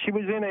hit. She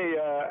was in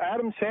a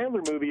Adam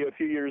Sandler movie a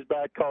few years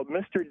back called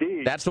Mr.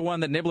 Deeds. That's the one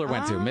that Nibbler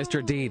went to,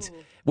 Mr. Deeds,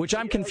 which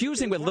I'm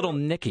confusing with Little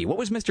Nicky. What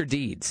was Mr.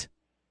 Deeds?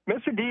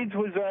 Mr. Deeds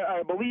was,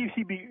 I believe,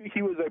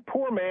 he was a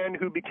poor man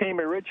who became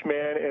a rich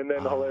man, and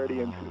then hilarity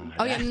ensues.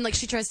 Oh, yeah, and like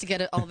she tries to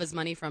get all of his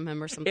money from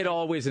him or something. It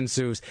always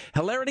ensues.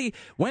 Hilarity,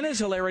 when is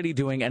hilarity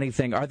doing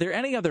anything? Are there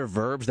any other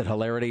verbs that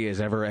hilarity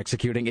is ever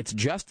executing? It's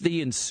just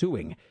the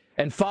ensuing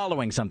and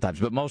following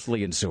sometimes, but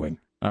mostly ensuing.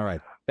 All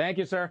right. Thank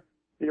you, sir.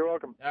 You're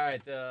welcome. All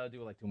right,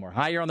 do like two more.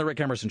 Hi, you're on the Rick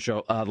Emerson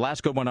Show.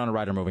 Last good Winona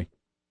Ryder movie.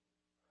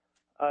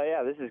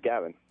 Yeah, this is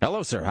Gavin.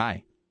 Hello, sir.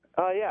 Hi.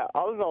 Yeah, I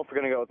was also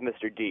going to go with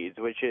Mr. Deeds,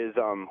 which is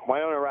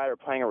Winona Ryder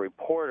playing a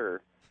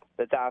reporter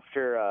that's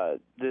after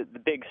the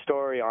big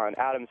story on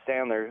Adam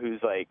Sandler, who's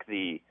like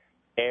the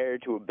heir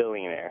to a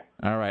billionaire.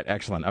 All right,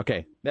 excellent.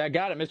 Okay,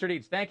 got it, Mr.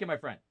 Deeds. Thank you, my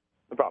friend.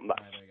 No problem. Bye.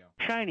 Right, there you go.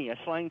 Shiny, a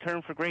slang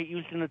term for great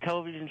use in the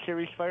television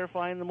series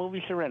Firefly and the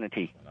movie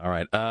Serenity. All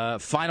right,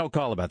 final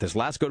call about this.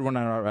 Last good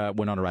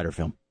Winona Ryder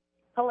film.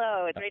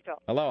 Hello, it's Rachel.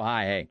 Hello,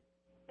 hi, hey.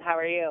 How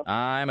are you?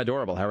 I'm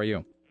adorable. How are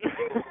you?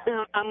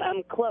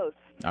 I'm close.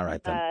 All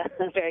right, then.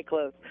 Very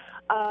close.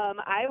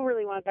 I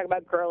really want to talk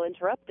about Girl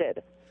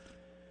Interrupted.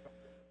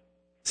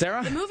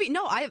 Sarah? The movie,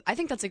 no, I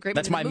think that's a great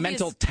That's movie. my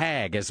mental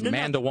tag as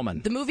man to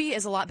woman. The movie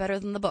is a lot better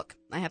than the book.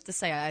 I have to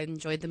say, I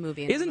enjoyed the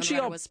movie. And Isn't she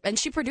all... and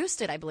she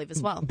produced it, I believe,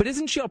 as well. But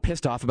isn't she all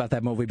pissed off about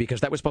that movie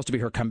because that was supposed to be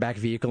her comeback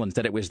vehicle?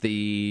 Instead, it was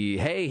the,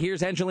 hey,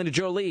 here's Angelina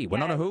Jolie.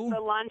 Winona who? The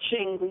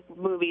launching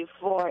movie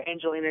for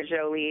Angelina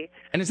Jolie.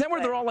 And is that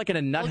where they're all like in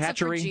a nut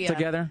hatchery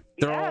together?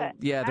 They're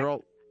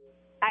all...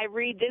 I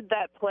redid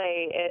that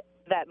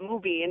that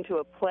movie into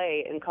a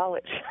play in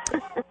college.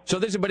 So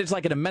but it's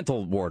like in a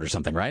mental ward or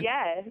something, right?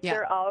 Yeah,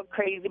 they're all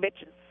crazy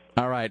bitches.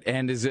 All right,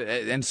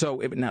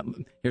 now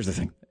here's the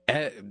thing.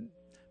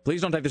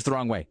 Please don't take this the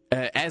wrong way.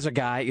 As a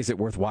guy, is it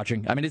worth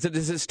watching? I mean, is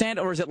it stand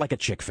or is it like a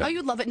chick film? Oh,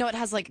 you'd love it. No, it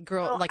has like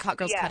hot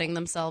girls cutting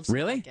themselves.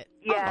 Really? Like it.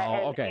 Yeah.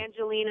 Oh, okay.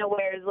 Angelina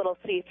wears little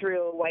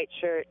see-through white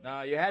shirt.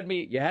 No, you had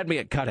me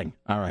at cutting.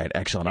 All right,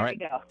 excellent. All right,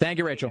 There you go. Thank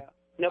you, Rachel.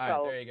 No All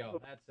problem. Right, there you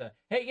go. That's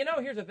hey,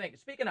 here's the thing.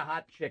 Speaking of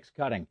hot chicks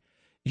cutting,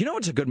 you know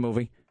what's a good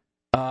movie?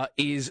 Now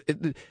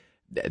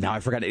I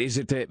forgot. Is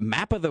it the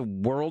Map of the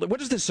World?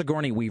 What is the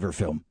Sigourney Weaver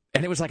film?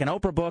 And it was like an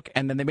Oprah book,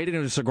 and then they made it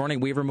into a Sigourney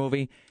Weaver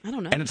movie. I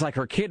don't know. And it's like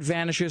her kid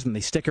vanishes, and they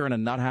stick her in a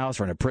nut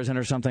house or in a prison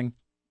or something.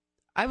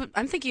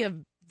 I'm thinking of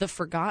The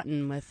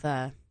Forgotten with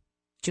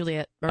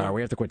Juliet.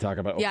 We have to quit talking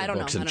about Oprah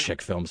books and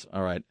chick films.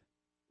 All right.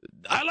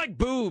 I like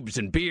boobs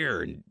and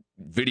beer and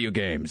video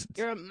games.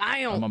 You're a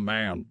man. I'm a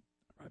man.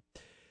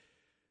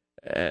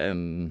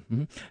 Don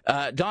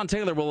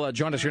Taylor will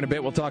join us here in a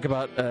bit. We'll talk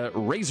about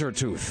Razor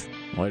Tooth,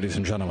 ladies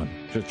and gentlemen.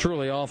 It's a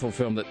truly awful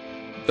film that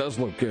does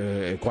look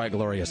quite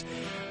glorious.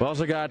 We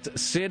also got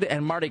Sid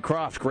and Marty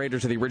Krofft,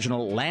 creators of the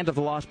original Land of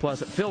the Lost,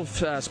 plus Phil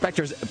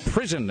Spector's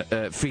prison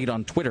feed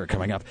on Twitter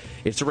coming up.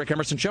 It's the Rick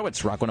Emerson Show.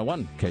 It's Rock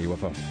 101,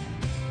 KUFO.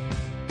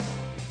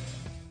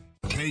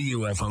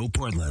 KUFO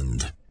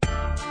Portland.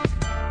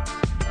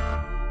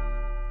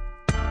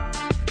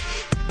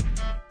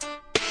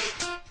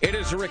 It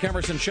is the Rick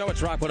Emerson Show.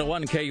 It's Rock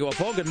 101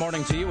 KUFO. Good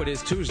morning to you. It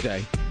is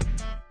Tuesday.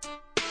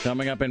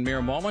 Coming up in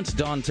mere moments,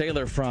 Don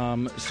Taylor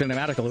from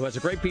Cinematical, who has a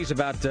great piece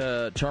about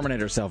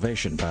Terminator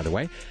Salvation, by the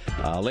way.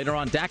 Later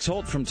on, Dax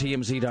Holt from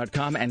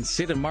TMZ.com and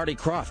Sid and Marty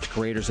Krofft,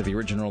 creators of the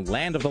original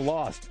Land of the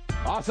Lost.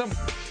 Awesome.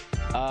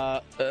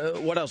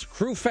 What else?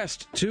 Crew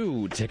Fest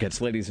 2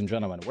 tickets, ladies and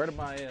gentlemen. Where did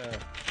my...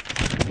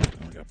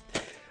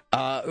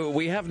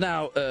 we have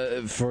now,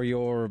 for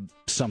your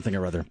something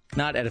or other,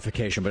 not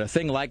edification, but a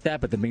thing like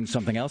that, but that means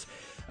something else,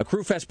 a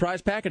Crewfest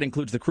prize pack. It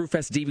includes the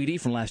Crewfest DVD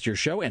from last year's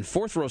show and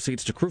fourth row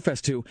seats to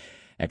Crewfest 2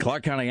 at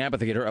Clark County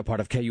Amphitheater, a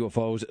part of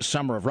KUFO's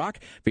Summer of Rock,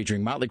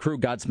 featuring Motley Crue,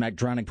 Godsmack,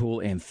 Drowning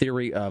Pool, and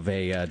Theory of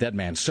a Dead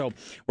Man. So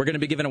we're going to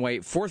be giving away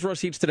fourth row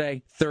seats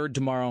today, third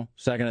tomorrow,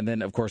 second, and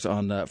then, of course,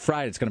 on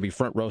Friday, it's going to be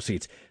front row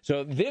seats.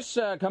 So this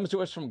comes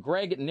to us from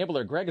Greg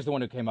Nibbler. Greg is the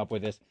one who came up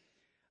with this.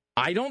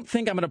 I don't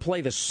think I'm going to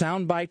play the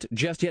soundbite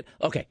just yet.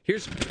 Okay,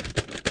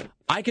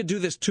 I could do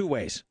this two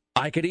ways.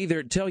 I could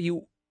either tell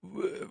you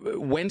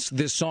whence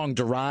this song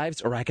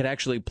derives, or I could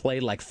actually play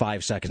like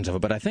 5 seconds of it.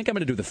 But I think I'm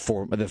going to do the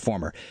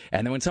former.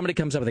 And then when somebody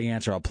comes up with the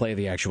answer, I'll play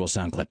the actual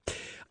sound clip.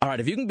 All right,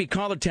 if you can be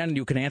caller 10 and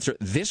you can answer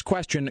this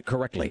question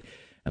correctly,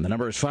 and the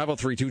number is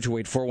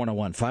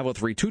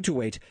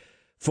 503-228-4101,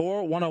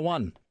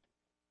 503-228-4101.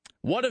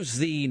 What is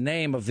the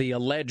name of the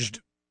alleged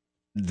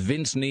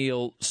Vince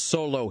Neil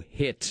solo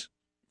hit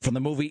from the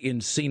movie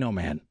Encino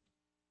Man?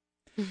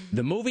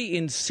 The movie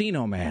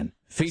Encino Man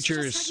features...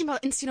 I was just talking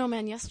about Encino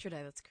Man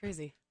yesterday. That's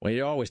crazy. Well,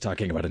 you're always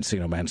talking about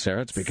Encino Man,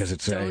 Sarah. It's because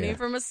it's Stony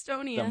from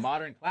Estonia. It's a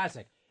modern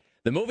classic.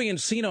 The movie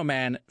Encino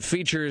Man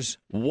features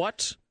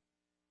what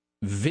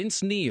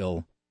Vince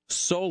Neil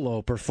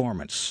solo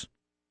performance?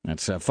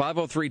 That's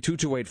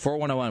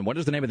 503-228-4101. What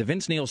is the name of the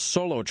Vince Neil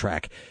solo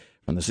track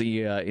from the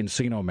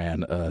Encino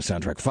Man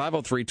soundtrack?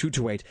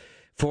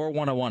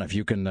 503-228-4101. If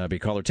you can be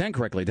caller 10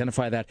 correctly,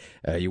 identify that,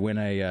 you win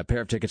a pair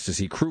of tickets to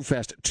see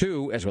Crewfest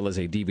 2, as well as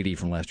a DVD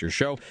from last year's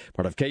show,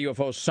 part of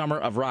KUFO's Summer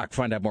of Rock.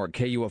 Find out more at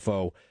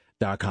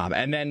KUFO.com.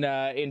 And then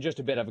in just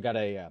a bit, I've got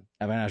an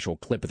actual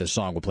clip of the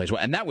song we'll play as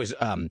well. And that was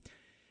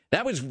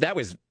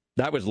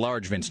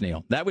large Vince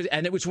Neil.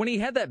 And it was when he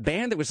had that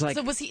band that was like...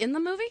 So was he in the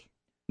movie?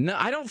 No,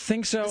 I don't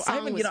think so.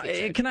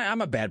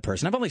 I'm a bad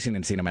person. I've only seen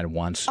Encino Man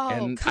once. Oh,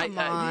 and come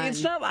on.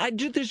 It's not.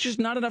 There's just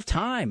not enough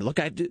time. Look,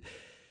 I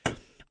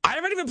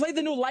haven't even played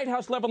the new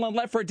Lighthouse level on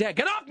Left 4 Dead.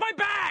 Get off my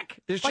back!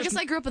 I guess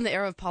I grew up in the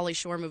era of Pauly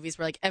Shore movies,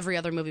 where like every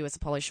other movie was a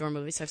Pauly Shore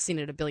movie, so I've seen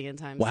it a billion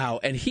times.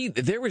 Wow, and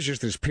there was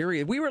just this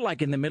period. We were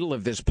like in the middle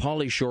of this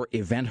Pauly Shore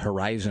event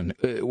horizon,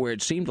 where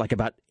it seemed like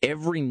about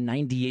every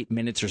 98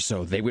 minutes or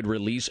so they would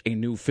release a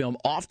new film,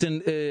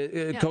 often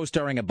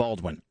co-starring a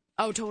Baldwin.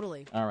 Oh,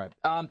 totally. All right.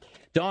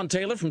 Dawn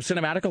Taylor from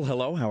Cinematical.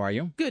 Hello, how are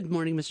you? Good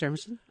morning, Mr.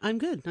 Emerson. I'm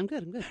good. You're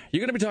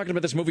going to be talking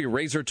about this movie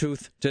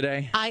Razortooth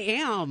today? I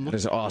am. That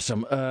is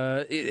awesome.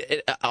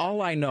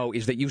 All I know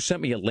is that you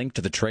sent me a link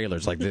to the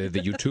trailers, like the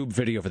YouTube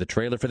video for the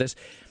trailer for this.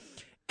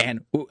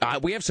 And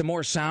we have some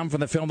more sound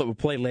from the film that we'll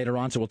play later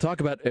on, so we'll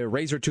talk about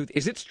Razortooth.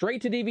 Is it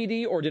straight to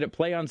DVD, or did it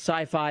play on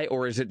Sci-Fi,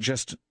 or is it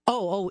just...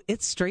 Oh,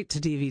 it's straight to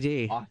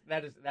DVD. Oh,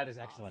 that is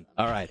excellent.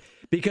 All right.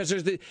 Because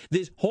there's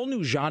this whole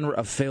new genre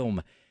of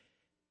film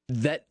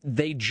that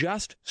they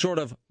just sort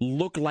of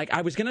look like...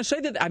 I was going to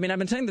say that... I mean, I've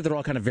been saying that they're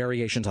all kind of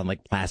variations on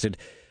Lake Placid.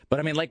 But,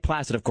 I mean, Lake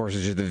Placid, of course,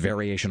 is just the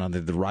variation on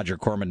the Roger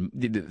Corman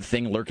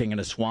thing lurking in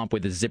a swamp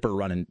with a zipper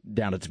running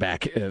down its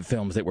back,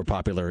 films that were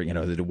popular,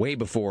 way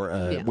before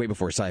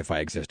Sci-Fi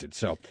existed.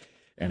 So...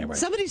 Anyway.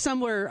 Somebody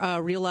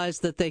somewhere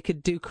realized that they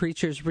could do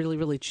creatures really,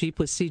 really cheap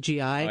with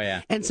CGI. Oh,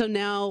 yeah. And so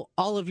now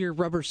all of your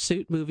rubber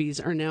suit movies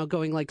are now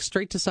going like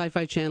straight to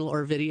Sci-Fi Channel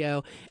or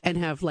video and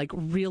have like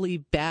really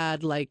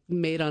bad, like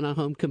made on a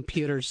home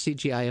computer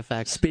CGI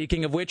effects.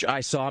 Speaking of which, I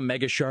saw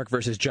Mega Shark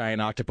versus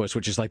Giant Octopus,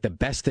 which is like the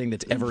best thing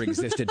that's ever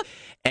existed.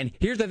 And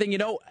here's the thing,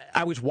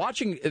 I was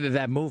watching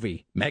that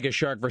movie, Mega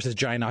Shark versus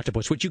Giant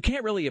Octopus, which you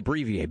can't really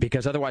abbreviate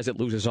because otherwise it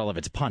loses all of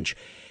its punch.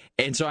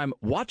 And so I'm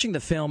watching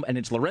the film, and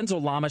it's Lorenzo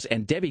Lamas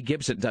and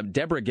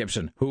Deborah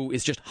Gibson, who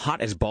is just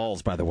hot as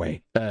balls, by the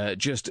way.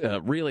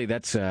 Really,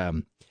 that's...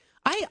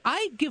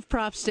 I give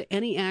props to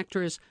any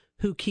actress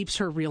who keeps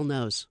her real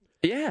nose.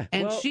 Yeah.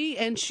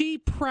 And she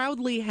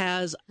proudly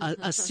has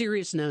a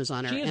serious nose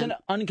on her. She is an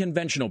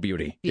unconventional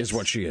beauty, is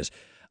what she is.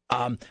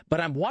 But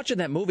I'm watching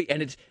that movie,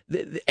 and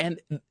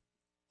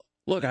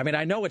look, I mean,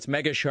 I know it's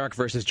Mega Shark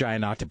versus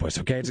Giant Octopus,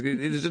 okay?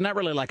 It's not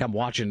really like I'm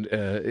watching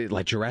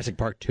like Jurassic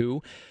Park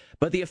 2.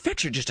 But the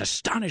effects are just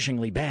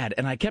astonishingly bad,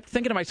 and I kept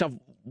thinking to myself,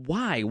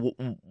 why?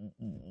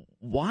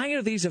 Why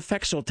are these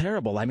effects so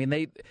terrible? I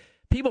mean,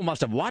 people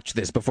must have watched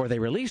this before they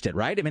released it,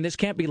 right? I mean, this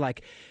can't be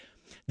like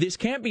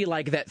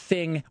that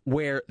thing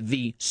where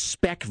the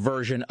spec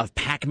version of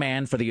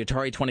Pac-Man for the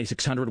Atari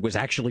 2600 was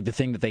actually the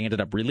thing that they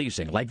ended up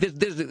releasing. Like,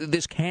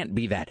 this can't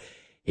be that.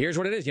 Here's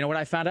what it is. You know what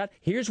I found out?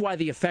 Here's why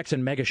the effects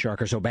in Mega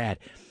Shark are so bad.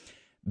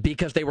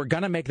 Because they were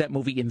going to make that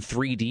movie in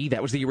 3D.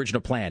 That was the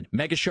original plan.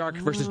 Mega Shark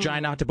versus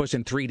Giant Octopus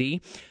in 3D.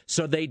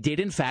 So they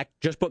did, in fact,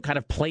 just put kind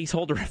of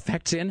placeholder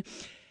effects in.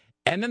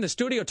 And then the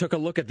studio took a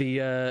look at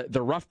the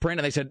rough print,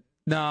 and they said,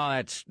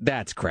 no,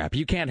 that's crap.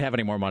 You can't have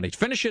any more money.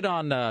 Finish it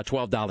on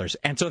 $12.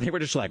 And so they were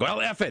just like, well,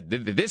 F it.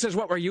 This is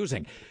what we're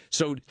using.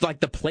 So,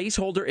 like, the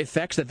placeholder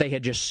effects that they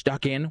had just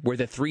stuck in, where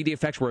the 3D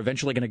effects were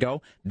eventually going to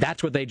go,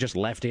 that's what they just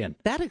left in.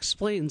 That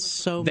explains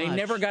so much. They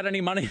never got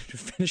any money to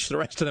finish the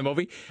rest of the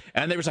movie.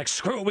 And they was like,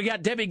 screw it, we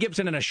got Debbie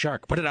Gibson and a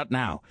shark. Put it out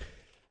now.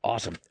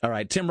 Awesome. All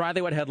right, Tim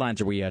Riley, what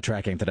headlines are we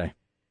tracking today?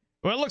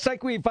 Well, it looks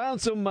like we found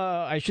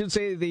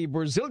the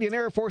Brazilian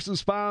Air Force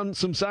has found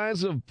some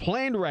signs of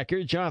plane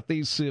wreckage off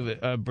these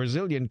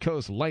Brazilian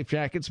coast. Life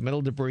jackets,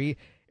 metal debris,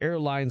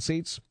 airline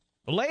seats.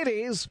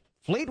 Ladies,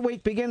 Fleet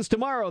Week begins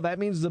tomorrow. That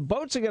means the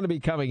boats are going to be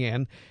coming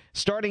in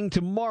starting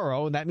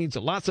tomorrow. That means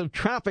lots of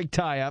traffic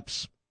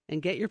tie-ups.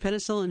 And get your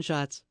penicillin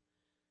shots.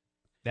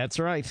 That's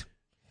right.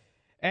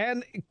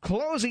 And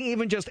closing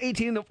even just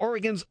 18 of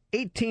Oregon's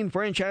 18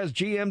 franchise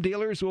GM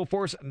dealers will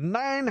force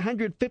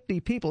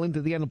 950 people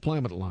into the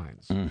unemployment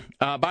lines.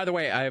 By the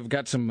way, I've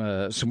got some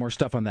more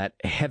stuff on that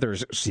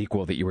Heathers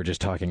sequel that you were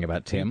just talking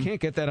about, Tim. You can't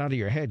get that out of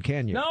your head,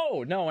 can you?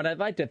 No, and I'd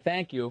like to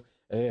thank you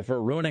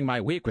for ruining my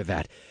week with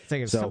that. I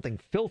think it's something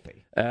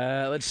filthy.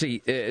 Let's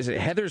see. Is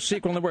it Heather's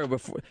sequel?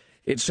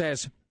 It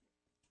says...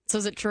 So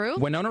is it true?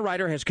 Winona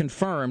Ryder has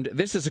confirmed,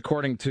 this is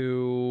according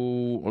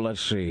to, let's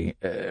see,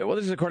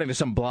 this is according to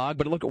some blog,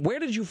 but look, where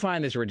did you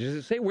find this? Does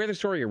it say where the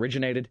story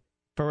originated?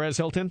 Perez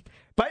Hilton.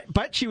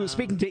 But she was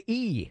speaking to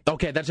E!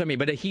 Okay, that's what I mean,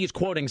 but he's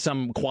quoting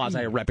some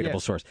quasi-reputable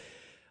source.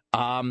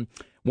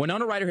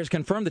 Winona Ryder has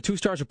confirmed the two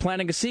stars are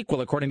planning a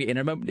sequel, according to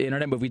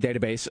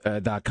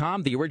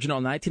InternetMovieDatabase.com. The original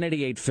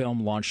 1988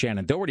 film launched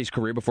Shannon Doherty's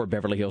career before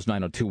Beverly Hills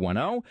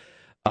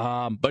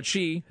 90210, but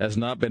she has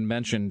not been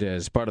mentioned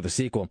as part of the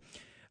sequel.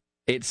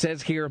 It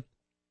says here,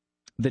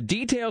 the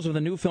details of the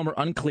new film are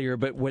unclear,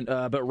 but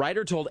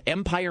Ryder told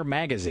Empire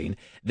magazine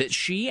that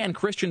she and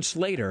Christian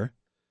Slater,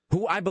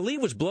 who I believe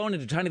was blown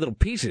into tiny little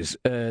pieces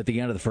at the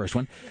end of the first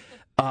one,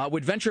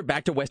 would venture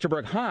back to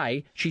Westerberg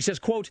High. She says,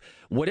 quote,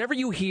 whatever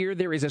you hear,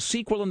 there is a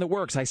sequel in the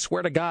works, I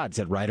swear to God,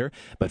 said Ryder.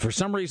 But for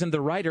some reason,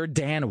 the writer,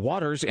 Dan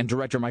Waters, and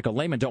director Michael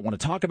Lehman don't want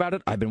to talk about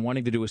it. I've been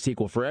wanting to do a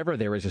sequel forever.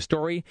 There is a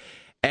story.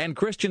 And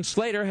Christian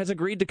Slater has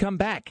agreed to come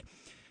back.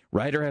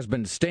 Ryder has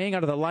been staying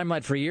out of the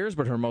limelight for years,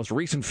 but her most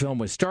recent film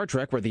was Star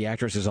Trek, where the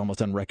actress is almost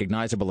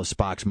unrecognizable as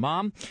Spock's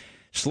mom.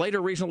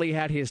 Slater recently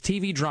had his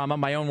TV drama,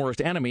 My Own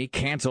Worst Enemy,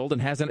 canceled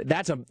and hasn't...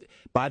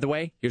 By the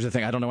way, here's the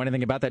thing. I don't know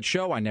anything about that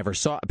show. I never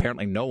saw it.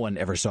 Apparently no one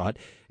ever saw it,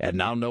 and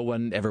now no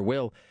one ever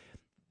will.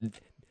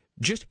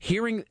 Just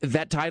hearing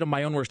that title,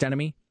 My Own Worst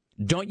Enemy,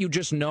 don't you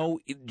just know,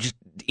 just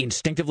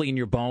instinctively in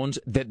your bones,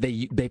 that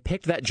they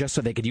picked that just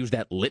so they could use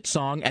that lit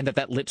song, and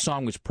that lit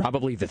song was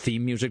probably the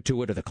theme music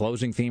to it, or the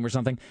closing theme or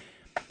something?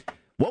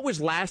 What was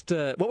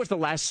the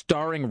last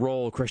starring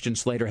role Christian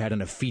Slater had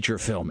in a feature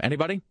film?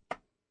 Anybody?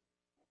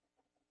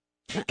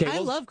 Okay, I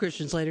love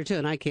Christian Slater too,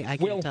 and I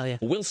can't tell you.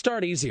 We'll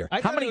start easier.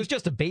 I thought he was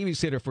just a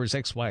babysitter for his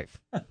ex-wife.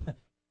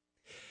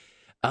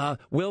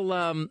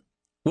 We'll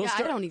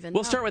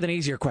start with an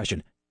easier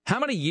question. How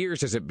many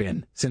years has it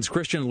been since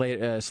Christian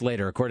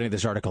Slater, according to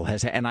this article,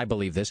 and I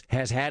believe this,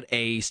 has had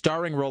a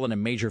starring role in a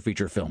major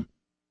feature film?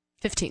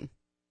 15.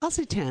 I'll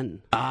say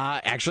 10.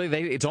 Actually,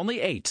 it's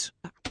only 8.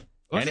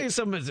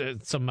 Wasn't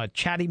it some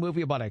chatty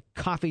movie about a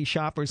coffee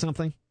shop or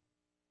something?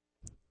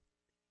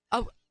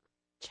 Oh,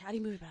 chatty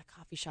movie about a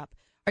coffee shop.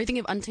 Are you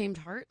thinking of Untamed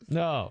Heart?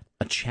 No.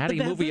 A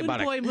chatty movie about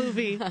Baboon Boy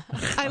movie.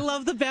 I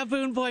love the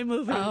Baboon Boy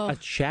movie. Oh. A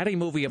chatty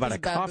movie about a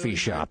coffee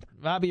shop.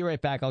 I'll be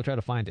right back. I'll try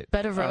to find it.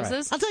 Bed of Roses?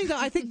 Right. I'll tell you though,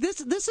 I think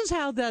this is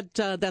how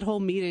that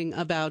whole meeting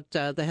about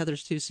the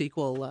Heathers 2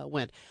 sequel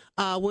went.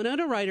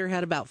 Winona Ryder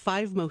had about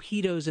 5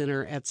 mojitos in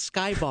her at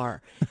Sky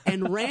Bar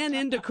and ran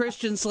into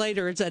Christian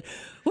Slater and said,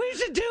 we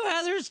should do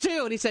Heathers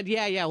 2. And he said,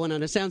 yeah,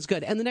 Winona, sounds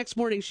good. And the next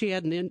morning she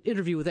had an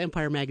interview with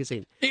Empire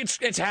magazine.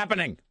 It's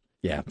happening.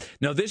 Yeah.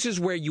 No, this is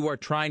where you are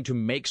trying to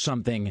make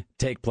something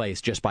take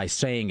place just by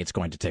saying it's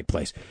going to take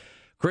place.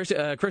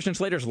 Christian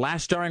Slater's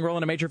last starring role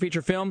in a major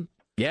feature film?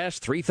 Yes,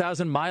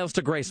 3,000 Miles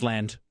to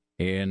Graceland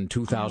in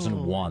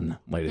 2001,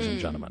 ladies and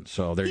gentlemen.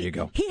 So there you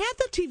go. He had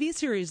the TV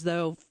series,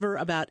 though, for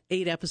about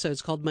 8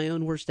 episodes called My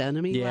Own Worst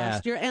Enemy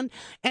last year. And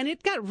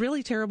it got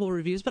really terrible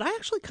reviews, but I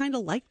actually kind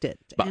of liked it.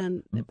 But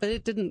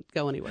it didn't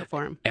go anywhere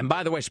for him. And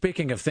by the way,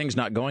 speaking of things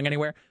not going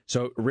anywhere,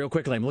 so real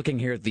quickly, I'm looking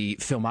here at the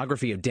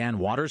filmography of Dan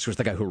Waters, who's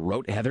the guy who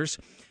wrote Heathers.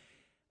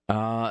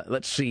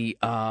 Let's see.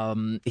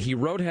 He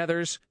wrote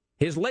Heathers.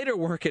 His later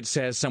work, it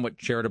says somewhat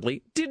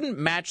charitably, didn't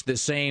match the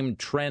same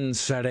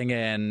trend-setting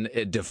and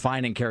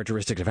defining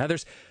characteristics of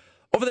Heathers.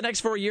 Over the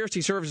next 4 years,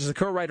 he served as a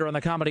co-writer on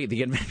the comedy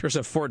The Adventures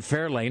of Ford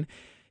Fairlane.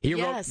 He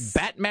wrote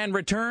Batman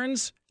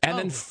Returns and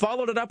then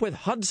followed it up with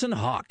Hudson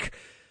Hawk.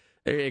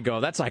 There you go.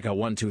 That's like a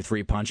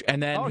 1-2-3 punch.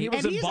 And then he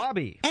was in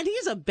Bobby. And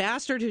he's a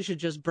bastard who should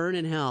just burn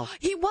in hell.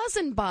 He was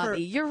in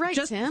Bobby. You're right,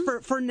 Tim.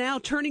 For now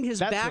turning his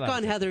back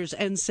on Heathers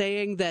and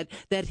saying that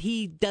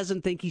he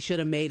doesn't think he should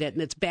have made it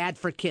and it's bad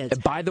for kids.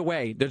 By the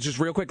way, just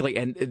real quickly,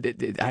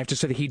 and I have to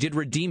say that he did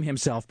redeem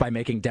himself by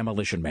making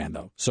Demolition Man,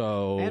 though.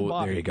 So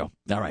there you go.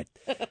 All right.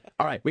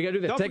 We got to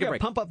do this. Don't Take forget, a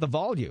break. Pump Up the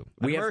Volume.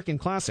 American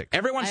classic.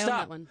 Everyone I stop. own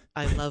that one.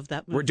 I love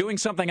that movie. We're doing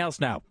something else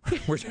now.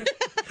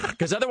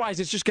 Because otherwise,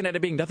 it's just going to end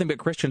up being nothing but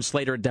Christian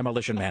Slater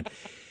Demolition Man.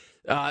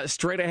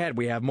 Straight ahead,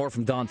 we have more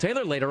from Don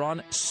Taylor. Later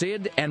on,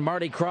 Sid and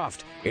Marty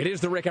Krofft. It is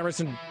the Rick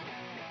Emerson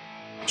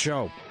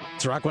Show.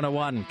 It's Rock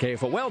 101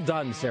 KFO. Well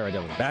done, Sarah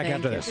Dillon. Back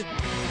after this.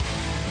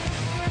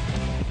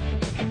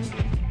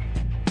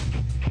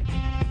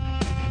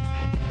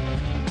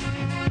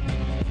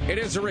 It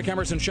is the Rick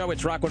Emerson Show.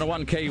 It's Rock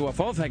 101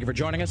 KUFO. Thank you for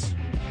joining us.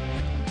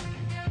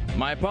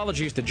 My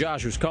apologies to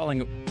Josh, who's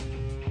calling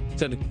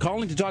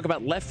to talk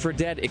about Left 4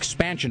 Dead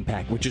expansion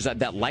pack, which is at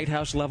that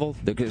lighthouse level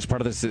that is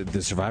part of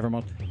the survivor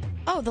mode.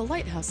 Oh, the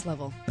lighthouse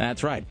level.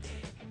 That's right.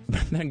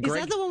 Then is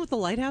that the one with the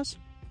lighthouse?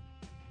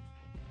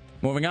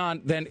 Moving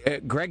on, then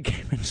Greg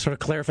came in sort of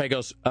clarify,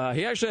 goes,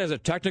 he actually has a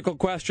technical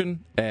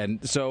question,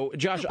 and so,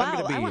 Josh, I'm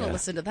going to be... I want to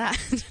listen to that.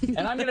 and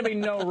I'm going to be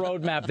no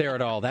roadmap there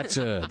at all. That's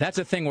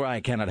a thing where I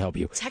cannot help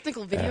you.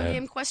 Technical video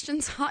game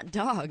questions? Hot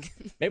dog.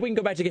 Maybe we can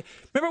go back to...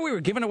 Remember we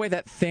were giving away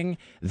that thing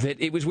that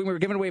it was when we were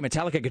giving away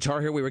Metallica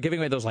Guitar Hero, we were giving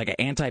away those like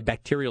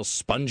antibacterial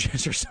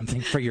sponges or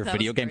something for your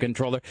video game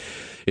controller.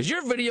 Is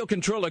your video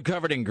controller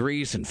covered in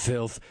grease and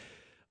filth?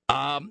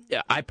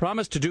 I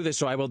promised to do this,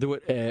 so I will do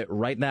it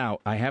right now.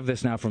 I have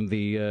this now from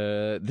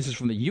this is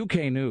from the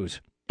UK News.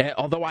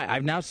 Although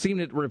I've now seen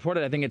it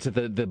reported, I think it's at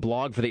the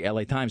blog for the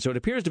LA Times, so it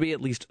appears to be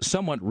at least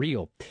somewhat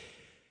real. It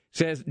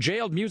says,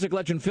 jailed music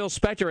legend Phil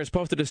Spector has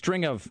posted a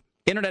string of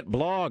internet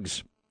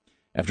blogs.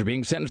 After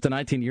being sentenced to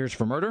 19 years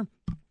for murder,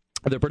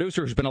 the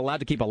producer, who's been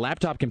allowed to keep a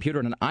laptop computer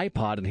and an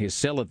iPod in his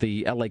cell at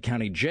the LA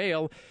County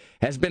Jail,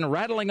 has been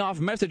rattling off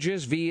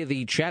messages via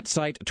the chat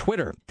site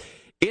Twitter.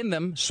 In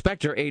them,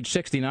 Spector, age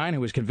 69, who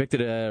was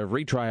convicted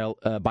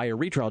by a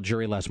retrial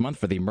jury last month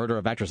for the murder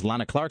of actress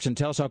Lana Clarkson,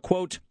 tells how,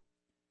 quote,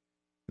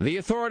 the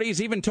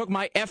authorities even took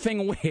my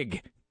effing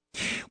wig,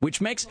 which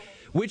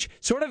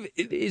sort of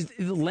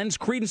lends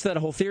credence to that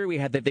whole theory we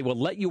had that they will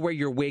let you wear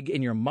your wig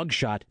in your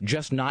mugshot,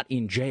 just not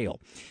in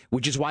jail,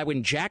 which is why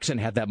when Jackson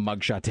had that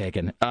mugshot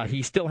taken,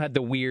 he still had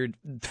the weird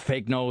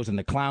fake nose and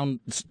the clown,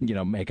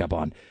 makeup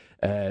on,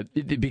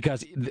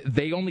 because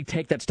they only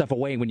take that stuff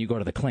away when you go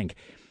to the clink.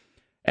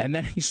 And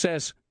then he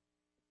says,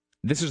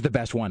 this is the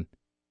best one.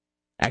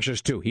 Actually,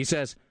 there's two. He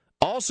says,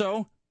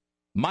 also,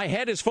 my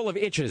head is full of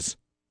itches.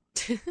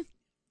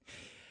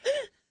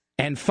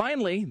 And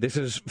finally, this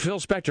is Phil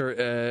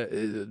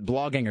Spector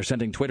blogging or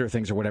sending Twitter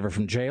things or whatever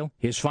from jail.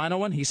 His final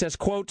one, he says,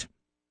 quote,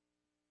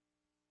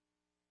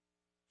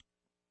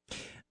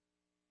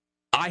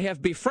 I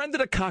have befriended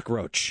a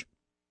cockroach.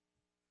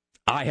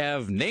 I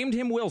have named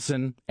him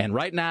Wilson, and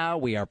right now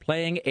we are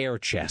playing air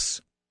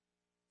chess.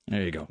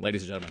 There you go,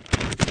 ladies and gentlemen.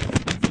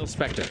 Phil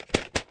Spector.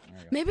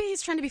 Maybe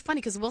he's trying to be funny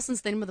because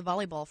Wilson's the name of the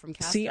volleyball from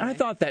Castaway. See, I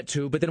thought that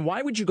too, but then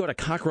why would you go to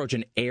cockroach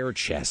and air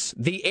chess?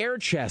 The air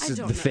chess is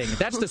the thing.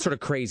 That's the sort of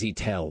crazy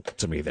tell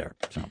to me there.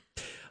 So,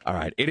 all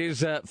right. It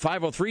is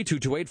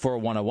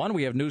 503-228-4101.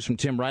 We have news from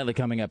Tim Riley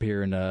coming up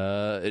here in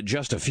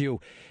just a few.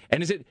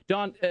 And is it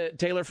Don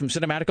Taylor from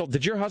Cinematical?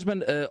 Did your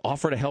husband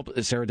offer to help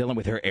Sarah Dillon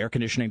with her air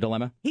conditioning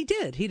dilemma? He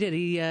did.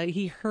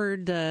 He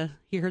heard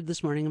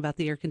this morning about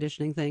the air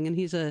conditioning thing, and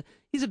he's a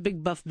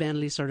big buff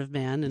manly sort of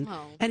man,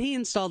 and he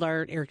installed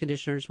our air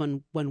conditioners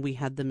when we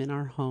had them in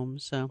our home.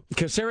 So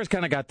because Sarah's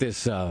kind of got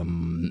this.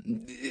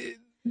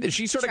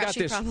 She sort of got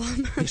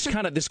this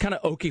kind of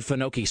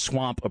Okefenokee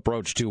swamp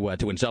approach to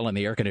installing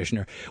the air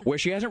conditioner, where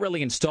she hasn't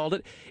really installed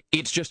it.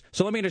 It's just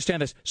so. Let me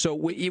understand this.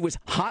 So it was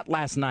hot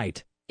last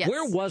night. Yes.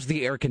 Where was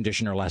the air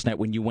conditioner last night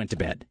when you went to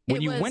bed?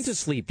 When you went to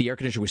sleep, the air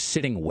conditioner was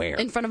sitting where?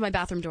 In front of my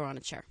bathroom door on a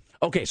chair.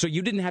 Okay, so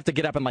you didn't have to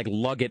get up and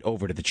lug it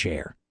over to the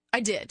chair. I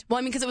did. Well,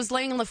 I mean, because it was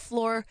laying on the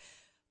floor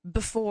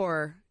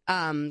before,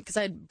 because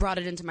I had brought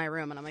it into my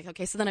room, and I'm like,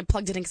 okay, so then I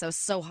plugged it in because I was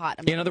so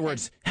hot. In other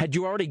words, had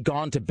you already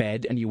gone to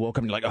bed and you woke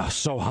up and you're like, oh,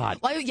 so hot?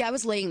 Well, I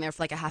was laying there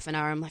for a half an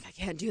hour. I'm like, I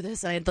can't do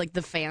this. I had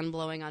the fan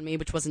blowing on me,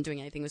 which wasn't doing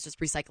anything. It was just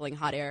recycling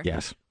hot air.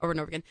 Yes. Over and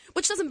over again,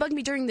 which doesn't bug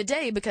me during the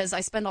day because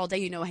I spend all day,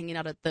 hanging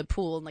out at the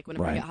pool, and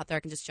whenever I get hot there, I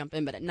can just jump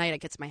in. But at night, I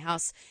get to my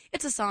house,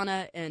 it's a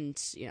sauna,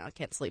 and I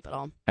can't sleep at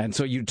all. And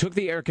so you took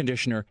the air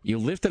conditioner, you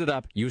lifted it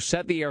up, you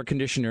set the air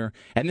conditioner,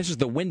 and this is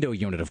the window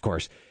unit, of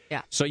course.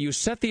 Yeah. So you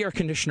set the air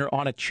conditioner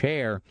on a chair.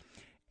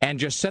 And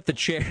just set the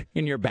chair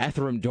in your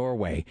bathroom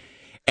doorway.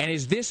 And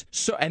is this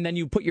so? And then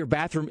you put your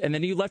bathroom, and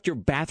then you left your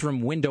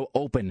bathroom window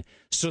open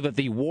so that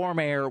the warm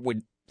air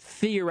would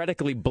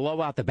theoretically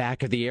blow out the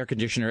back of the air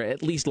conditioner,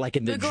 at least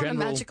in the general... a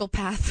magical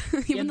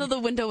path, even though the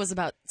window was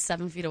about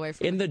 7 feet away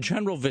from in the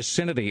general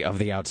vicinity of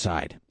the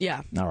outside.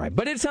 Yeah. All right.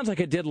 But it sounds like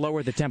it did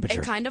lower the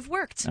temperature. It kind of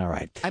worked. All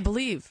right. I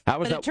believe.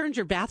 But it turned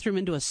your bathroom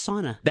into a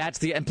sauna. That's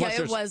the... And plus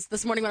it was.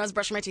 This morning when I was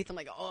brushing my teeth, I'm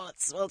like, oh,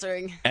 it's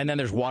sweltering. And then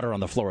there's water on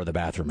the floor of the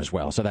bathroom as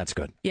well, so that's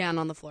good. Yeah, and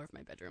on the floor of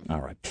my bedroom.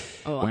 All right.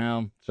 Oh,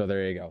 well, so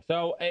there you go.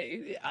 So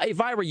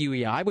if I were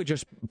you, I would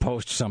just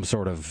post some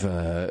sort of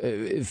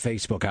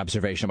Facebook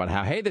observation about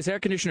how, hey, this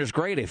air conditioner is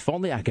great. If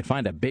only I could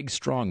find a big,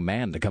 strong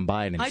man to come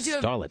by and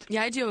install it.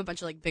 Yeah, I do have a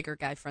bunch of bigger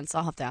guy friends, so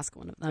I'll have to ask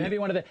one of them. Maybe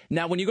one of the...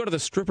 Now, when you go to the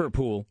stripper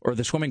pool or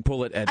the swimming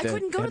pool at I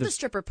couldn't go to the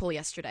stripper pool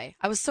yesterday.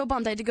 I was so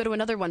bummed. I had to go to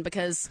another one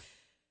because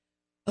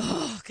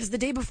the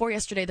day before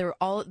yesterday, they were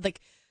all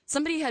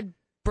somebody had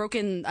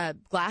broken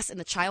glass in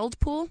the child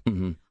pool.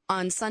 Mm-hmm.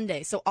 On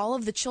Sunday. So all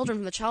of the children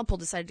from the child pool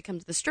decided to come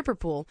to the stripper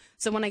pool.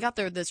 So when I got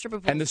there, the stripper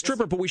pool... And the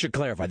stripper pool, we should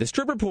clarify, the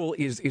stripper pool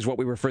is what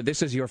we refer...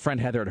 This is your friend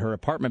Heather at her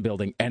apartment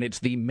building, and it's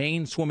the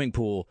main swimming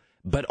pool,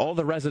 but all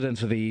the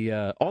residents of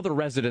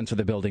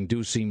the building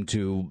do seem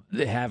to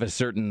have a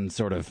certain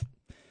sort of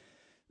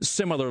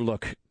similar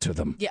look to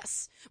them.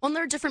 Yes. Well, and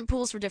there are different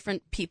pools for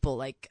different people.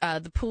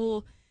 The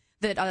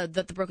that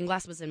the broken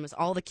glass was in was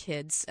all the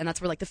kids, and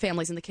that's where like the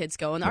families and the kids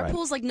go. And our Right.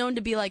 pool's like known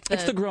to be like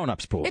It's the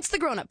grown-ups pool. It's the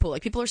grown-up pool.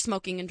 Like people are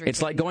smoking and drinking.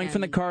 It's like going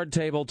from the card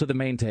table to the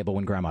main table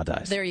when Grandma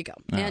dies. There you go.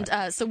 All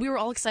And so we were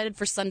all excited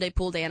for Sunday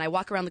pool day, and I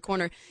walk around the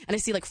corner, and I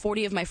see like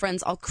 40 of my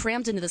friends all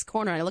crammed into this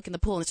corner, and I look in the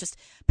pool, and it's just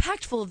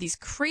packed full of these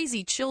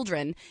crazy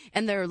children,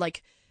 and they're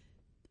like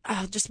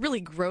just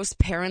really gross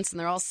parents, and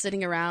they're all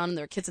sitting around, and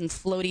their kids in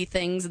floaty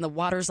things, and the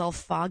water's all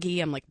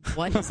foggy. I'm like,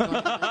 what is going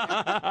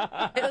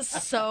on? It was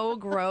so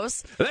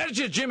gross. That's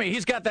just Jimmy.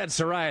 He's got that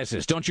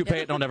psoriasis. Don't you pay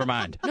it? No, never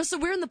mind. No, so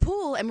we're in the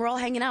pool, and we're all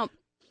hanging out,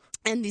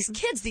 and these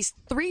kids, these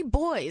 3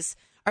 boys,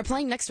 are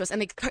playing next to us,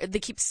 and they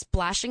keep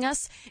splashing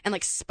us and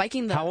like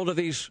spiking the. How old are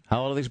these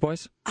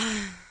boys?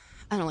 I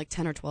don't know, like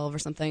 10 or 12 or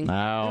something.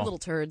 Oh. They're little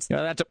turds.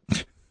 Yeah,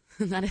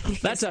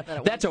 that's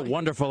a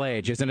wonderful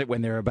age, isn't it?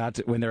 When they're about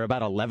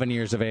 11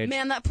 years of age.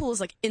 Man, that pool is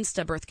like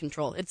insta birth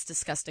control. It's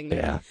disgusting. Man.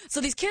 Yeah.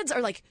 So these kids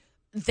are like,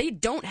 they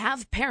don't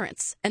have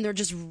parents, and they're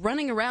just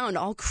running around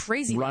all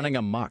crazy, running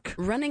amok.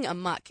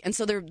 And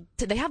so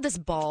they have this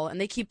ball, and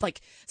they keep like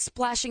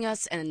splashing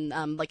us, and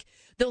like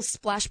they'll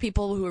splash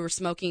people who are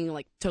smoking,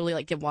 like totally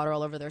like get water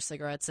all over their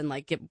cigarettes, and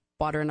like get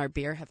water in our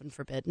beer, heaven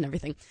forbid, and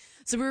everything.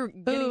 So we were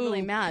getting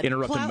really mad.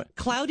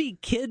 Cloudy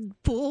kid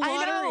pool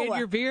water in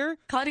your beer?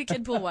 Cloudy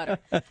kid pool water.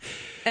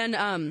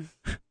 And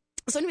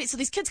so anyway, so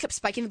these kids kept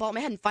spiking the ball at my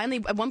head, and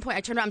finally at one point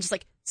I turned around, I'm just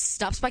like,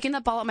 stop spiking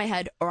that ball at my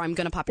head, or I'm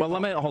gonna pop your ball.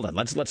 Let me hold on.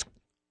 Let's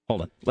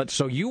hold on.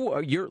 So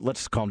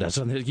let's calm down.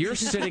 So you're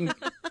sitting.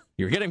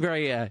 You're getting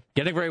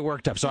very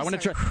worked up. So I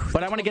want to try,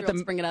 but I want to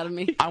get bring it out of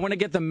me. I want to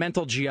get the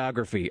mental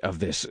geography of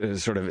this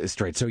sort of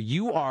straight. So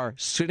you are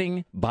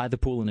sitting by the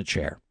pool in a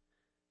chair.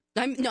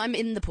 I'm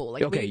in the pool.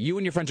 Like, okay, you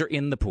and your friends are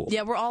in the pool.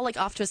 Yeah, we're all like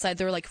off to a side.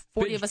 There were like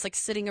 40 of us like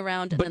sitting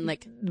around, and then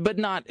like, but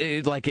not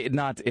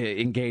not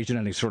engaged in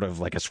any sort of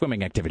like a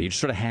swimming activity. You're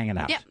just sort of hanging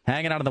out,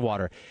 hanging out in the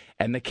water.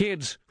 And the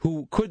kids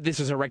this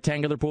is a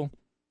rectangular pool.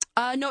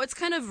 No, it's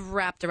kind of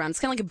wrapped around. It's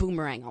kind of like a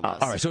boomerang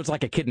almost. All right, so it's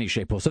like a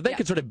kidney-shaped pool. So they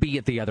could sort of be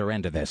at the other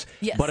end of this.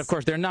 Yes. But, of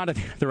course, they're not at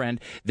the other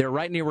end. They're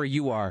right near where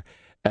you are,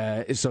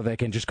 so they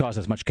can just cause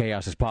as much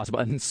chaos as possible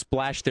and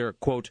splash their,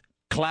 quote,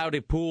 cloudy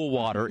pool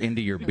water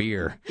into your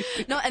beer.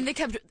 No, and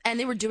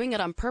they were doing it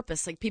on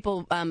purpose. Like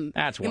people,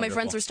 That's wonderful. My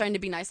friends were starting to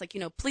be nice, like,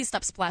 please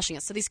stop splashing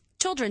us. So these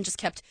children just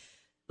kept,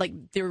 like,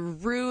 they were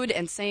rude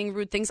and saying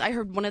rude things. I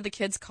heard one of the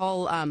kids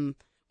call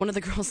one of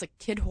the girls a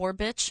kid whore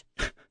bitch.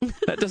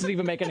 That doesn't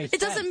even make any sense.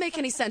 It doesn't make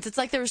any sense. It's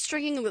like they were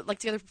stringing like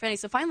together profanity.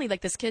 So finally,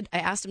 like this kid, I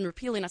asked him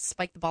repeatedly not to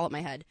spike the ball at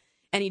my head,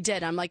 and he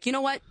did. I'm like, you know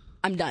what?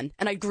 I'm done.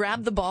 And I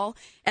grabbed the ball,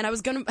 and I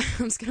was gonna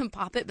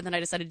pop it, but then I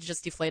decided to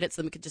just deflate it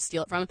so then we could just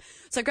steal it from him.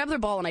 So I grabbed their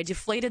ball and I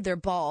deflated their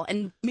ball.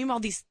 And meanwhile,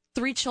 these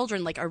 3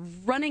 children like are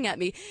running at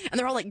me, and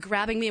they're all like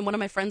grabbing me. And one of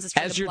my friends is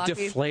trying to block me. As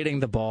you're deflating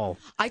the ball.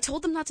 I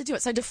told them not to do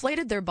it, so I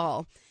deflated their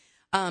ball.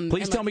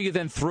 Please tell me you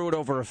then threw it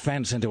over a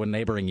fence into a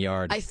neighboring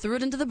yard. I threw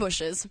it into the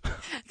bushes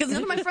because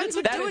none of my friends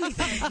would do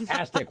anything.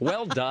 Fantastic.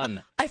 Well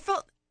done.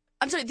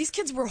 I'm sorry, these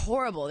kids were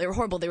horrible. They were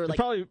horrible. They were like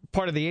probably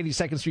part of the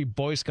 82nd Street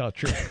Boy Scout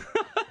troop.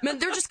 Man,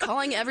 they're just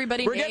calling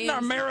everybody We're names. getting our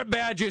merit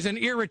badges and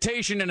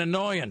irritation and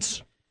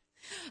annoyance.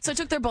 So I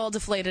took their ball,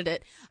 deflated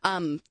it,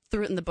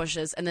 threw it in the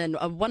bushes, and then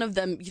one of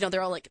them,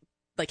 they're all like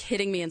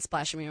hitting me and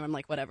splashing me. And I'm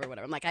like, whatever.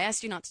 I'm like, I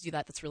asked you not to do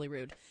that. That's really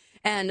rude.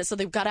 And so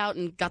they got out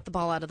and got the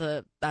ball out of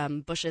the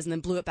bushes and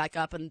then blew it back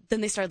up. And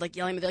then they started like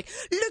yelling at me. They're like,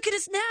 look at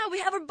us now. We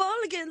have our ball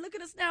again. Look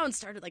at us now. And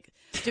started like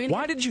doing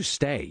Why did you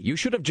stay? You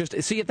should have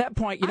just... See, at that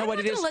point, you know what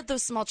it is? I'm not going to let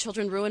those small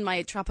children ruin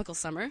my tropical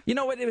summer. You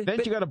know what? Then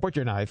you got a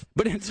butcher knife.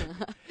 But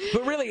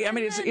really, I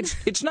mean,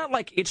 it's not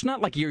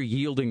like you're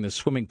yielding the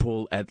swimming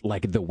pool at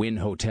like the Wynn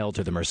Hotel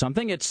to them or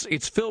something.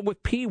 It's filled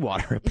with pea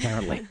water,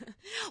 apparently.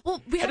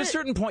 Well, at a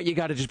certain point, you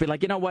got to just be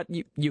like, you know what?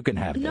 You can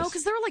have this. No,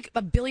 because there were like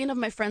a billion of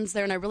my friends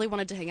there, and I really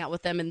wanted to hang out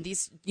with them, and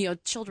these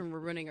children were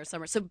ruining our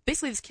summer. So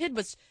basically, this kid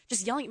was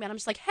just yelling at me, and I'm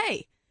just like,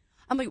 hey.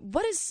 I'm like,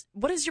 what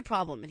is your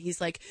problem? And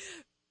he's like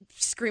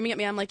screaming at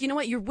me. I'm like, you know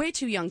what? You're way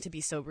too young to be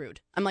so rude.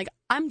 I'm like,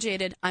 I'm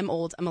jaded. I'm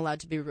old. I'm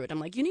allowed to be rude. I'm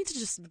like, you need to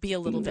just be a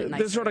little bit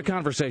nicer. This sort of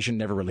conversation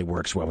never really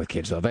works well with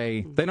kids, though.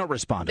 They don't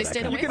respond to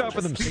that. You can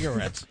offer them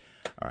cigarettes.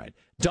 All right.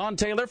 Dawn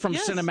Taylor from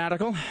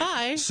Cinematical.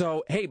 Hi.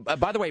 So, hey,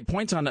 by the way,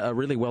 points on a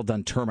really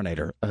well-done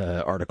Terminator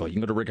article. You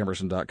can go to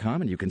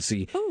rickemerson.com and you can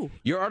see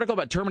your article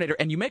about Terminator.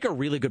 And you make a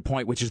really good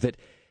point, which is that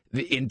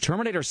in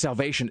Terminator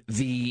Salvation,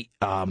 the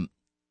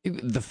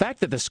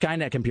fact that the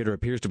Skynet computer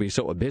appears to be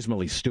so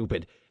abysmally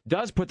stupid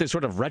does put this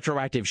sort of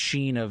retroactive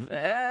sheen of,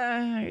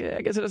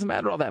 I guess it doesn't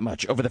matter all that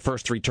much over the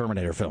first 3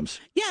 Terminator films.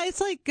 Yeah, it's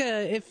like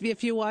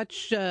if you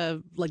watch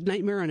like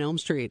Nightmare on Elm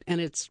Street, and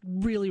it's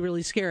really,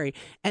 really scary,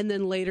 and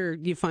then later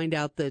you find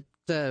out that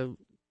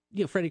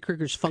Freddy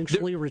Krueger's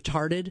functionally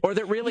retarded, or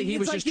that really he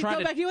was like just you trying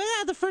go to.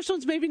 Back, the first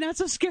one's maybe not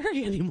so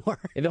scary anymore.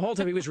 And the whole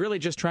time he was really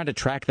just trying to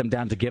track them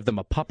down to give them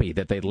a puppy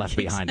that they'd left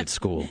behind at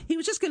school. He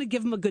was just going to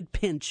give them a good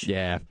pinch.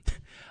 Yeah.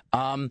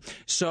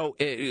 So,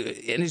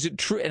 and is it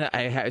true? And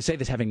I say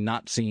this having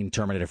not seen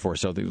Terminator 4,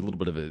 so there's a little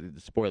bit of a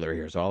spoiler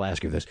here. So I'll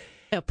ask you this.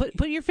 Yeah,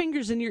 put your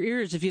fingers in your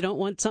ears if you don't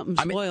want something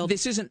spoiled. I mean,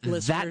 this isn't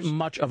listeners. that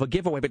much of a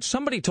giveaway, but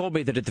somebody told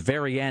me that at the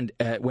very end,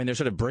 when they're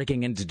sort of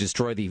breaking in to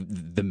destroy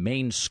the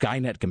main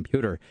Skynet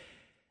computer,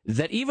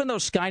 that even though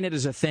Skynet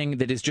is a thing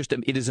that is just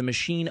it is a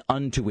machine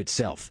unto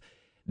itself,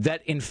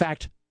 that in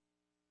fact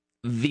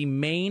the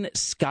main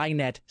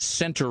Skynet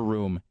center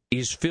room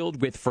is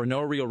filled with, for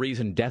no real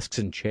reason, desks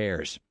and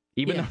chairs.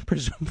 Even though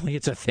presumably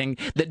it's a thing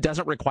that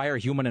doesn't require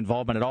human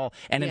involvement at all,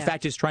 and in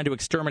fact is trying to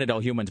exterminate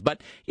all humans.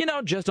 But,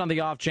 just on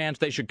the off chance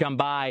they should come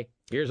by,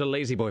 here's a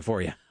lazy boy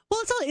for you.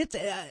 Well,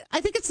 I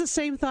think it's the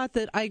same thought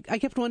that I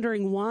kept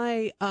wondering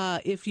why,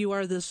 if you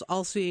are this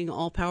all-seeing,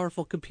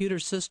 all-powerful computer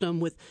system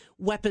with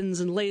weapons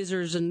and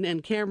lasers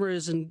and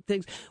cameras and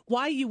things,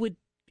 why you would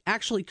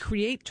actually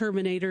create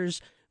Terminators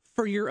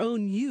for your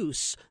own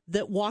use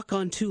that walk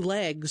on two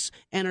legs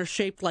and are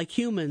shaped like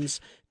humans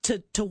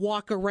to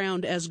walk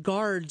around as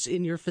guards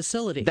in your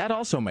facility. That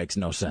also makes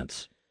no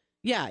sense.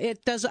 Yeah,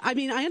 it does. I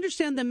mean, I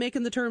understand them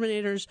making the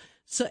Terminators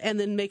and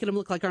then making them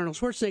look like Arnold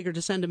Schwarzenegger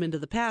to send them into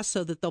the past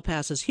so that they'll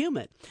pass as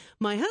human.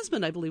 My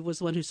husband, I believe, was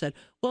the one who said,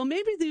 well,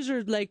 maybe these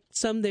are like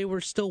some they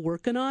were still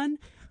working on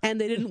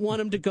and they didn't want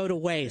them to go to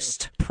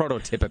waste.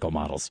 Prototypical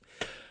models.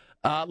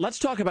 Let's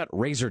talk about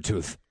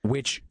Razortooth,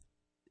 which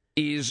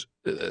is,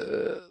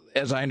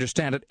 as I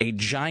understand it, a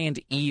giant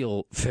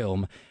eel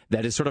film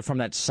that is sort of from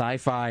that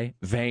sci-fi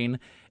vein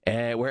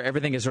where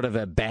everything is sort of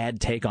a bad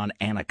take on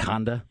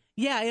Anaconda.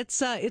 Yeah,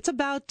 it's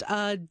about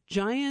a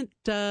giant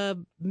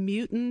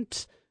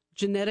mutant,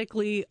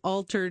 genetically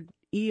altered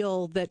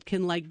eel that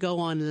can go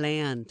on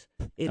land.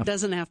 It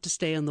doesn't have to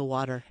stay in the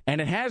water. And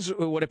it has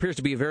what appears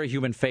to be a very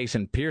human face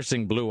and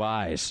piercing blue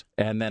eyes.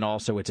 And then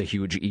also it's a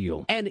huge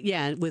eel. And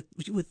yeah, with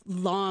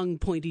long,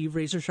 pointy,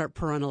 razor-sharp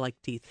piranha-like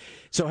teeth.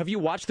 So have you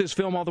watched this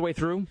film all the way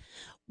through?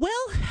 Well,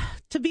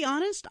 to be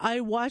honest,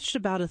 I watched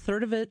about a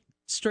third of it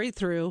straight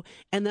through,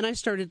 and then I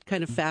started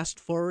kind of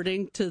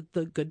fast-forwarding to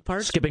the good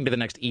parts. Skipping to the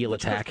next eel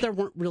attack. There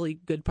weren't really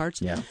good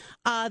parts. Yeah.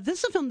 This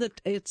is a film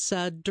that it's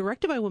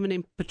directed by a woman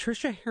named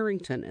Patricia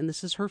Harrington, and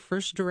this is her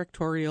first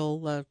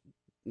directorial,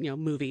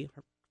 movie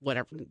or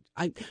whatever.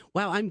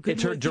 I'm good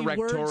it's her with the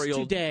words directorial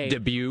today.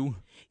 debut.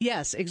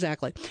 Yes,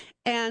 exactly.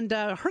 And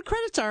her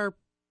credits are,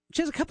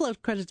 she has a couple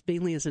of credits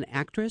mainly as an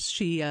actress.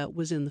 She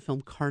was in the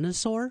film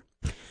Carnosaur.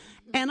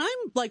 And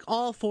I'm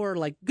all for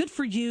good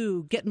for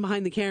you getting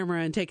behind the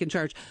camera and taking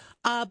charge.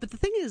 But the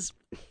thing is,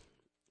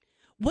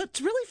 what's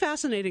really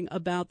fascinating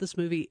about this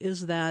movie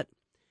is that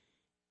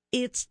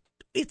it's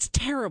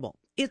terrible.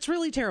 It's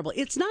really terrible.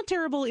 It's not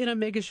terrible in a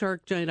mega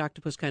shark, giant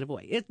octopus kind of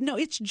way.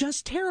 It's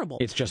just terrible.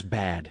 It's just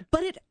bad.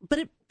 But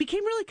it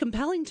became really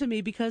compelling to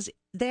me because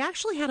they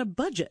actually had a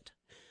budget.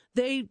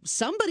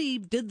 Somebody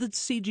did the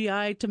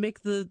CGI to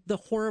make the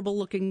horrible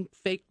looking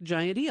fake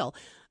giant eel.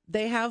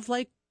 They have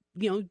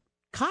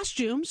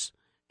costumes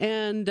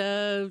and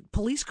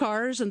police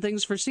cars and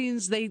things for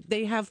scenes.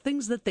 They have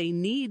things that they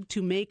need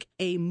to make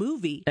a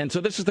movie. And so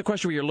this is the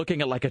question where you're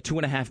looking at a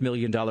 $2.5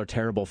 million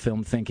terrible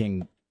film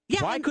thinking,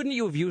 why couldn't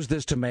you have used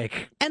this to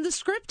make... And the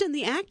script and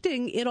the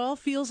acting, it all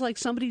feels like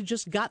somebody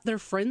just got their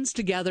friends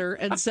together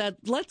and said,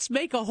 let's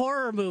make a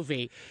horror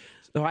movie.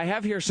 So I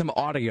have here some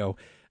audio.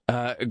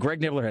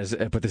 Greg Nibbler has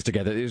put this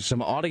together. There's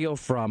some audio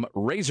from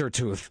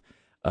Razortooth,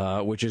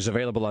 which is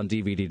available on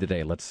DVD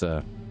today. Let's...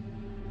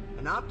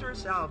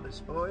 Anopterus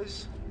albus,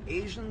 boys.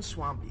 Asian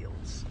swamp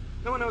eels.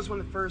 No one knows when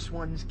the first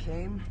ones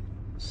came.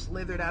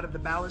 Slithered out of the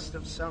ballast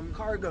of some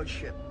cargo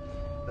ship.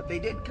 But they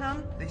did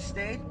come, they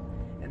stayed,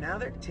 and now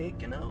they're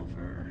taking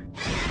over.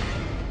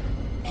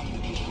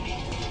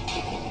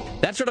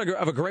 That's sort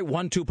of a great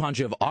 1-2 punch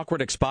of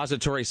awkward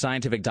expository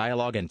scientific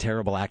dialogue and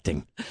terrible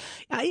acting.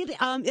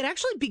 It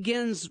actually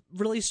begins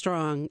really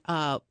strong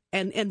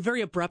and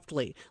very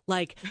abruptly.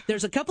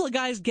 There's a couple of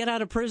guys get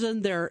out of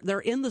prison. They're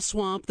in the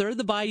swamp. They're in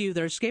the bayou.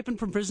 They're escaping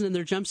from prison in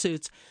their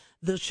jumpsuits.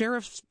 The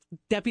sheriff's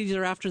deputies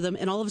are after them,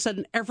 and all of a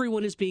sudden,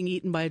 everyone is being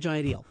eaten by a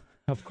giant eel.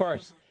 Of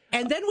course.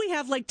 And then we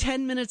have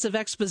 10 minutes of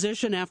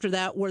exposition after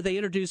that where they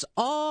introduce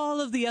all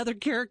of the other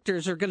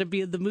characters who are going to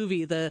be in the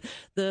movie. The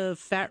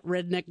fat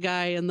redneck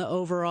guy in the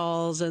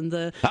overalls and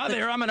there,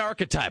 I'm an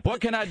archetype.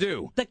 What can I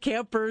do? The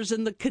campers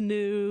in the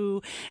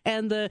canoe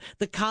and the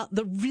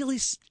really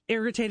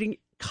irritating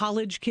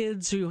college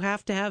kids who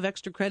have to have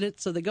extra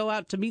credits. So they go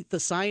out to meet the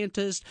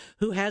scientist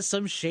who has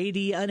some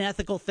shady,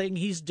 unethical thing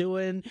he's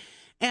doing.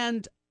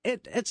 And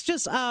it's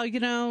just, fat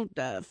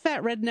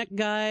redneck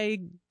guy,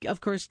 of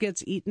course,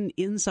 gets eaten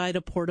inside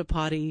a porta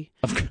potty.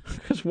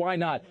 Because why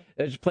not?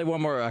 Let's play one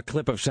more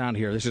clip of sound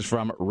here. This is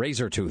from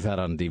Razortooth out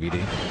on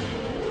DVD.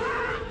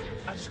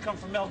 I just come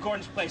from Mel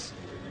Gordon's place.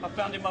 I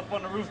found him up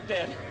on the roof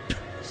dead.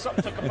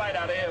 Something took a bite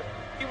out of him.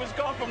 He was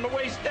gone from the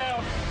waist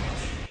down.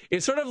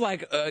 It's sort of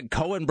like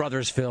Coen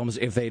Brothers films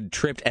if they'd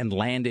tripped and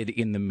landed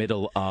in the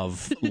middle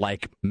of,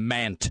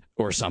 Mant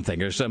or something,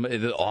 or some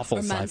awful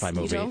sci-fi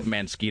movie,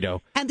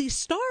 Mansquito. And the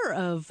star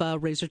of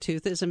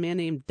Razortooth is a man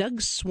named Doug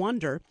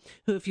Swander,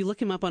 who, if you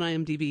look him up on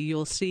IMDb,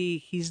 you'll see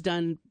he's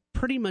done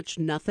pretty much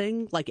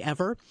nothing, like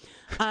ever,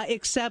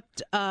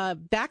 except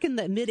back in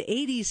the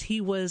mid-'80s, he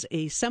was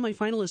a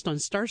semifinalist on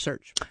Star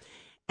Search.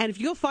 And if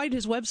you go find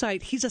his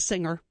website, he's a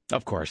singer.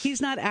 Of course. He's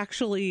not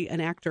actually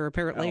an actor,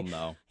 apparently. Oh,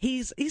 no.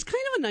 He's kind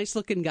of a nice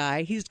looking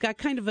guy. He's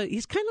kind of a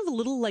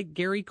little like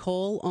Gary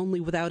Cole,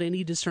 only without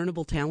any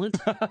discernible talent.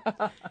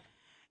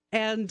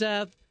 and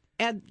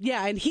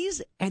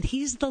he's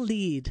the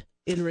lead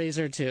in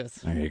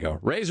Razortooth. There you go.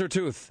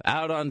 Razortooth,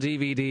 out on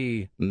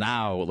DVD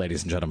now,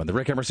 ladies and gentlemen. The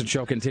Rick Emerson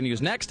Show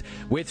continues next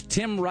with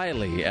Tim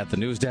Riley at the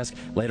news desk.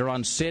 Later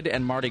on, Sid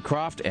and Marty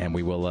Krofft, and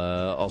we will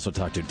also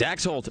talk to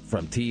Dax Holt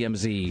from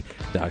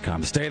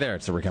TMZ.com. Stay there.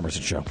 It's the Rick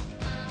Emerson Show.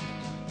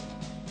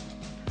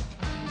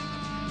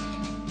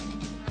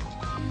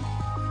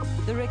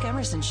 The Rick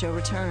Emerson Show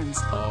returns.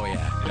 Oh,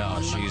 yeah. No,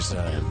 she's,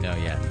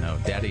 no.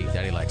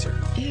 Daddy likes her.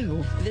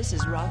 Ew. This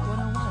is Rock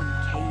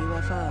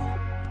 101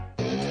 KUFO.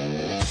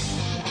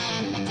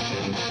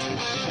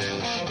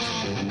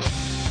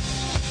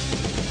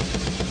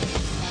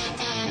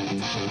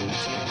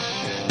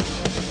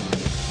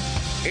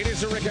 It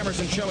is the Rick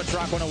Emerson Show. It's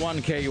Rock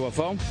 101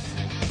 KUFO.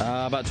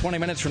 About 20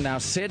 minutes from now,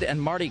 Sid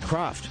and Marty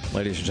Krofft,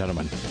 ladies and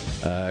gentlemen,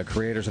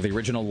 creators of the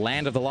original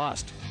Land of the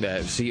Lost.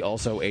 See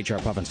also HR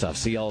Puffin Stuff.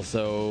 See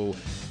also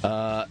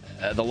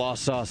The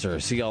Lost Saucer.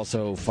 See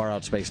also Far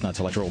Out Space Nuts,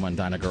 Electro Woman,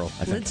 Dinah Girl.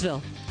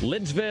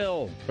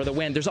 Lidsville for the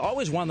win. There's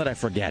always one that I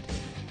forget.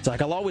 It's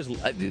like I'll always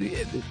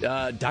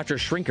Dr.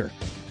 Shrinker.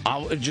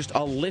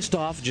 I'll list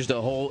off just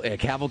a whole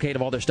cavalcade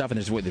of all their stuff, and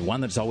there's the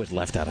one that's always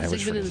left out. I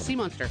always Sigmund forget. and the Sea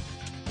Monster.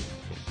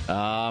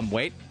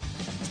 Wait.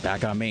 It's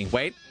back on me.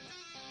 Wait.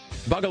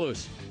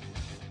 Bugaloos.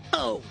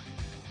 Oh,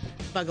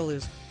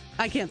 Bugaloos.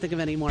 I can't think of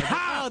any more.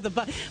 But the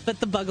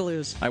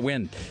Bugaloos. I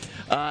win.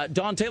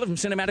 Don Taylor from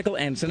Cinematical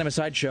and Cinema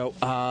Sideshow.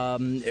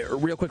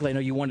 Real quickly, I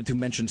know you wanted to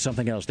mention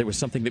something else. There was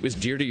something that was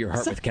dear to your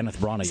heart with Kenneth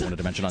Branagh you wanted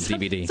to mention on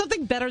DVD.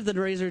 Something better than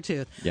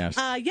Razortooth. Yes.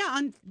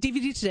 On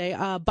DVD today,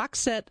 box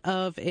set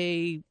of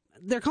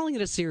they're calling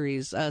it a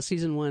series,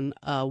 season 1,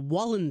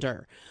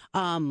 Wallander,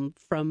 from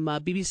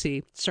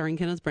BBC, starring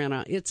Kenneth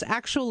Branagh. It's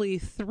actually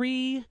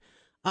 3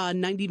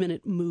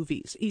 90-minute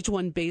movies, each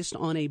one based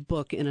on a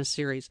book in a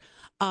series.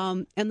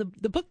 And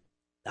the book,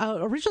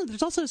 originally,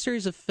 there's also a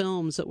series of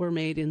films that were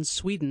made in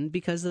Sweden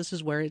because this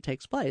is where it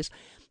takes place.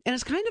 And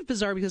it's kind of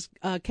bizarre because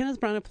Kenneth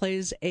Branagh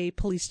plays a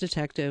police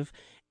detective,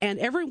 and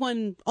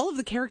all of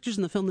the characters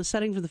in the film, the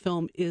setting for the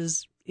film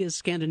is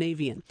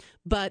Scandinavian,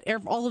 but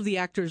all of the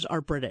actors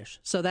are British.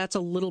 So that's a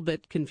little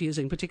bit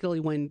confusing, particularly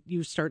when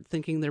you start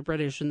thinking they're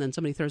British and then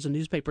somebody throws a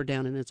newspaper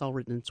down and it's all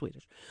written in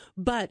Swedish.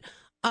 But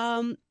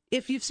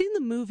if you've seen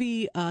the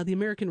movie, the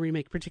American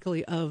remake,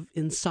 particularly of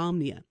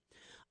Insomnia,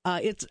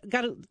 it's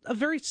got a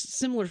very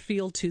similar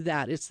feel to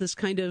that. It's this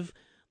kind of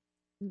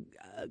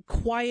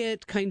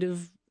quiet, kind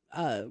of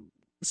a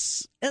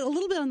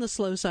little bit on the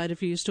slow side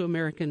if you're used to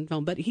American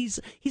film, but he's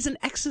an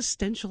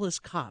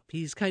existentialist cop.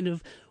 He's kind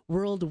of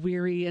world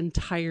weary and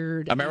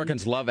tired.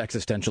 Americans love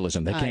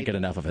existentialism. They can't get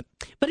enough of it.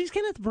 But he's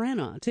Kenneth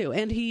Branagh too,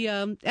 and he,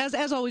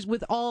 as always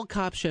with all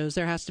cop shows,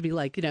 there has to be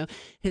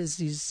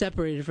he's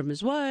separated from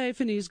his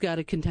wife, and he's got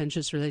a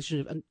contentious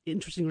relationship, an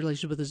interesting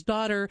relationship with his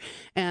daughter,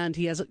 and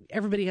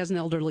everybody has an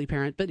elderly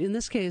parent. But in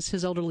this case,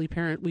 his elderly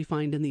parent we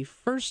find in the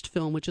first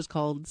film, which is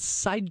called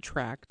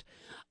Sidetracked.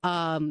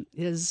 In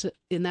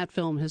that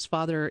film, his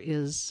father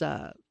is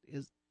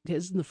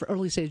in the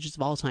early stages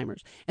of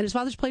Alzheimer's, and his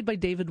father's played by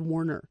David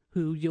Warner,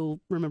 who you'll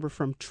remember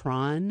from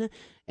Tron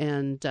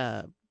and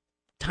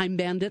Time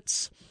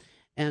Bandits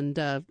and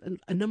a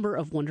number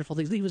of wonderful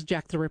things. He was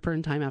Jack the Ripper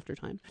in Time After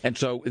Time. And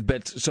so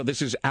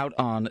this is out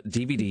on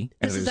DVD.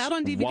 This is out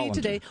on DVD Wallander.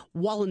 today.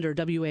 Wallander,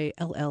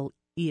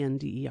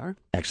 Wallender.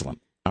 Excellent.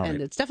 All right.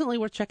 And it's definitely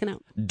worth checking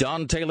out.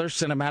 Don Taylor,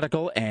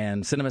 Cinematical,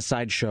 and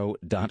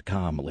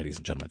CinemaSideshow.com, ladies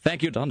and gentlemen.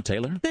 Thank you, Don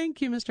Taylor.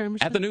 Thank you, Mr.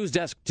 Emerson. At the news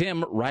desk,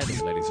 Tim Riley,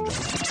 ladies and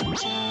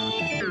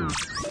gentlemen.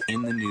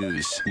 In the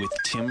news with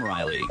Tim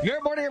Riley.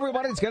 Good morning,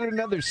 everybody. It's going to be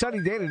another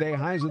sunny day today.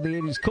 Highs in the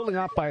 80s, cooling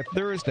off by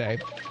Thursday.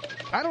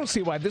 I don't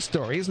see why this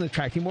story isn't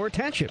attracting more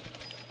attention.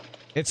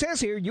 It says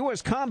here,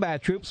 U.S.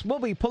 combat troops will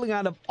be pulling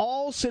out of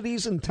all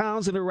cities and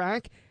towns in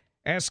Iraq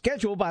as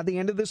scheduled by the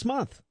end of this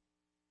month.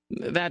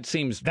 That's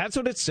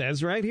what it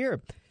says right here.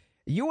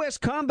 U.S.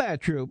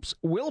 combat troops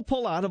will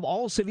pull out of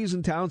all cities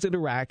and towns in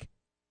Iraq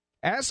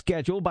as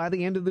scheduled by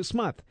the end of this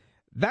month.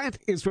 That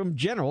is from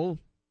General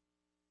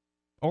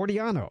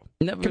Ordiano,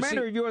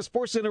 commander of U.S.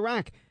 forces in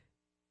Iraq.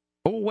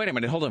 Oh, wait a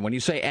minute. Hold on. When you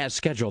say as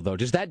scheduled, though,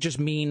 does that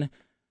mean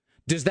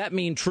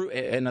true?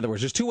 In other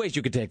words, there's two ways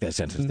you could take that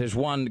sentence. There's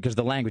one, because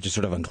the language is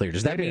sort of unclear.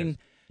 Does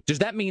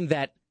that mean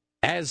that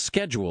as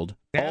scheduled,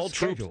 all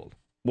troops...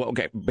 Well,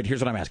 okay, but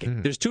here's what I'm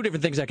asking. There's two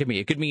different things that could mean.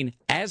 It could mean,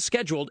 as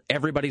scheduled,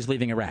 everybody's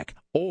leaving Iraq.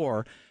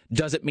 Or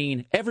does it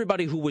mean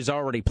everybody who was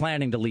already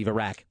planning to leave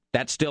Iraq,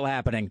 that's still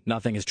happening,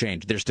 nothing has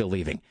changed, they're still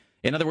leaving?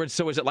 In other words,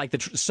 so is it like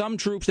some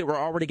troops that were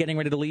already getting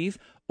ready to leave?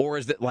 Or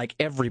is it like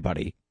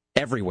everybody,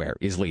 everywhere,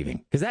 is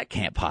leaving? Because that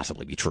can't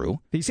possibly be true.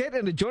 He said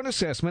in a joint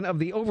assessment of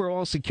the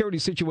overall security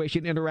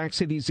situation in Iraq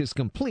cities is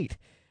complete,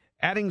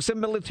 adding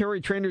some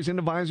military trainers and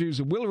advisors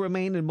will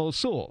remain in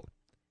Mosul.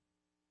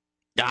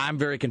 I'm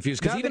very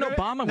confused because even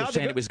Obama was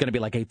saying it was going to be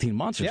like 18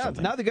 months or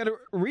something. Now they're going to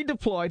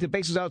redeploy to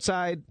bases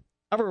outside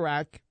of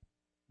Iraq,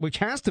 which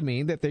has to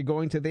mean that they're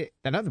going to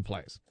another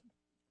place.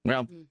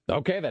 Well,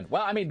 okay then.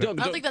 Well, I mean, I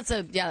don't think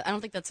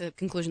that's a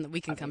conclusion that we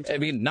can come to. I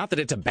mean, not that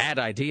it's a bad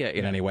idea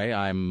in any way.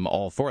 I'm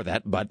all for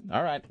that, but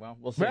all right. Well,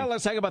 we'll see. Well,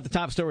 let's talk about the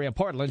top story in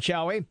Portland,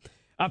 shall we?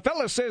 A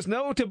fella says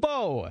no to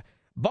Bo.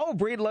 Bo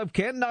Breedlove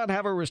cannot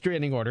have a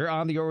restraining order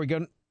on the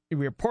Oregon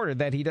reporter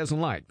that he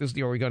doesn't like. This is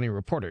the Oregonian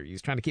reporter.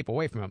 He's trying to keep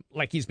away from him,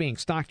 like he's being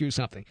stalked or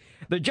something.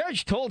 The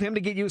judge told him to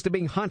get used to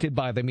being hunted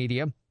by the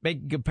media,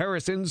 making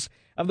comparisons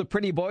of the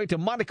pretty boy to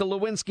Monica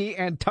Lewinsky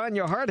and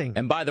Tanya Harding.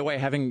 And by the way,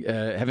 having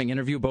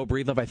interviewed Bo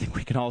Breedlove, I think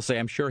we can all say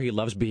I'm sure he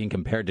loves being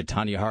compared to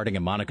Tanya Harding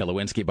and Monica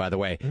Lewinsky, by the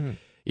way.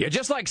 You're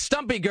just like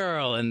Stumpy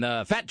Girl and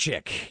the Fat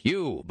Chick.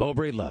 You, Bo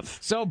Breedlove.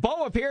 So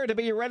Bo appeared to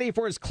be ready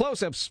for his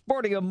close-up,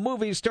 sporting a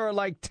movie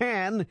star-like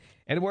tan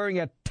and wearing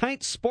a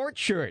tight sports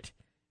shirt.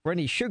 For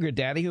any sugar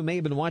daddy who may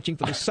have been watching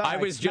from the side. I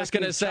was just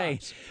going to say.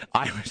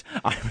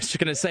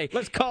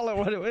 Let's call it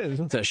what it is.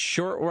 It's a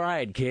short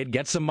ride, kid.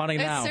 Get some money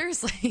now.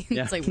 Seriously.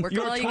 It's like work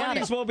all you got.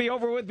 Your 20s will be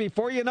over with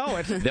before you know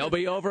it. They'll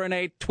be over in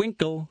a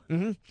twinkle.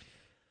 Mm-hmm.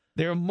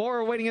 There are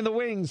more waiting in the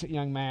wings,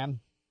 young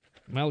man.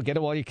 Well, get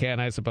it while you can,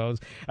 I suppose.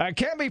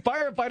 Canby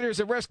firefighters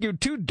have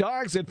rescued 2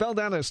 dogs that fell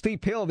down a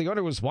steep hill. The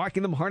owner was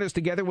walking them harnessed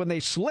together when they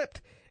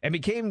slipped and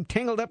became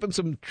tangled up in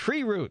some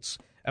tree roots.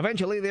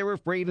 Eventually, they were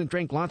freed and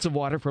drank lots of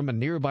water from a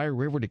nearby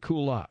river to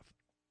cool off.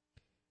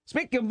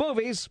 Speaking of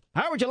movies,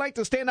 how would you like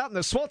to stand out in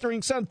the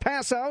sweltering sun,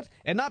 pass out,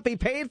 and not be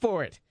paid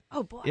for it?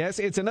 Oh, boy. Yes,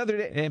 it's another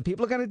day, and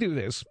people are going to do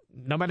this.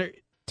 No matter,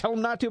 tell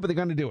them not to, but they're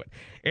going to do it.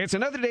 It's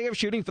another day of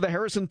shooting for the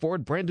Harrison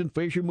Ford, Brendan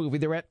Fraser movie.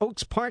 They're at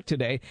Oaks Park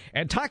today,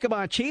 and talk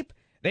about cheap.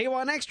 They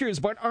want extras,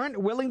 but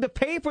aren't willing to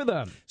pay for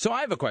them. So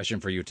I have a question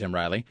for you, Tim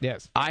Riley.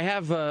 Yes. I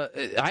have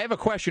a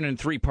question in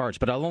 3 parts,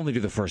 but I'll only do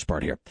the first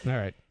part here. All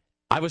right.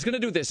 I was going to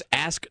do this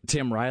Ask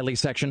Tim Riley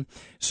section,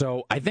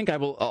 so I think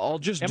I'll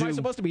just Am I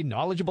supposed to be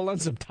knowledgeable on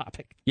some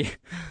topic? Yeah.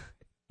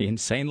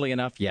 Insanely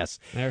enough, yes.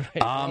 All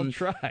right, I'll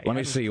try. Let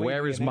me see.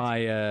 Where's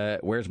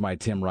my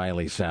Tim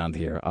Riley sound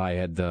here? I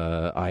had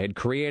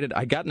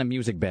gotten a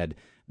music bed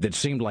that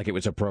seemed like it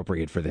was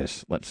appropriate for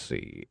this. Let's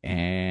see.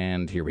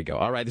 And here we go.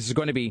 All right, this is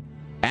going to be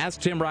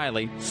Ask Tim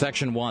Riley,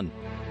 section 1.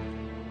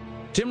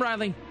 Tim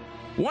Riley,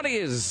 what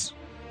is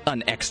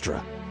an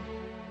extra?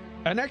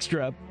 An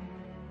extra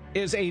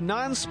is a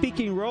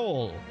non-speaking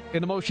role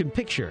in a motion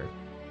picture,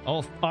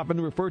 often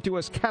referred to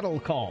as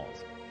cattle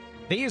calls.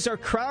 These are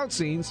crowd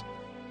scenes.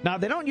 Now,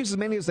 they don't use as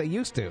many as they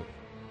used to.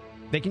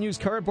 They can use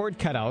cardboard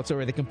cutouts,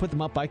 or they can put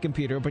them up by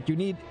computer, but you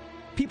need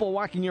people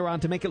walking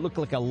around to make it look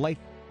like a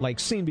life-like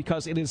scene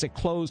because it is a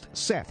closed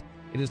set.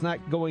 It is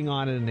not going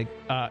on in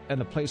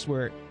a place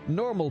where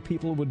normal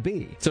people would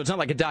be. So it's not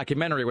like a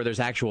documentary where there's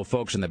actual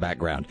folks in the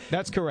background.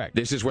 That's correct.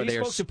 This is where these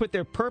folks are put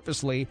there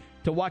purposely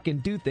to walk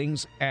and do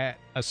things at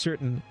a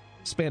certain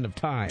span of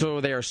time. So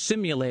they are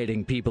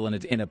simulating people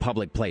in a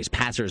public place,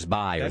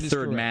 passers-by, or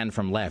third man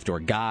from left, or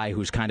guy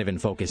who's kind of in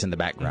focus in the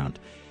background.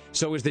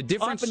 So is the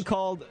difference... Often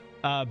called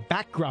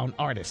background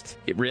artist.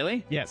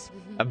 Really? Yes.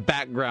 A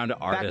background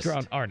artist.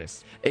 Background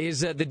artist. Is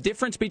the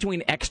difference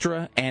between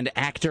extra and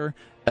actor,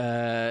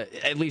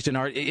 at least in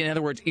art, in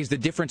other words, is the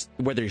difference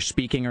whether you're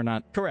speaking or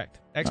not? Correct.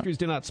 Extras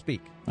do not speak.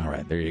 All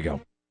right, there you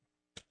go.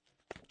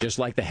 Just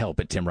like the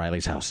help at Tim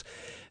Riley's house.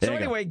 So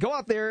anyway, go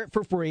out there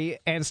for free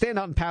and stand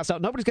out and pass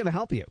out. Nobody's going to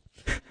help you.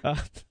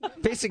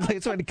 Basically,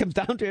 it's what it comes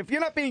down to. If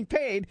you're not being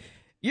paid,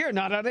 you're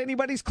not on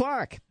anybody's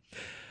clock.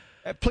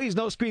 Please,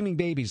 no screaming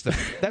babies, though.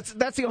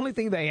 That's the only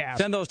thing they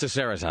ask. Send those to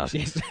Sarah's house.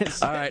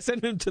 Yes, all right.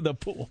 Send them to the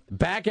pool.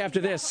 Back after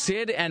this,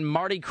 Sid and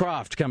Marty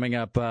Krofft coming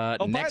up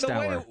next hour.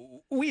 By the way,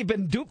 we've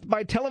been duped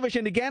by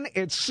television again.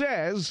 It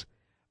says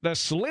the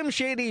Slim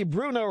Shady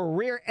Bruno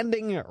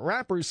rear-ending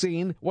rapper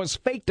scene was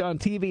faked on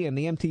TV and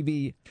the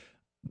MTV.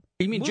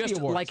 You mean just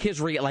Awards. like his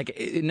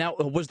now,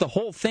 was the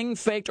whole thing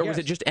faked, or was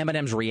it just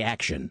Eminem's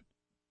reaction?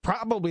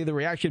 Probably the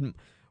reaction.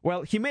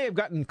 Well, he may have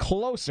gotten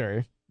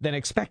closer than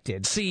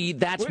expected. See,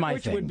 that's my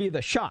thing. Which would be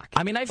the shock.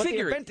 I mean, I but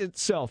figure the event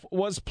itself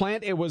was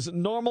planned. It was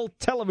normal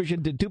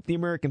television to dupe the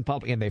American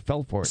public, and they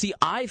fell for it. See,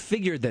 I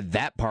figured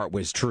that part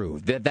was true.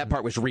 That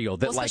part was real.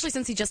 That, well, especially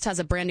since he just has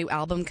a brand new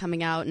album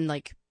coming out, and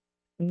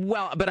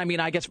Well, but I mean,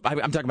 I guess I'm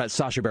talking about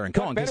Sacha Baron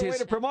Cohen. Better way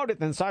to promote it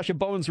than Sacha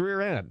Bowen's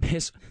rear end.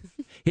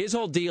 His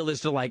whole deal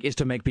is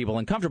to make people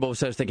uncomfortable.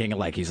 So I was thinking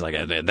he's like,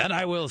 then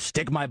I will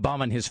stick my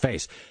bum in his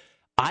face.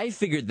 I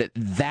figured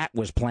that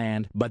was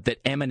planned, but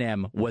that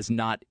Eminem was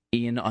not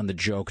in on the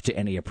joke to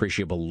any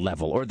appreciable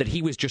level, or that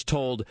he was just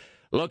told,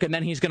 look, and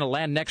then he's going to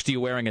land next to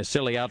you wearing a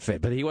silly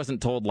outfit, but he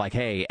wasn't told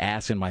hey,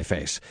 ass in my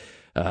face.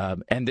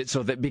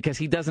 Because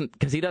he does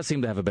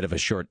seem to have a bit of a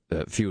short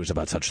fuse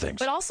about such things.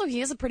 But also, he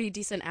is a pretty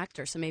decent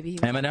actor, so maybe he.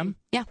 Eminem?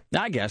 Yeah,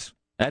 I guess.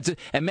 That's it.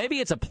 And maybe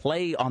it's a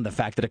play on the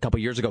fact that a couple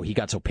years ago he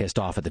got so pissed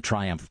off at the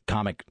Triumph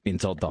comic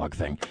insult dog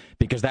thing,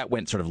 because that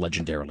went sort of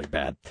legendarily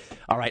bad.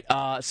 All right,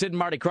 Sid and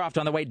Marty Krofft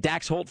on the way.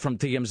 Dax Holt from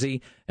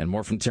TMZ and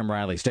more from Tim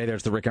Riley. Stay there.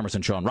 It's the Rick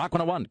Emerson Show on Rock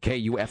 101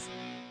 KUF.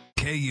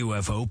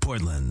 KUFO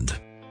Portland.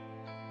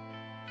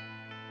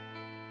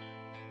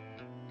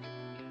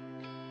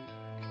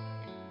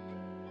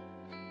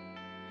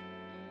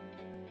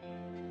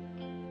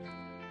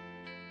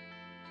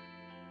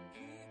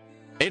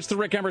 It's the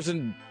Rick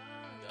Emerson...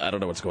 I don't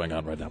know what's going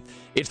on right now.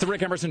 It's the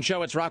Rick Emerson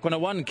Show. It's Rock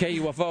 101,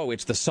 KUFO.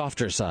 It's the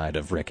softer side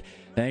of Rick.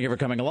 Thank you for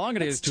coming along.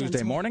 It is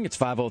Tuesday morning. It's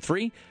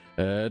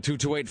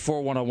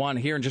 503-228-4101.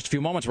 Here in just a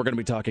few moments, we're going to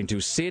be talking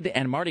to Sid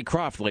and Marty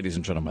Krofft, ladies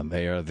and gentlemen.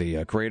 They are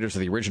the creators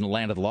of the original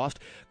Land of the Lost.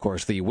 Of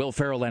course, the Will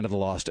Ferrell Land of the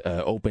Lost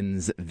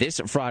opens this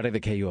Friday.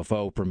 The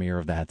KUFO premiere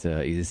of that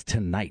is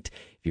tonight,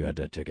 if you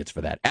had tickets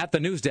for that. At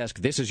the news desk,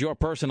 this is your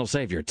personal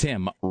savior,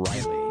 Tim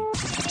Riley.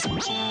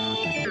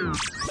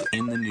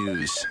 In the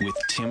news with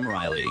Tim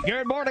Riley.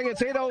 Good morning,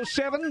 it's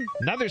 8:07.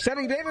 Another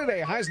sunny day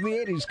today. Highs in the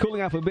 80s,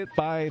 cooling off a bit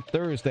by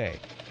Thursday.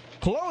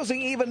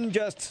 Closing even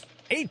just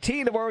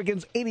 18 of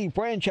Oregon's 80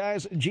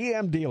 franchise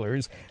GM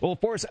dealers will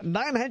force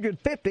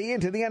 950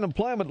 into the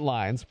unemployment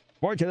lines.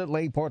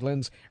 Fortunately,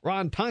 Portland's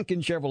Ron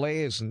Tonkin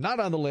Chevrolet is not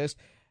on the list.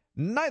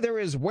 Neither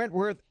is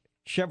Wentworth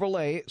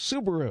Chevrolet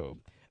Subaru.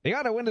 The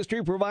auto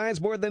industry provides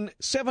more than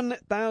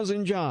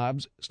 7,000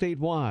 jobs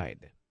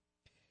statewide.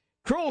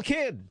 Cruel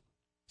kid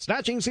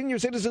snatching senior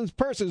citizens'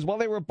 purses while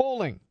they were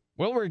bowling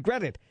will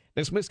regret it.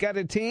 This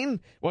misguided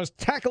teen was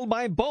tackled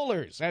by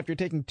bowlers after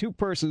taking 2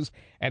 purses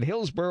at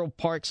Hillsborough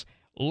Park's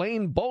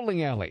Lane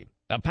Bowling Alley.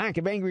 A pack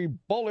of angry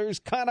bowlers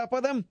caught up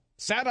with him,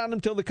 sat on him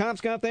till the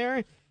cops got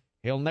there.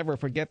 He'll never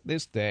forget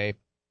this day.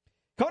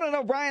 Conan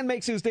O'Brien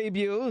makes his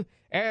debut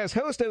as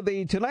host of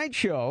The Tonight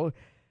Show.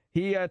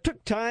 He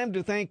took time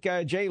to thank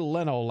Jay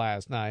Leno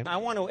last night. I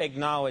want to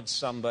acknowledge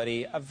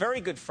somebody, a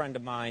very good friend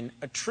of mine,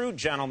 a true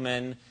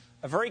gentleman,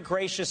 a very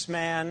gracious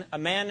man, a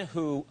man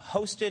who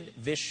hosted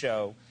this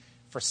show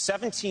for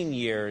 17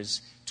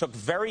 years, took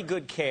very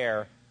good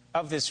care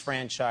of this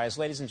franchise.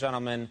 Ladies and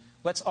gentlemen,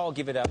 let's all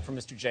give it up for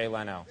Mr. Jay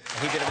Leno.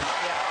 He did it.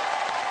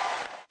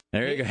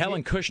 There you go.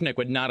 Helen Kushnick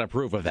would not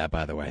approve of that,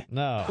 by the way.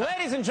 No.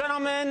 Ladies and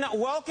gentlemen,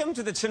 welcome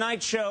to The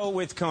Tonight Show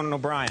with Conan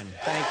O'Brien.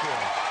 Thank you.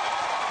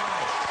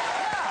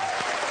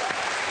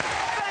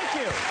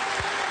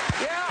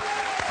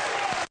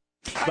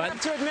 I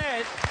have to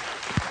admit,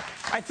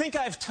 I think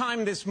I've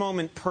timed this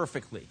moment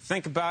perfectly.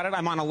 Think about it.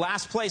 I'm on a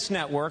last-place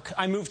network.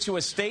 I moved to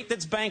a state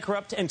that's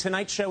bankrupt, and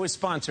tonight's show is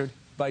sponsored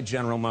by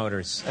General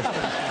Motors.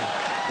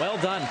 Well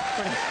done.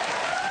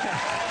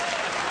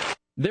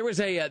 There was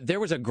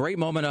a great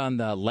moment on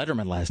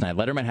Letterman last night.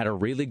 Letterman had a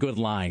really good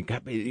line.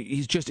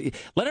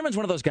 Letterman's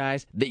one of those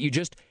guys that you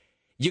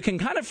can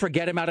kind of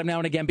forget about him now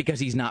and again because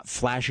he's not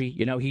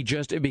flashy.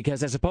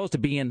 Because as opposed to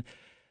being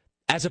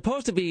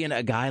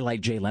a guy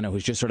like Jay Leno,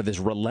 who's just sort of this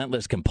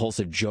relentless,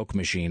 compulsive joke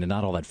machine and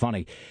not all that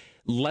funny,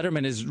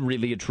 Letterman is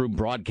really a true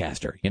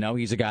broadcaster.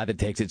 He's a guy that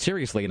takes it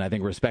seriously and I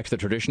think respects the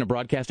tradition of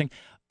broadcasting.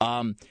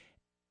 But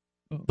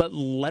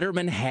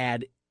Letterman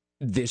had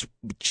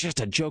just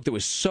a joke that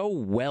was so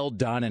well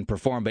done and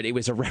performed, but it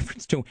was a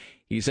reference to,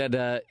 he said,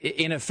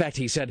 in effect,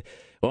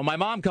 well, my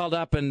mom called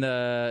up and,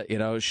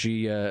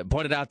 she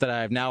pointed out that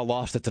I've now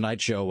lost the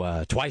Tonight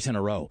Show twice in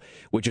a row,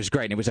 which is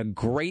great. And it was a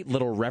great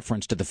little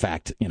reference to the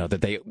fact,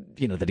 that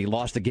he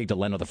lost the gig to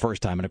Leno the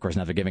first time. And, of course,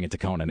 now they're giving it to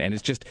Conan. And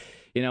it's just,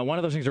 one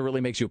of those things that really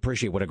makes you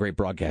appreciate what a great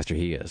broadcaster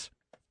he is.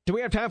 Do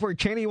we have time for a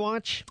Cheney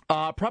Watch?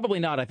 Probably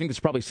not. I think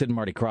it's probably Sid and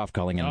Marty Krofft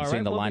calling in and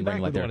seeing the line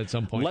ring right there. At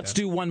some point, Let's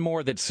do one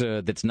more that's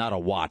not a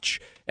watch,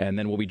 and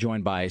then we'll be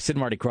joined by Sid and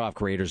Marty Krofft,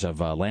 creators of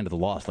Land of the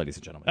Lost, ladies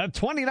and gentlemen. A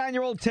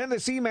 29-year-old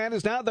Tennessee man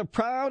is now the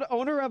proud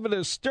owner of a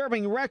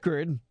disturbing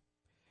record.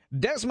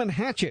 Desmond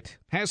Hatchett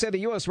has set a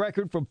U.S.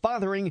 record for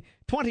fathering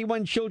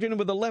 21 children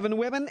with 11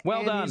 women,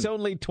 well done. He's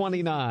only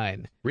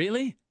 29.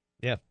 Really?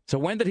 Yeah. So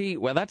when did he...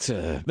 Well, that's...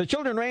 The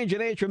children range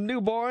in age from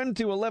newborn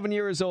to 11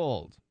 years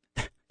old.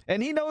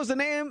 And he knows the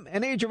name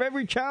and age of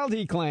every child,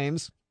 he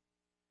claims.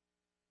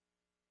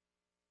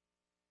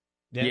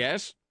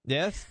 Yes?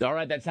 Yes. All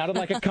right, that sounded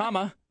like a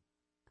comma.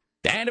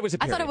 And it was a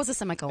period. I thought it was a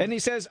semicolon. And he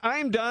says,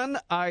 I'm done.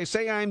 I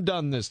say I'm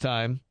done this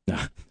time.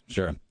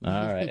 Sure. All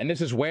right. And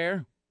this is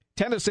where?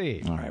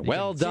 Tennessee. All right.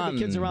 Well done. See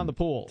the kids around the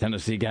pool.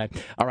 Tennessee guy.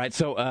 All right.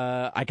 So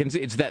I can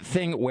see, it's that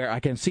thing where I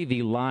can see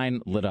the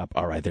line lit up.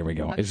 All right. There we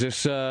go. Is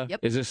this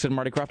Yep. Is this Sid and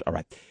Marty Krofft? All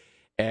right.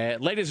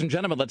 Ladies and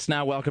gentlemen, let's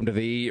now welcome to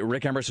the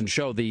Rick Emerson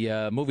Show.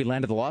 The movie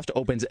Land of the Lost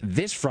opens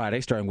this Friday,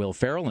 starring Will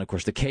Ferrell. And, of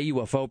course, the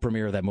KUFO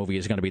premiere of that movie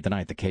is going to be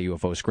tonight, the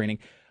KUFO screening.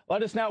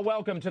 Let us now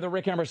welcome to the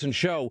Rick Emerson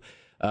Show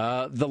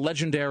the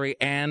legendary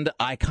and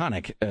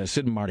iconic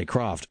Sid and Marty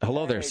Krofft.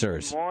 Hello there,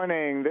 sirs. Good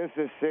morning. This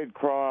is Sid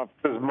Krofft.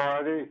 This is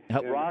Marty.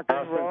 Rock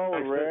and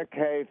roll, Rick.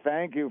 Hey,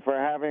 thank you for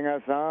having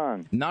us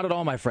on. Not at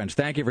all, my friends.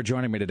 Thank you for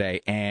joining me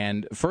today.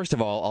 And first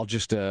of all, I'll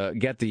just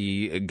get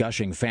the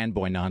gushing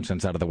fanboy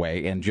nonsense out of the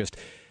way and just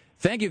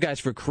thank you guys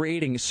for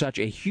creating such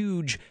a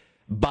huge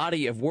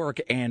body of work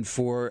and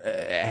for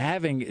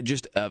having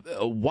just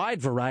a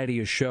wide variety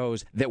of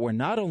shows that were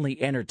not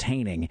only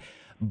entertaining,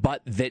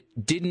 but that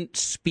didn't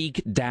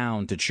speak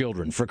down to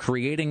children, for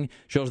creating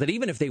shows that,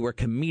 even if they were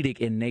comedic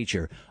in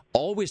nature,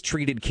 always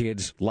treated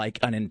kids like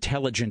an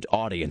intelligent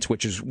audience,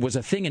 which was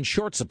a thing in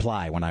short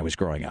supply when I was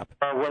growing up.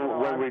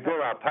 When we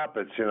did our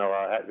puppets,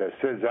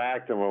 Sid's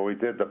Act, and when we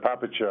did the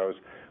puppet shows,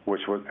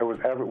 we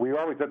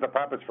always did the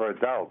puppets for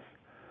adults.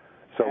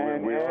 So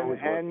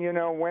and you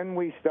know, when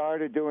we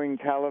started doing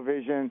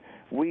television,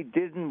 we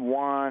didn't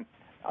want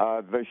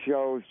the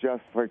shows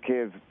just for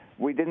kids.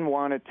 We didn't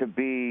want it to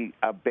be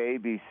a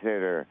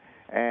babysitter,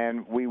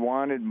 and we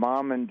wanted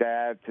mom and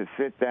dad to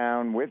sit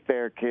down with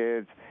their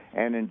kids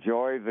and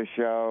enjoy the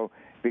show,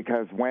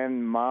 because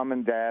when mom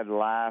and dad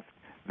laughed,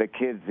 the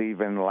kids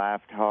even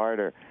laughed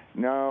harder.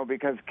 No,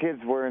 because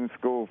kids were in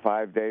school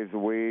 5 days a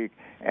week,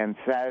 and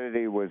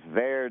Saturday was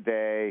their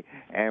day,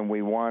 and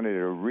we wanted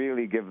to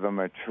really give them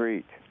a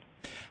treat.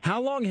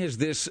 How long has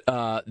this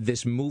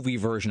movie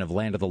version of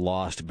Land of the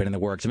Lost been in the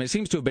works? I mean, it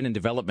seems to have been in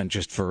development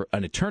just for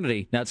an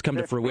eternity. Now it's come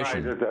to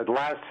fruition. Right,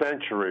 last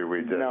century we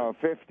did. No,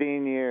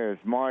 15 years.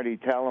 Marty,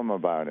 tell them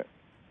about it.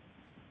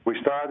 We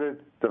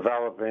started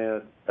developing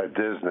it at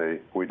Disney.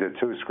 We did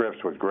 2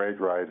 scripts with great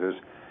writers.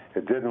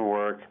 It didn't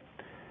work.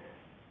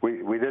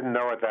 We didn't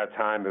know at that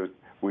time that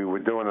we were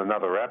doing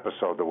another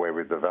episode the way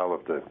we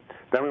developed it.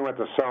 Then we went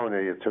to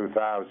Sony in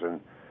 2000,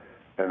 and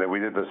then we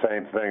did the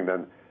same thing.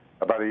 Then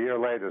about a year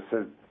later,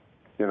 Sid,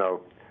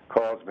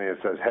 calls me and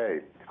says,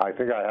 "Hey, I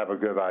think I have a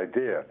good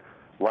idea.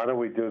 Why don't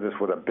we do this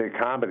with a big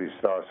comedy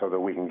star so that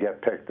we can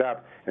get picked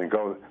up and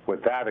go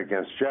with that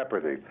against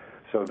Jeopardy?"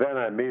 So then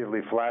I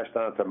immediately flashed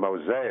onto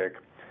Mosaic,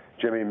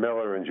 Jimmy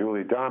Miller and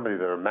Julie Darmody.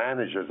 They're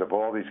managers of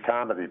all these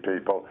comedy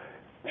people,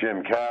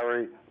 Jim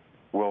Carrey,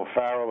 Will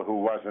Ferrell, who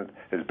wasn't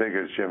as big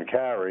as Jim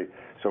Carrey,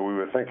 so we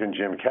were thinking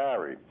Jim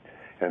Carrey.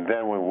 And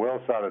then when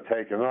Will started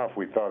taking off,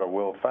 we thought of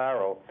Will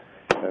Ferrell,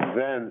 and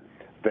then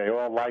they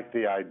all liked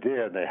the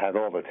idea, and they had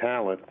all the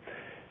talent,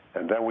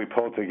 and then we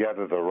pulled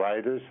together the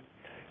writers,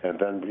 and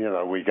then,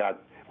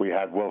 we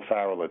had Will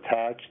Ferrell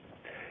attached,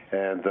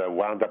 and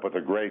wound up with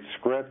a great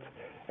script,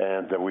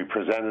 and we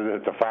presented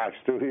it to Fox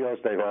Studios.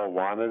 They all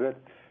wanted it,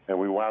 and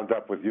we wound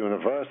up with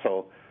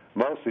Universal,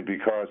 mostly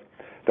because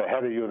the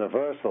head of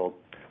Universal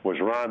was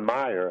Ron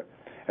Meyer,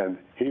 and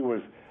he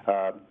was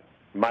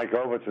Mike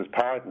Ovitz's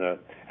partner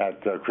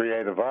at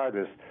Creative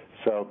Artists.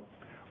 So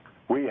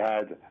we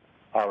had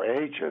our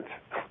agent,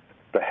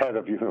 the head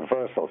of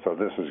Universal, so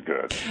this is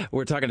good.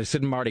 We're talking to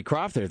Sid and Marty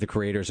Krofft. They're the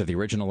creators of the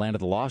original Land of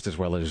the Lost, as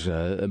well as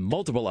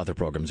multiple other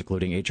programs,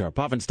 including HR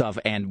Puff and stuff.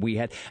 And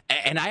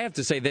I have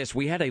to say this,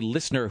 we had a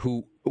listener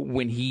who,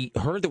 when he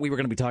heard that we were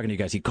going to be talking to you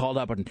guys, he called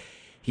up and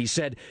he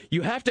said,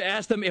 "You have to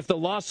ask them if The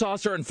Lost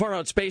Saucer and Far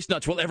Out Space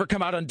Nuts will ever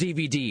come out on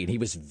DVD." And he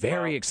was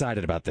very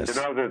excited about this.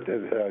 You know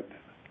that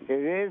it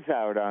is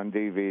out on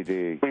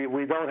DVD.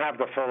 We don't have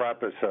the full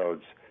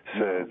episodes,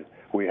 Sid.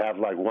 We have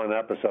like one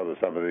episode of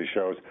some of these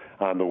shows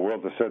on the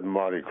World of Sid and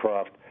Marty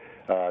Krofft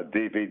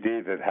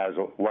DVD that has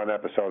one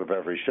episode of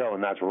every show,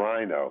 and that's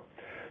Rhino.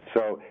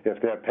 So if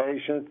they're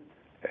patient,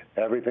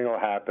 everything will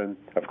happen.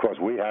 Of course,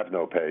 we have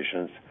no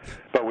patience,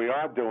 but we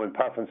are doing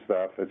Puffin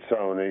stuff at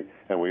Sony,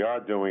 and we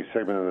are doing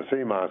Sigmund and the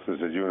Sea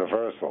Monsters at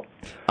Universal.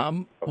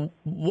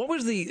 What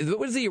was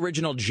the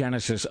original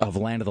genesis of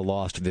Land of the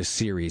Lost, this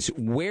series?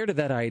 Where did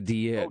that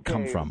idea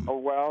come from?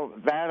 Well,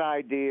 that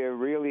idea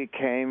really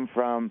came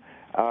from,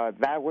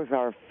 that was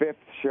our 5th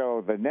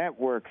show. The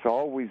networks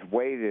always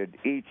waited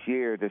each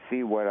year to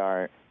see what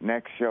our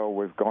next show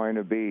was going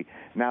to be.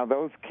 Now,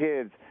 those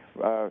kids,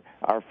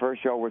 our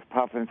first show was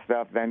Puffin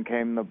Stuff, then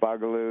came the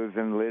Bugaloos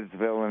and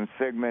Lidsville and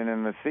Sigmund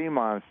and the Sea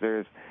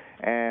Monsters,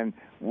 and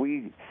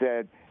we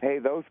said, hey,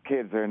 those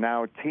kids are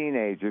now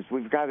teenagers.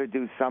 We've got to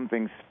do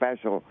something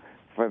special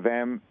for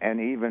them and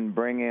even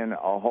bring in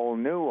a whole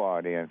new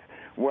audience.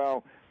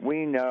 Well,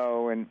 we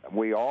know, and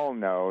we all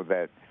know,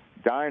 that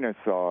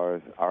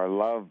dinosaurs are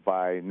loved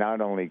by not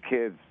only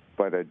kids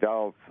but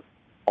adults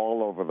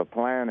all over the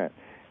planet.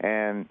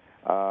 And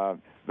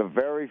the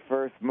very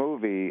first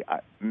movie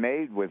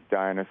made with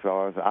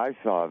dinosaurs, I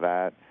saw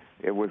that.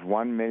 It was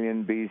 1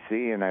 million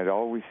BC, and it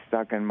always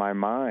stuck in my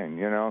mind,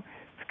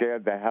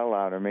 scared the hell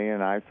out of me,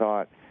 and I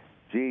thought,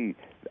 gee,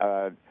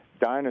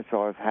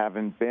 dinosaurs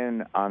haven't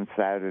been on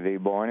Saturday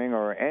morning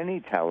or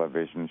any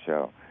television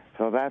show.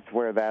 So that's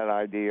where that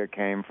idea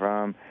came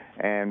from,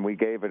 and we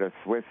gave it a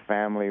Swiss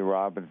Family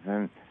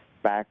Robinson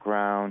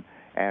background.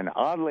 And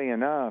oddly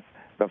enough,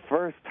 the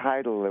first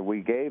title that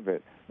we gave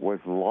it was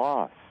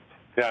Lost.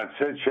 Yeah, and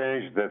Sid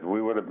changed that.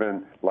 We would have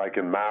been like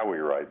in Maui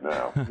right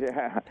now.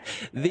 Yeah.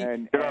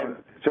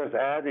 Just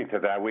adding to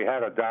that, we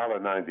had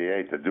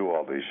 $1.98 to do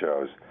all these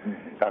shows.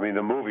 I mean,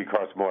 the movie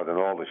cost more than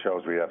all the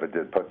shows we ever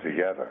did put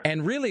together.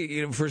 And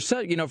really, for a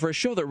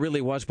show that really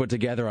was put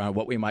together on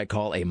what we might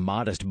call a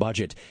modest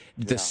budget,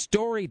 the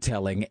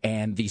storytelling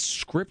and the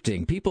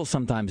scripting, people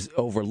sometimes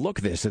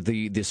overlook this.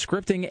 The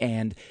scripting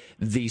and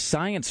the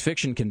science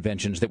fiction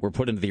conventions that were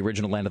put into the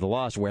original Land of the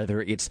Lost, whether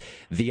it's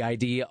the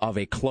idea of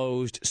a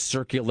closed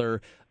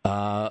circular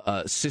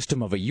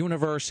system of a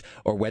universe,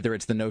 or whether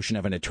it's the notion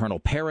of an eternal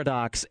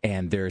paradox.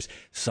 And there's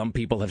some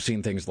people have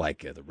seen things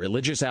like the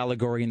religious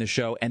allegory in the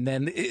show, and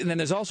then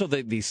there's also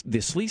the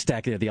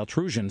Sleestack, the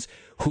Altrusians,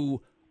 who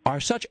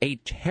are such a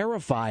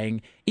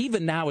terrifying,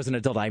 even now as an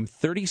adult, I'm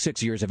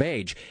 36 years of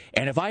age,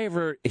 and if I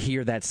ever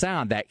hear that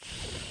sound, I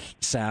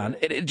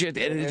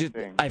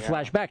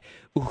flash back.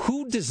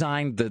 Who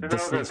designed the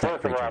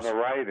Sleestack creatures? The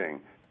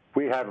writing.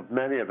 we have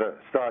many of the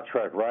Star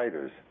Trek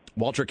writers.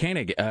 Walter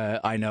Koenig,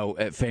 I know,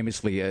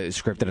 famously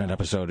scripted an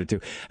episode or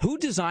two. Who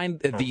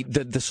designed the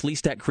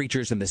Sleestak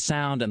creatures and the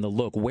sound and the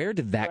look? Where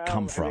did that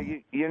come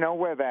from? You know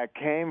where that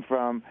came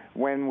from?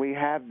 When we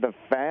had the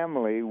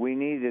family, we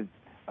needed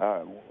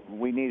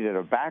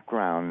a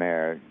background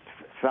there,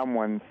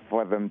 someone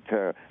for them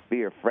to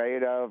be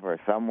afraid of or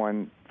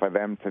someone for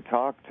them to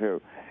talk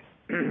to.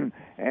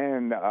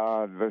 And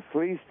the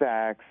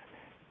Sleestaks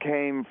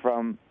came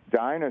from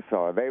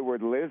dinosaur. They were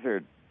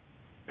lizard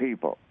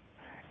people.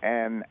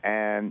 And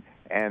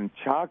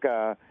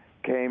Chaka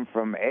came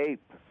from ape,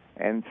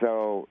 and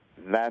so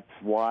that's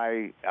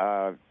why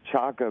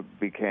Chaka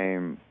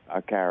became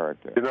a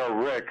character. You know,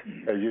 Rick,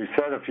 you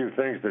said a few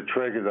things that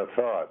triggered a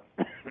thought.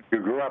 You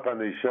grew up on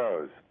these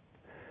shows,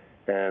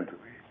 and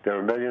there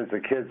are millions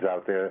of kids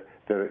out there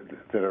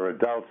that are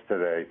adults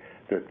today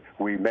that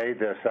we made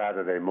their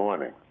Saturday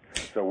morning.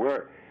 So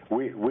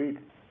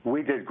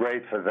we did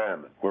great for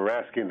them. We're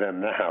asking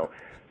them now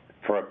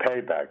for a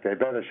payback. They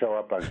better show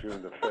up on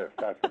June the 5th.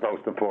 That's the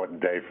most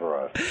important day for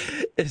us.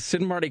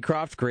 Sid and Marty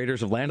Krofft,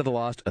 creators of Land of the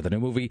Lost, the new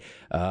movie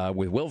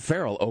with Will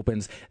Ferrell,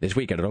 opens this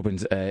weekend. It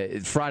opens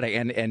Friday.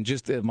 And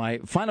just my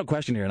final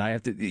question here,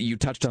 and you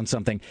touched on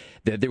something.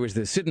 There was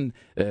the Sid and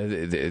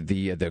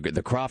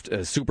the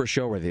Krofft Super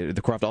Show, or the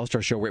Krofft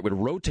All-Star Show, where it would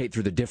rotate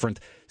through the different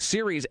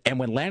series. And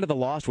when Land of the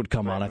Lost would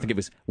come on, I think it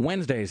was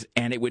Wednesdays,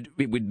 and it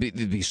would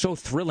be so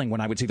thrilling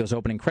when I would see those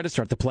opening credits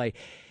start to play.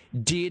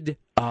 Did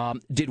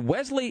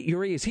Wesley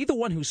Uri, is he the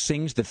one who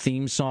sings the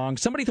theme song?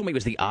 Somebody told me it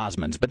was the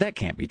Osmonds, but that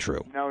can't be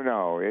true.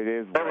 No, it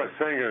is. There were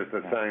singers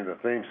that sang the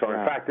theme song.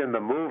 In fact, in the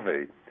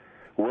movie,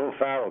 Will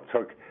Ferrell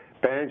took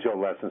banjo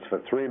lessons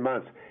for 3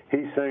 months.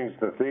 He sings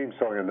the theme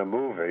song in the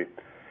movie,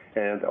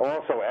 and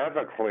also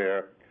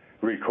Everclear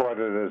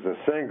recorded it as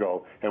a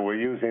single, and we're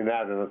using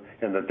that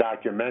in the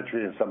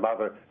documentary and some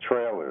other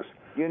trailers.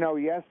 You know,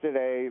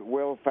 yesterday,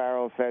 Will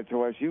Ferrell said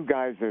to us, "You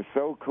guys are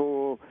so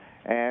cool,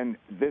 and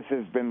this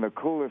has been the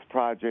coolest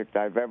project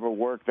I've ever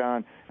worked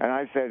on." And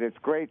I said, "It's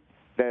great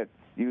that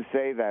you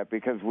say that,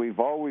 because we've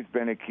always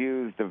been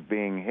accused of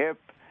being hip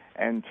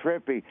and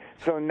trippy.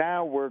 So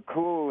now we're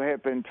cool,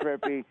 hip, and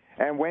trippy.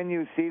 And when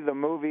you see the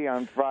movie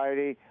on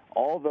Friday,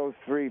 all those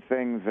three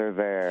things are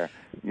there.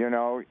 You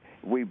know,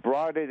 we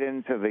brought it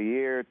into the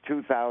year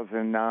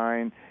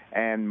 2009,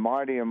 and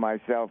Marty and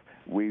myself,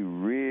 we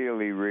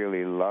really,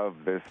 really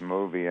love this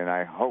movie, and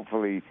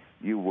hopefully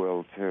you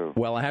will too."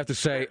 Well, I have to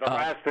say, the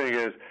last thing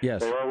is,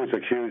 yes, they always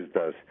accused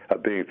us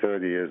of being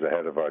 30 years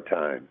ahead of our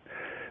time.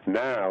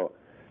 Now,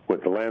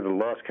 with The Land of the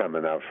Lost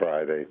coming out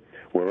Friday,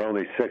 we're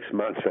only 6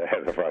 months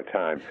ahead of our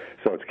time,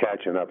 so it's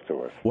catching up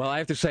to us. Well, I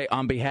have to say,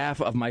 on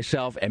behalf of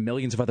myself and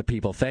millions of other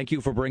people, thank you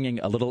for bringing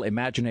a little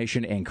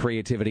imagination and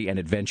creativity and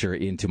adventure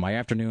into my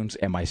afternoons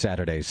and my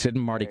Saturdays. Sid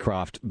and Marty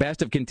Krofft,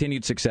 best of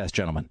continued success,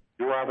 gentlemen.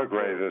 You are the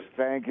greatest.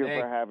 Thank you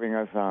for having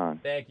us on.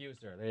 Thank you,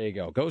 sir. There you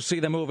go. Go see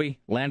the movie,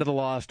 Land of the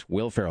Lost,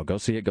 Will Ferrell. Go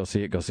see it, go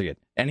see it, go see it.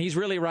 And he's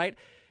really right.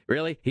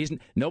 Really,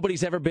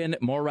 nobody's ever been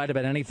more right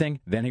about anything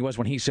than he was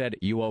when he said,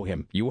 "You owe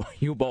him. You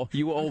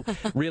owe."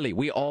 Really,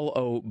 we all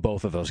owe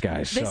both of those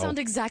guys. They sound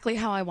exactly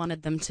how I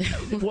wanted them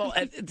to. Well,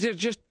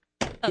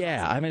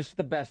 yeah, I mean, it's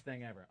the best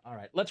thing ever. All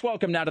right, let's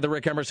welcome now to the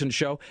Rick Emerson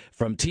Show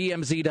from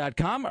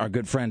TMZ.com, our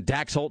good friend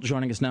Dax Holt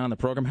joining us now on the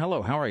program.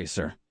 Hello, how are you,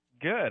 sir?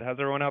 Good. How's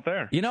everyone out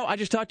there? You know, I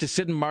just talked to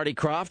Sid and Marty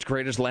Krofft,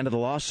 creators of Land of the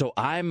Lost, so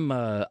I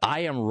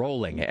am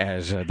rolling,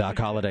 as Doc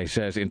Holliday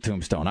says in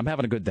Tombstone. I'm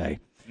having a good day.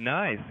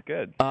 Nice.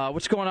 Good.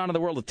 What's going on in the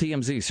world of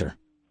TMZ, sir?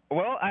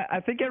 Well, I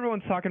think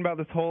everyone's talking about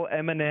this whole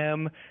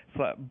Eminem,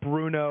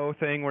 Bruno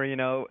thing where,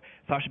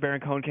 Sacha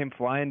Baron Cohen came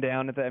flying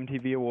down at the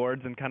MTV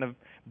Awards and kind of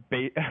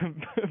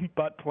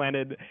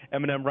butt-planted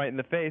Eminem right in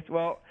the face.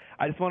 Well,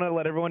 I just want to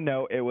let everyone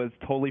know it was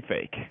totally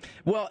fake.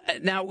 Well,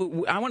 now,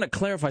 I want to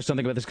clarify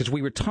something about this, because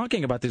we were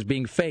talking about this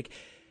being fake.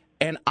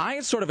 And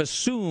I sort of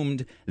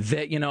assumed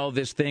that,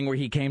 this thing where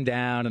he came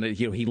down and,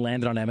 he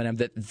landed on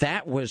Eminem,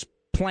 that was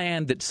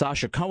planned, that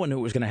Sacha Cohen knew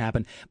it was going to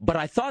happen. But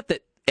I thought that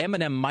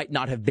Eminem might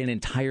not have been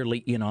entirely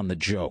in on the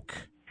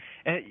joke.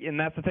 And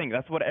that's the thing.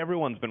 That's what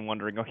everyone's been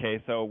wondering.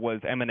 Okay, so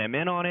was Eminem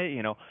in on it?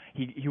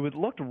 He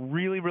looked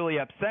really, really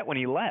upset when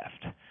he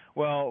left.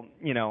 Well,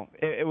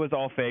 it was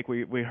all fake.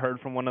 We heard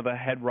from one of the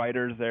head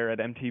writers there at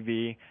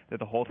MTV that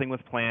the whole thing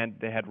was planned.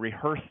 They had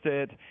rehearsed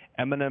it.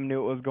 Eminem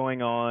knew what was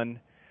going on.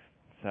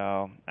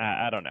 So,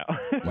 I don't know.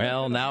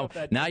 Well,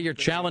 now you're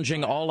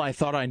challenging all I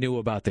thought I knew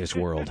about this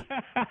world.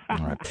 All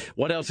right.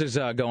 What else is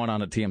going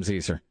on at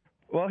TMZ, sir?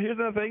 Well, here's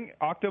another thing.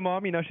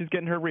 Octomom, she's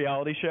getting her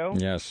reality show.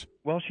 Yes.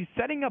 Well, she's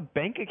setting up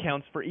bank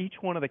accounts for each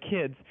one of the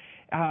kids.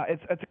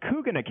 It's a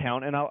Coogan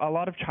account, and a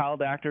lot of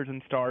child actors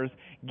and stars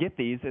get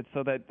these. It's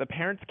so that the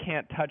parents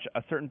can't touch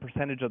a certain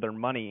percentage of their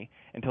money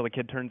until the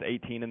kid turns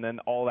 18, and then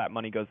all that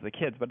money goes to the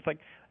kids. But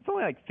it's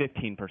only like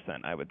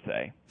 15%, I would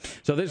say.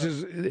 So this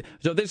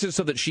is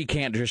so that she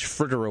can't just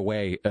fritter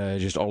away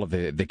just all of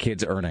the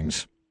kids'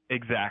 earnings.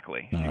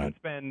 Exactly. All You right. can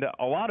spend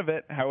a lot of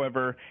it.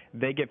 However,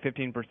 they get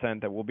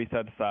 15% that will be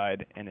set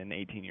aside, and in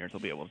 18 years,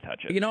 they'll be able to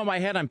touch it. You know, in my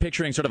head, I'm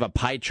picturing sort of a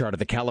pie chart of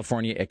the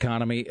California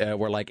economy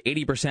where like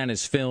 80%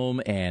 is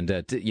film and,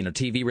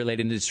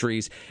 TV-related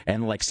industries,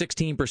 and like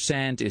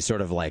 16% is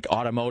sort of like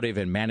automotive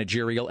and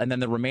managerial, and then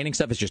the remaining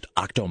stuff is just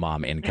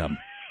Octomom income.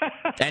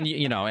 And,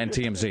 and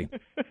TMZ.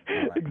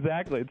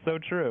 Exactly. It's so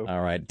true. All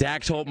right.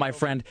 Dax Holt, my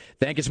friend,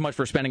 thank you so much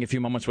for spending a few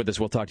moments with us.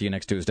 We'll talk to you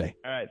next Tuesday.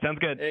 All right. Sounds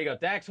good. There you go.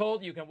 Dax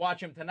Holt, you can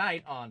watch him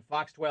tonight on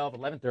Fox 12,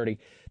 11:30,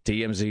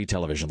 TMZ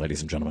television,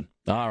 ladies and gentlemen.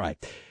 All right.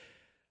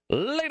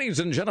 Ladies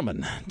and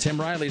gentlemen,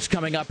 Tim Riley's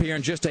coming up here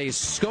in just a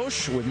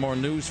skosh with more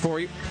news for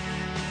you.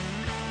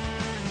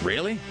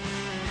 Really?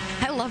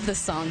 I love this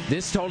song.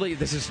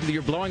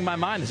 You're blowing my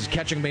mind. This is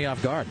catching me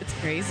off guard. It's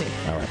crazy.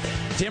 All right.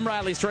 Tim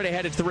Riley, straight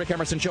ahead. It's the Rick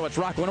Emerson Show. It's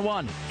Rock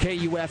 101,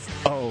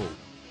 KUFO.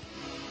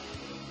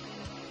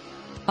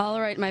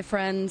 All right, my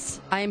friends,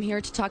 I am here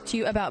to talk to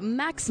you about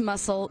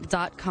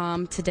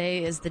MaxMuscle.com.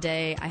 Today is the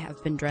day I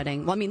have been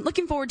dreading. Well,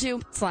 looking forward to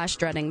 /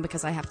 dreading,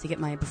 because I have to get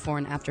my before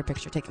and after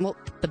picture taken. Well,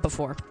 the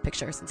before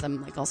picture, since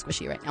I'm all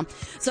squishy right now.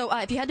 So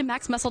if you head to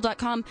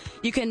MaxMuscle.com,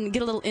 you can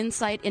get a little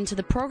insight into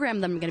the program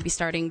that I'm going to be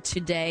starting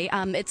today.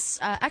 It's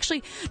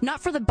actually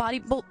not for the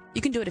body. Well,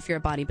 you can do it if you're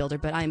a bodybuilder,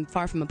 but I'm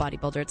far from a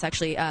bodybuilder. It's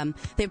actually,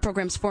 they have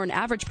programs for an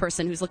average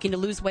person who's looking to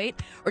lose weight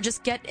or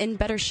just get in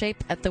better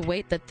shape at the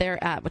weight that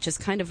they're at, which is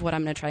kind of what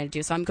I'm going to try to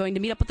do. So I'm going to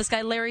meet up with this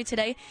guy, Larry,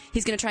 today.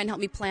 He's going to try and help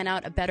me plan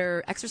out a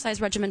better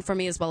exercise regimen for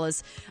me, as well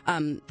as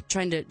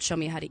trying to show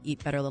me how to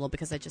eat better a little,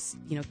 because I just,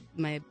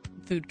 my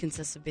food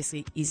consists of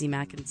basically Easy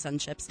Mac and Sun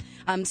Chips.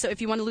 So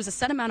if you want to lose a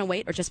set amount of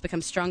weight or just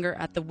become stronger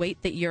at the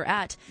weight that you're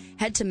at,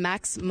 head to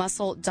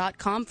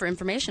maxmuscle.com for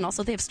information.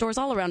 Also, they have stores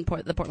all around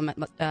the Portland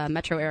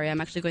metro area. I'm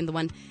actually going to the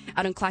one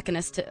out in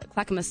Clackamas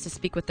to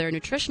speak with their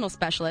nutritional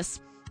specialists.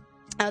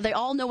 They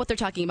all know what they're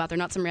talking about. They're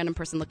not some random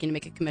person looking to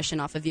make a commission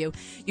off of you.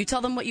 You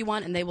tell them what you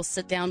want, and they will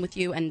sit down with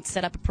you and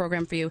set up a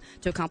program for you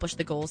to accomplish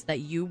the goals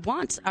that you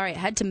want. All right,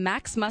 head to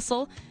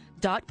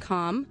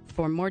maxmuscle.com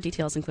for more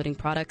details, including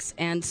products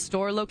and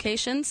store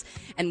locations.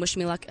 And wish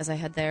me luck as I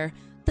head there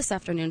this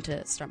afternoon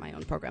to start my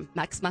own program.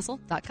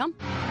 maxmuscle.com.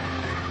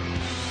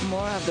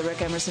 More of the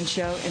Rick Emerson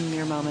Show in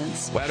mere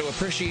moments. Well, to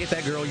appreciate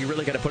that, girl, you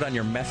really got to put on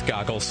your meth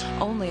goggles.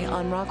 Only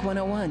on Rock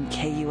 101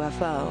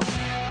 KUFO.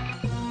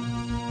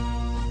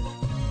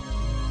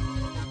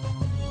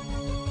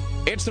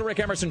 It's the Rick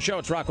Emerson Show.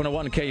 It's Rock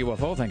 101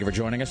 KUFO. Thank you for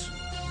joining us. All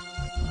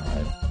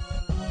right.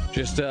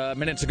 Just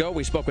minutes ago,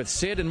 we spoke with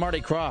Sid and Marty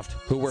Krofft,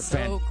 who were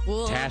fantastic.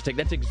 Cool.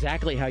 That's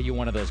exactly how you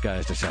wanted those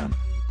guys to sound.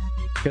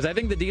 Because I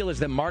think the deal is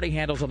that Marty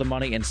handles all the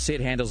money and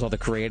Sid handles all the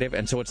creative,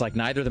 and so it's like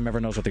neither of them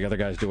ever knows what the other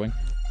guy's doing.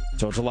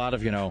 So it's a lot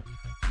of, they're out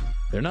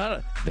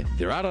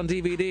on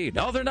DVD.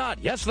 No, they're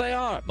not. Yes, they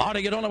are.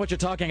 Marty, you don't know what you're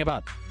talking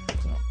about.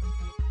 So,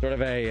 sort of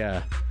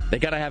they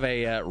got to have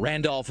a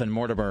Randolph and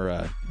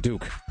Mortimer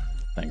Duke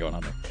thing going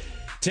on there.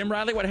 Tim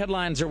Riley, what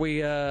headlines are we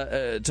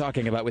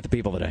talking about with the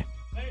people today?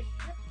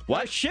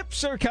 What?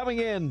 Ships are coming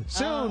in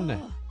soon.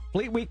 Oh.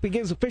 Fleet Week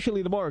begins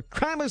officially tomorrow.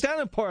 Crime is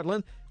down in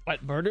Portland,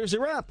 but murders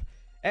are up.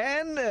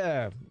 And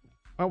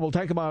we'll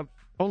talk about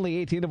only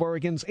 18 of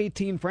Oregon's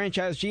 18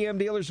 franchise GM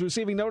dealers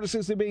receiving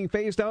notices they're being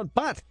phased out,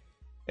 but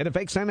it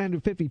affects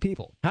 950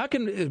 people. How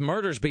can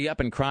murders be up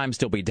and crime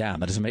still be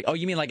down? That doesn't make... Oh,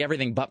 you mean like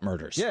everything but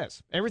murders?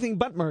 Yes, everything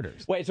but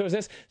murders. Wait, so is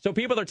this... So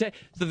people are... so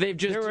they've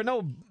just...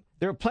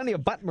 There are plenty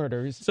of butt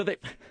murders. So they...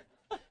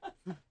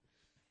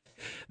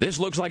 This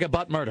looks like a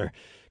butt murder.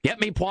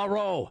 Get me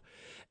Poirot.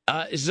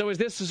 So is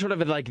this sort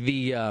of like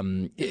the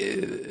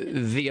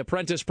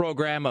apprentice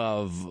program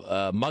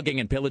of mugging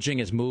and pillaging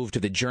has moved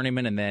to the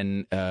journeyman and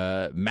then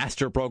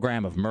master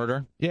program of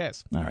murder?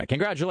 Yes. All right.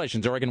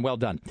 Congratulations, Oregon. Well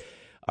done.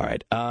 All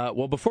right.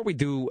 Well, before we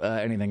do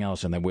anything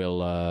else, and then we'll...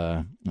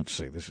 let's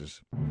see.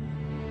 It's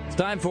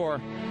time for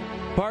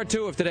part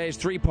 2 of today's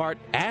 3-part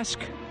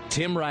Ask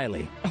Tim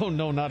Riley. Oh,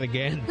 no, not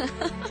again.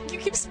 You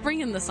keep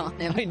springing this on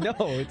him. I know.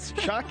 It's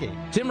shocking.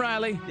 Tim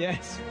Riley.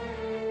 Yes.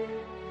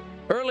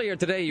 Earlier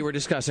today, you were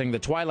discussing the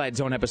Twilight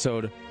Zone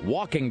episode,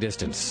 Walking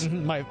Distance.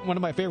 One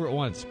of my favorite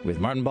ones. With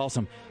Martin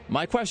Balsam.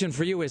 My question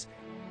for you is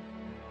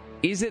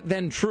it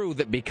then true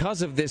that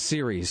because of this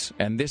series,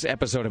 and this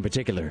episode in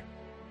particular,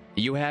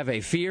 you have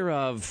a fear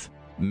of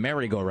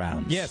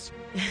merry-go-rounds? Yes.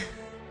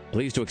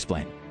 Please to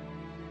explain.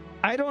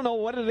 I don't know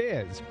what it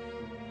is,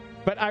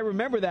 but I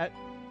remember that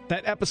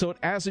episode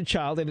as a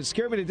child, and it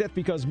scared me to death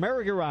because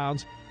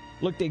merry-go-rounds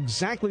looked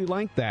exactly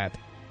like that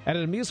at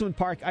an amusement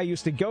park I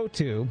used to go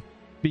to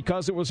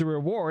because it was a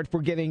reward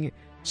for getting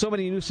so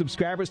many new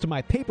subscribers to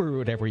my paper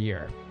route every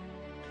year.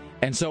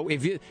 And so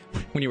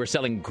when you were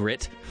selling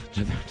grit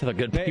to the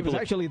good people... It was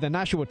actually the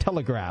Nashua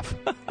Telegraph.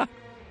 Of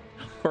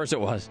course it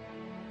was.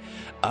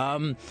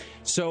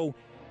 So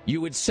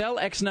you would sell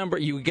X number,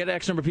 you would get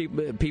X number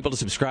of people to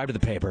subscribe to the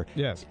paper.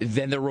 Yes.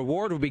 Then the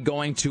reward would be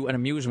going to an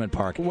amusement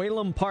park.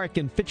 Whalum Park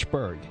in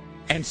Fitchburg.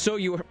 And so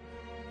you were...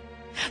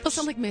 Those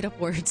sound like made-up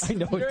words. I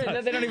know.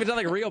 They don't even sound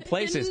like real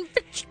places.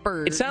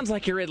 It sounds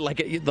like you're in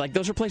like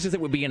those are places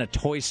that would be in a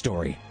Toy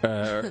Story,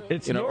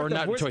 it's or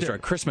not Worcester. Toy Story, a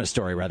Christmas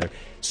Story rather.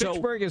 So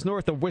Pittsburgh is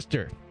north of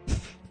Worcester.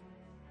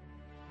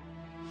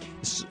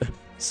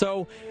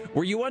 So,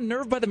 were you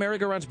unnerved by the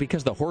merry-go-rounds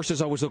because the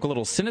horses always look a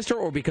little sinister,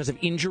 or because of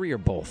injury, or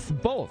both?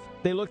 Both.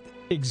 They looked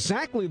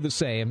exactly the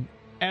same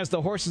as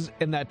the horses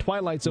in that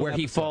Twilight Zone where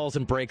he episode. falls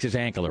and breaks his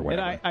ankle or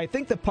whatever. And I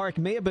think the park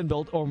may have been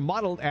built or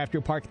modeled after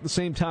a park at the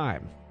same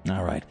time.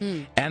 All right.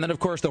 And then, of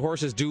course, the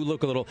horses do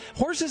look a little...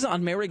 Horses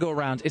on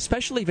merry-go-rounds,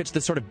 especially if it's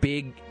the sort of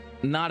big...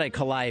 Not a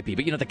calliope,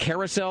 but the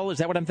carousel, is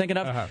that what I'm thinking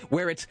of?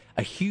 Where it's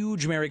a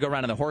huge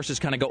merry-go-round and the horses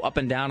kind of go up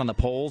and down on the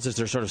poles as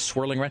they're sort of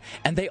swirling around.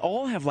 And they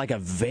all have like a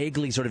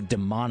vaguely sort of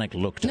demonic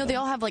look to them. They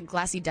all have like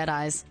glassy dead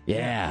eyes.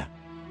 Yeah.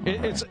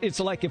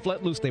 It's like if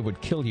let loose, they would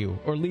kill you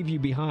or leave you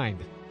behind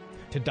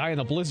to die in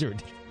a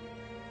blizzard.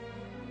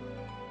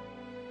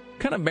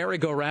 Kind of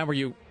merry-go-round where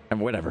you...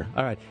 Whatever.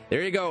 All right.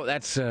 There you go.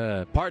 That's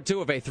part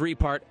 2 of a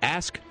 3-part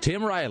Ask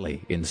Tim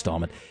Riley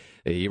installment.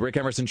 The Rick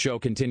Emerson Show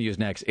continues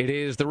next. It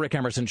is The Rick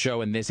Emerson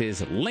Show, and this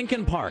is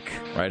Lincoln Park,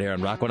 right here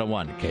on Rock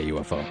 101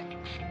 KUFO.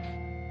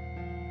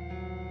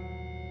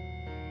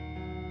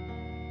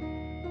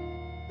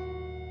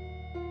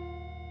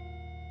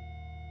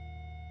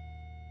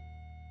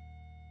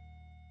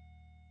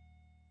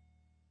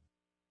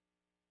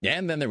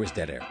 And then there was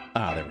dead air.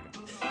 There we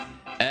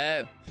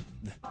go.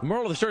 The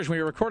moral of the story is when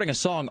you're recording a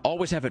song,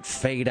 always have it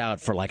fade out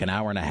for like an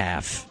hour and a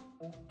half.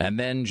 And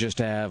then just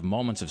have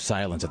moments of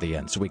silence at the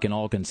end so we can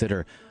all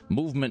consider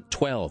movement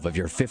 12 of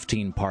your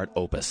 15-part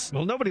opus.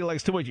 Well, nobody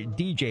likes too much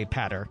DJ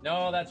patter.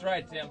 No, that's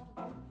right, Tim.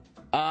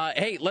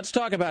 Hey, let's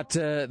talk about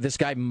this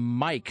guy,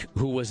 Mike,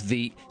 who was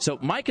the... So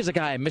Mike is a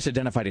guy I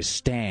misidentified as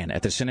Stan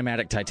at the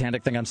Cinematic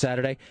Titanic thing on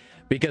Saturday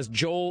because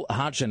Joel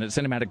Hodgson at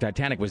Cinematic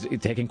Titanic was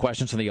taking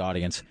questions from the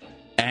audience.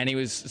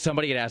 And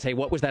somebody had asked, hey,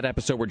 what was that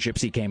episode where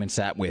Gypsy came and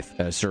sat with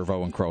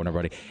Servo and Crow and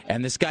everybody?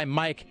 And this guy,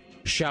 Mike,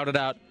 shouted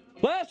out,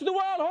 "Last of the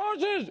Wild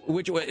Horses!"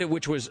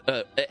 Which was,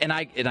 and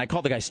I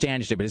called the guy Stan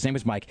yesterday, but his name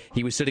was Mike.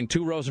 He was sitting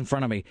 2 rows in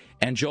front of me,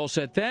 and Joel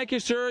said, "Thank you,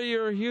 sir,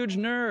 you're a huge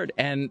nerd."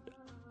 And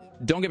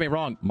don't get me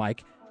wrong,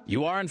 Mike,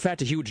 you are in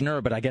fact a huge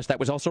nerd, but I guess that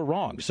was also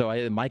wrong.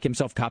 So Mike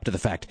himself copped to the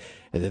fact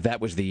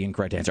that was the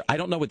incorrect answer. I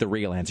don't know what the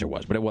real answer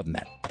was, but it wasn't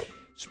that.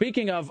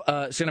 Speaking of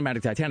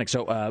Cinematic Titanic,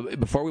 so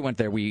before we went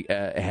there, we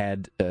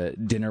had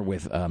dinner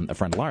with a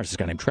friend of Lars, this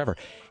guy named Trevor.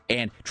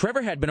 And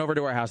Trevor had been over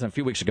to our house a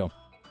few weeks ago.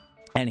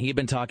 And he had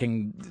been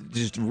talking,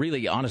 just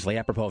really honestly,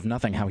 apropos of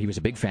nothing, how he was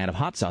a big fan of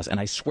hot sauce. And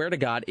I swear to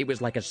God, it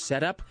was like a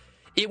setup.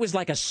 It was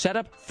like a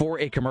setup for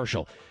a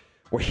commercial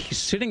where he's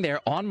sitting there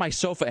on my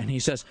sofa and he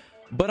says,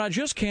 "But I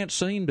just can't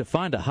seem to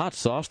find a hot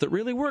sauce that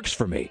really works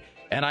for me."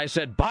 And I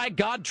said, "By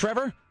God,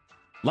 Trevor,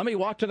 let me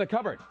walk to the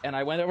cupboard." And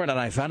I went over and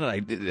I found it.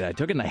 I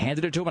took it and I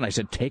handed it to him and I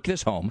said, "Take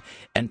this home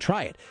and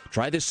try it.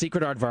 Try this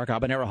Secret Aardvark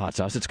habanero hot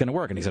sauce. It's going to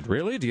work." And he said,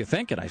 "Really? Do you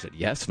think?" And I said,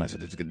 "Yes." And I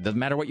said, "It doesn't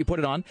matter what you put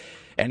it on."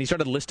 And he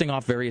started listing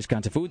off various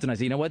kinds of foods. And I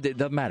said, "You know what? It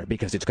doesn't matter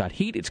because it's got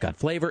heat, it's got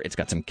flavor, it's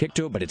got some kick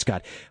to it, but it's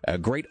got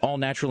great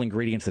all-natural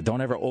ingredients that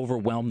don't ever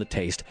overwhelm the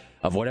taste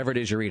of whatever it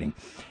is you're eating."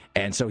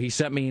 And so he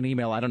sent me an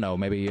email, I don't know,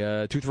 maybe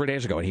 2-3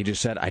 days ago, and he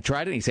just said, "I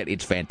tried it," and he said,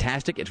 "It's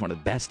fantastic. It's one of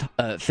the best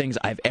things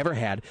I've ever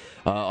had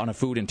on a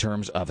food in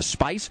terms of a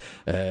spice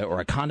or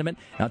a condiment."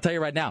 And I'll tell you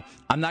right now,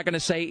 I'm not going to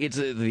say it's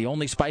the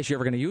only spice you're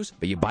ever going to use,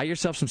 but you buy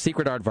yourself some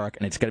Secret Aardvark,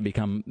 and it's going to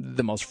become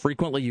the most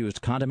frequently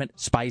used condiment,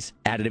 spice,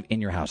 additive in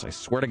your house. I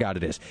swear to God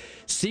it is.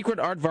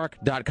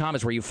 SecretAardvark.com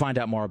is where you find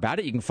out more about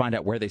it. You can find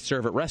out where they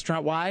serve it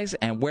restaurant-wise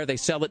and where they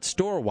sell it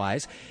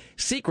store-wise.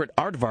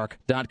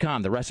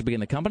 SecretAardvark.com. The recipe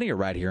and the company are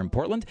right here in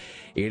Portland.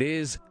 It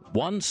is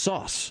one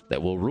sauce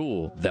that will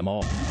rule them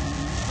all.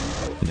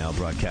 Now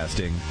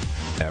broadcasting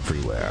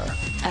everywhere.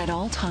 At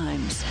all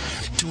times.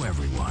 To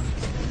everyone.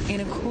 In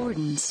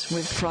accordance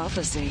with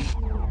prophecy.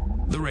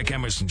 The Rick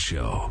Emerson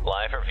Show.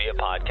 Live or via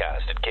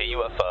podcast at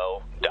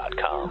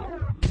KUFO.com.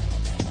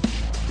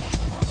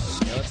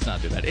 Yeah, let's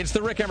not do that. It's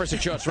the Rick Emerson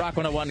Show. It's Rock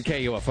 101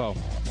 KUFO.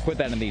 Put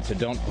that in the to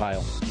don't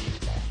pile.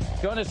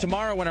 Join us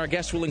tomorrow when our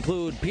guests will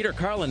include Peter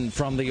Carlin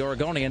from the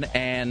Oregonian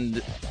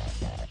and...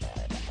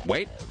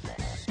 Wait.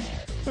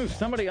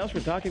 Somebody else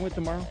we're talking with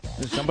tomorrow?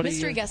 Somebody,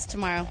 mystery guest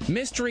tomorrow.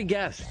 Mystery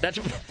guest.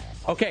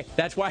 Okay,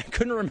 that's why I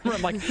couldn't remember.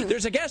 I'm like,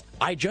 there's a guest.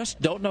 I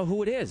just don't know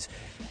who it is.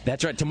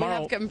 That's right. Tomorrow.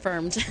 We have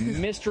confirmed.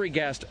 Mystery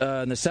guest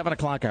in the 7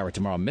 o'clock hour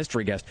tomorrow.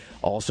 Mystery guest.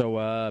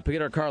 Also,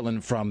 Peter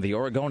Carlin from the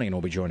Oregonian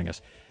will be joining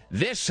us.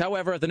 This,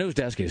 however, at the news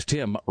desk is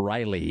Tim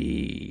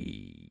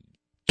Riley.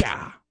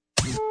 Yeah.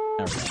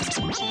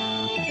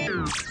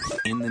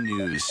 In the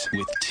news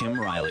with Tim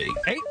Riley.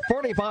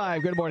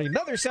 8:45. Good morning.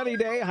 Another sunny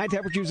day. High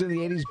temperatures in the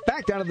 80s.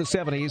 Back down to the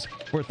 70s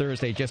for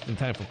Thursday, just in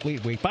time for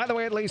Fleet Week. By the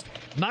way, at least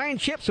 9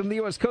 ships from the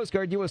U.S. Coast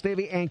Guard, U.S.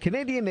 Navy, and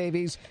Canadian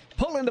Navies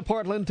pull into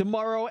Portland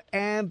tomorrow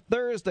and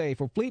Thursday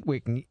for Fleet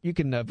Week. And you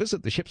can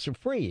visit the ships for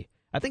free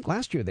I think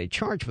last year they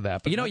charged for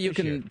that. But you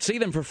can see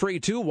them for free,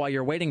 too, while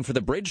you're waiting for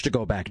the bridge to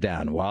go back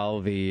down,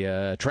 while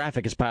the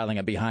traffic is piling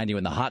up behind you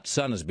and the hot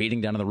sun is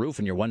beating down on the roof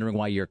and you're wondering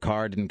why your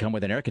car didn't come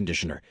with an air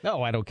conditioner.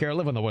 No, I don't care. I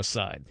live on the west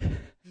side.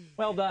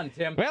 Well done,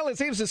 Tim. Well, it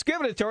seems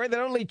discriminatory that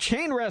only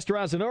chain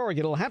restaurants in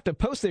Oregon will have to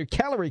post their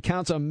calorie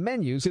counts on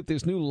menus if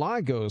this new law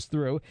goes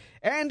through,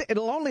 and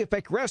it'll only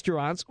affect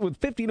restaurants with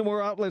 50 or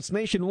more outlets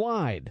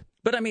nationwide.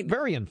 But I mean,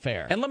 very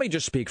unfair. And let me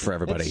just speak for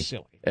everybody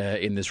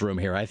in this room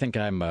here. I think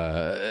I'm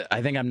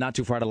not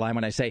too far to line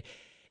when I say,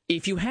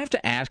 if you have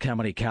to ask how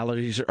many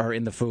calories are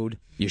in the food,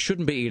 you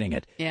shouldn't be eating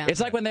it. Yeah. It's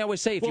like when they always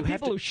say, if you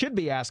have people who should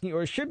be asking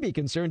or should be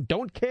concerned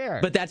don't care.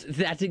 But that's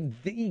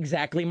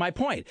exactly my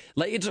point.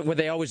 Like it's where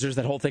there's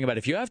that whole thing about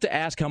if you have to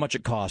ask how much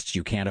it costs,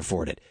 you can't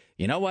afford it.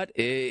 You know what?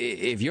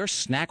 If your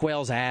snack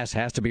whale's ass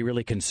has to be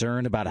really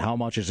concerned about how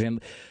much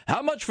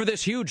for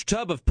this huge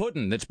tub of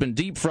pudding that's been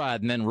deep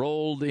fried and then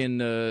rolled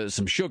in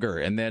some sugar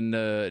and then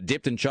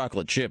dipped in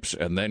chocolate chips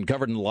and then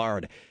covered in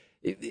lard,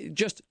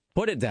 just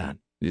put it down.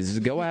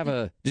 Just go have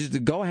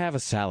a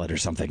salad or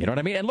something. You know what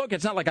I mean? And look,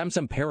 it's not like I'm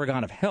some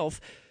paragon of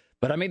health,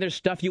 but I mean, there's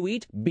stuff you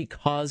eat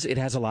because it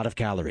has a lot of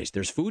calories.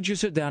 There's foods you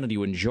sit down and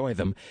you enjoy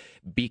them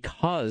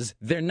because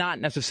they're not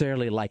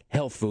necessarily like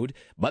health food,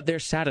 but they're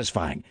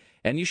satisfying.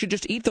 And you should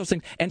just eat those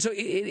things. And so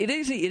it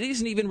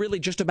isn't even really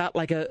just about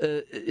like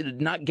a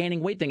not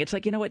gaining weight thing. It's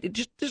like, you know what?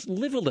 Just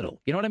live a little.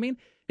 You know what I mean?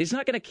 It's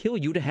not going to kill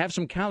you to have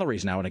some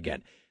calories now and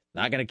again.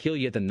 Not going to kill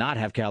you to not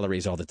have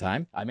calories all the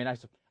time. I mean,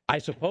 I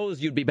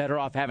suppose you'd be better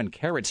off having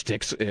carrot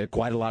sticks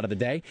quite a lot of the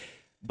day.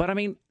 But I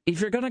mean,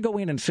 if you're going to go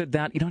in and sit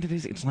down, you know what it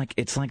is? It's like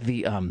the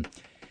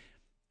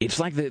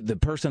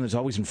person that's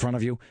always in front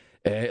of you,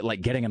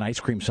 like getting an ice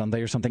cream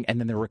sundae or something, and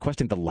then they're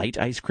requesting the light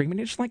ice cream, and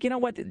you're just like, you know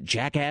what,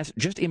 jackass,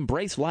 just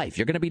embrace life.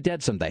 You're going to be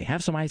dead someday.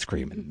 Have some ice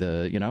cream, and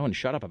and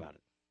shut up about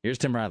it. Here's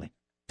Tim Riley.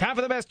 Time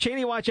for the best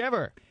Cheney Watch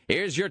ever.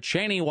 Here's your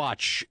Cheney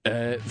Watch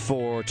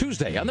for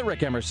Tuesday on the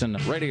Rick Emerson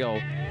radio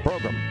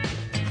program.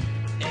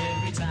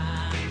 Every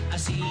time I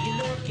see you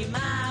looking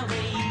my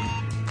way,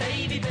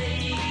 baby,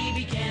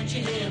 baby, can't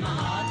you hear my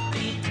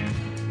heartbeat?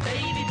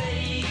 Baby,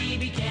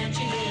 baby, can't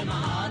you hear my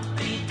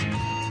heartbeat?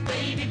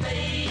 Baby,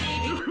 baby.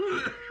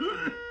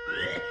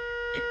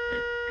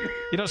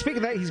 You know, speaking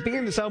of that, he's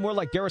beginning to sound more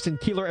like Garrison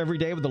Keillor every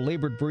day with the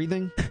labored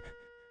breathing.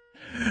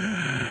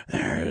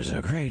 There's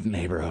a great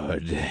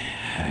neighborhood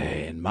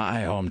in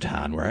my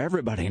hometown where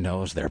everybody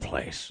knows their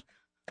place.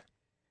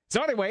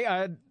 So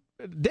anyway,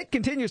 Dick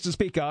continues to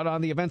speak out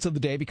on the events of the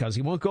day because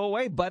he won't go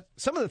away, but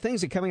some of the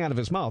things that are coming out of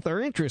his mouth are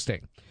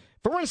interesting.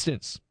 For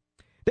instance,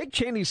 Dick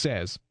Cheney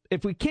says,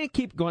 if we can't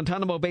keep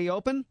Guantanamo Bay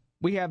open,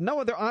 we have no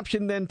other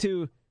option than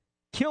to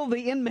kill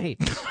the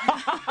inmates.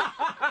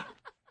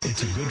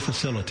 It's a good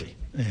facility,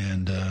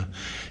 and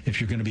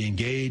if you're going to be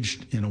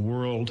engaged in a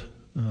world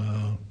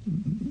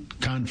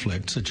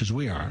conflict such as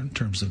we are in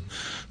terms of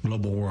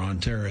global war on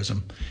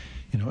terrorism,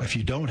 you know, if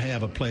you don't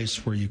have a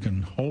place where you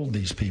can hold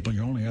these people,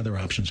 your only other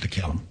option is to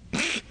kill them.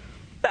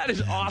 That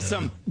is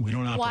awesome. We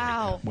don't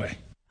operate that way.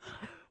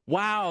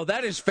 Wow,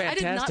 that is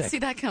fantastic. I did not see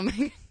that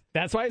coming.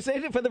 That's why I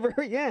saved it for the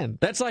very end.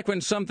 That's like when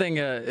something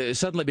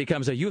suddenly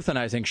becomes a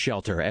euthanizing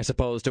shelter as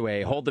opposed to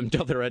a hold them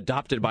till they're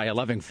adopted by a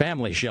loving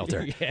family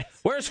shelter. Yes.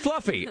 Where's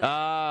Fluffy?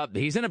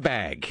 He's in a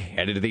bag,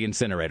 headed to the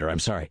incinerator. I'm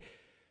sorry.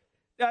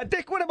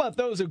 Dick, what about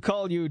those who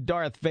call you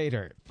Darth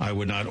Vader? I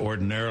would not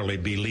ordinarily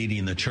be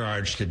leading the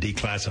charge to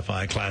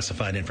declassify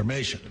classified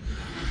information.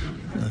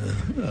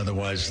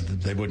 Otherwise,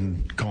 they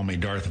wouldn't call me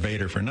Darth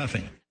Vader for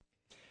nothing.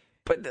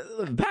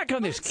 But back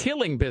on this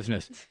killing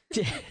business.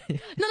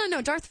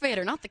 No, Darth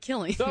Vader, not the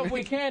killing. So if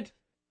we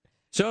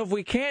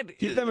can't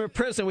keep them in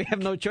prison, we have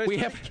no choice. We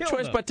have no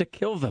choice but to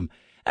kill them.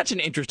 That's an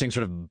interesting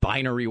sort of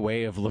binary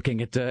way of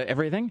looking at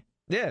everything.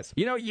 Yes.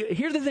 You know,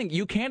 here's the thing.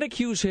 You can't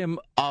accuse him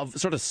of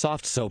sort of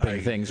soft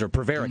soaping things or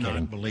prevaricating. I do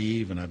not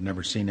believe, and I've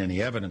never seen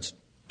any evidence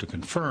to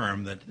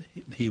confirm that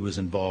he was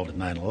involved in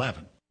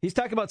 9/11. He's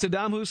talking about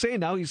Saddam Hussein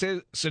now. He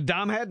says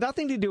Saddam had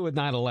nothing to do with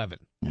 9/11.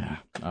 Yeah.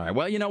 All right.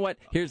 Well, you know what?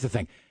 Here's the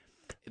thing.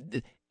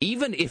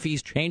 Even if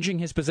he's changing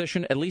his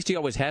position, at least he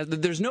always has.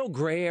 There's no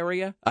gray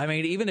area. I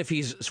mean, even if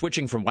he's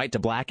switching from white to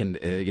black and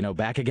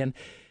back again,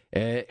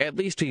 at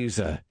least he's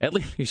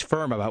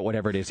firm about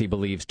whatever it is he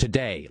believes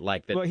today.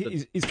 Like that. Well,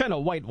 he's trying to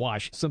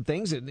whitewash some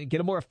things and get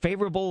a more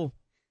favorable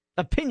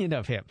opinion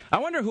of him. I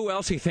wonder who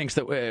else he thinks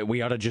that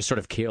we ought to just sort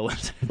of kill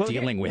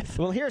dealing with.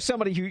 Well, here's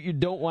somebody who you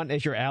don't want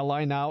as your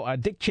ally now.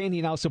 Dick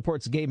Cheney now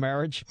supports gay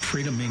marriage.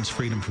 Freedom means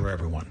freedom for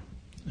everyone,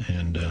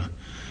 and.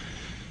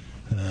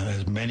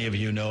 As many of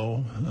you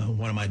know,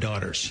 one of my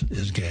daughters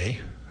is gay,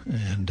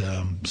 and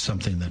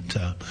something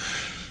that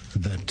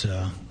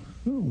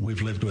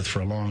we've lived with for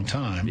a long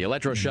time. The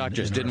electroshock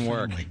just didn't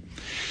work.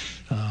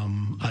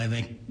 I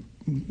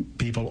think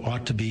people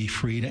ought to be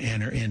free to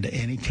enter into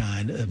any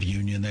kind of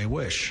union they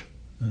wish,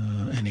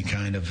 any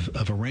kind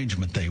of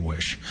arrangement they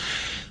wish.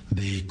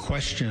 The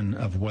question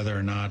of whether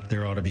or not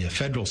there ought to be a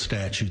federal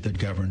statute that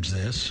governs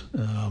this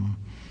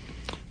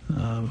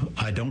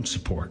I don't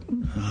support.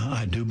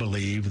 I do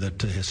believe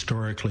that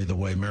historically the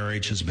way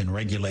marriage has been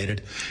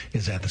regulated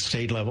is at the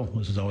state level.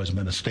 This has always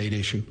been a state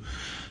issue.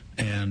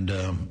 And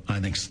I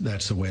think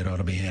that's the way it ought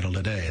to be handled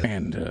today.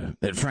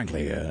 And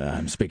frankly,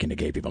 I'm speaking to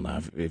gay people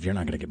now. If you're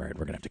not going to get married,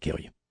 we're going to have to kill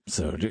you.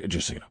 So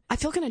just so you know. I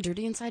feel kind of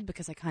dirty inside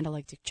because I kind of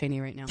like Dick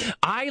Cheney right now.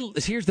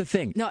 Here's the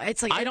thing. No,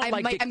 it's like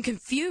I'm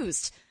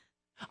confused.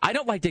 I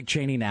don't like Dick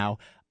Cheney now.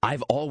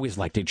 I've always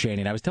liked Dick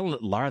Cheney. And I was telling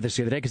Laura this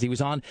the other day because he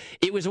was on.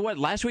 It was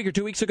last week or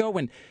 2 weeks ago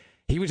when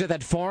he was at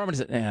that forum and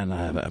said,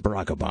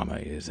 Barack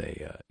Obama is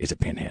a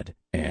pinhead,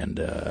 and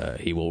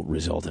he will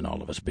result in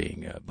all of us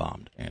being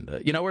bombed. And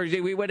where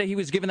he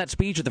was giving that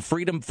speech at the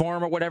Freedom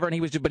Forum or whatever, and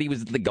he was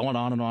going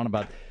on and on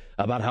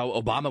about how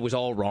Obama was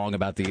all wrong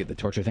about the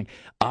torture thing.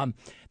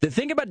 The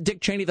thing about Dick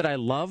Cheney that I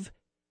love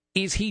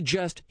is he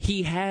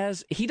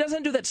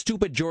doesn't do that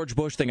stupid George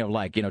Bush thing of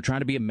trying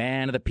to be a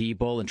man of the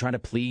people and trying to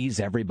please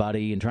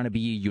everybody and trying to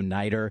be a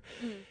uniter.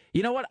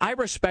 You know what? I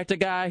respect a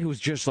guy who's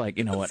just like,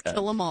 Let's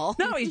kill them all.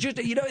 No, he's just,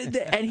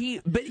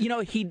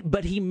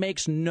 but he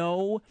makes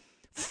no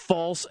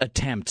false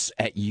attempts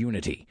at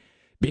unity.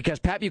 Because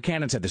Pat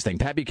Buchanan said this thing.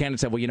 Pat Buchanan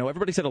said, well,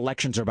 everybody said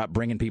elections are about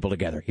bringing people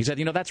together. He said,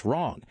 that's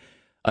wrong.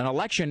 An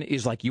election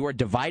is like you are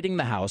dividing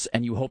the House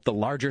and you hope the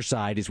larger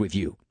side is with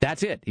you.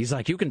 That's it. He's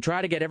like, you can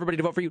try to get everybody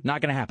to vote for you.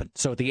 Not going to happen.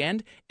 So at the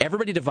end,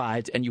 everybody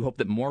divides and you hope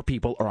that more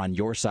people are on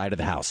your side of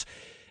the House.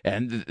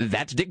 And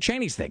that's Dick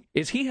Cheney's thing.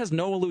 He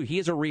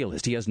is a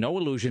realist. He has no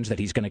illusions that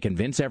he's going to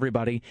convince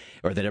everybody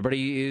or that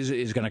everybody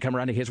is going to come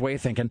around to his way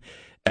of thinking.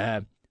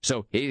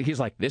 So he's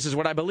like, this is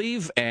what I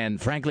believe.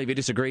 And frankly, if you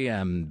disagree,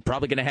 I'm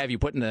probably going to have you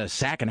put in a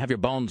sack and have your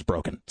bones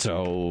broken.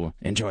 So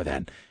enjoy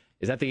that.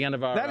 Is that the end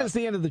of our... That is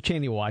the end of the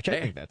Cheney Watch.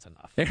 I think that's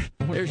enough.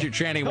 There's your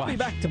Cheney Watch. I'll be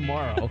back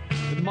tomorrow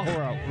with more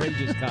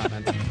outrageous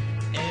comments.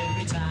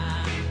 Every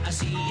time I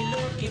see you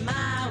looking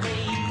my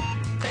way,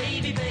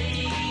 baby,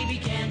 baby,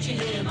 can't you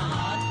hear my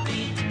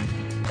heartbeat?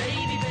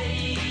 Baby,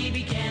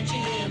 baby, can't you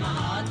hear my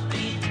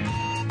heartbeat?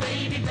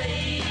 Baby,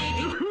 baby.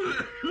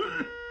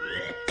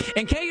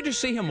 And can't you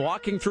just see him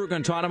walking through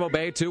Guantanamo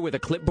Bay, too, with a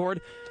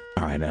clipboard?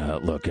 All right,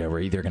 look,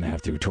 we're either going to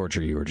have to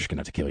torture you or just going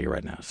to have to kill you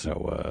right now.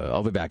 So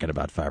I'll be back in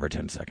about 5 or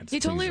 10 seconds. He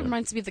totally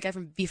reminds me of the guy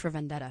from V for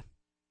Vendetta.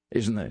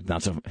 Isn't that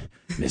not so,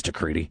 Mr.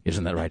 Creedy?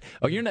 Isn't that right?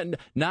 Oh, you're not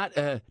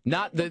the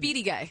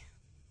beady guy.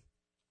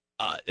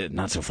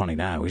 Not so funny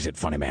now. He's a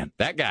funny man.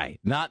 That guy,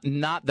 not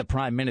the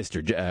Prime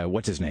Minister.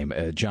 What's his name?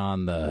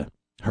 John the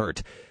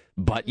Hurt.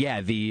 But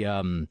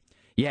the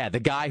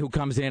guy who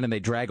comes in and they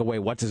drag away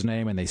what's his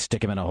name and they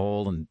stick him in a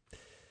hole. And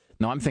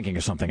no, I'm thinking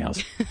of something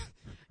else.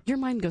 Your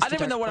mind goes. I don't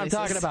even know what I'm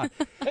talking about.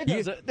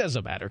 It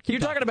doesn't matter. You're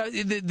talking about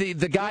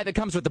the guy that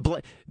comes with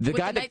the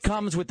guy that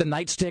comes with the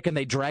nightstick and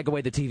they drag away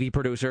the TV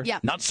producer. Yeah.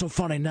 Not so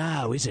funny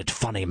now, is it,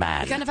 funny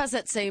man? He kind of has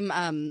that same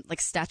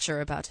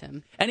stature about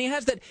him. And he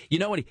has that. You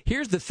know what?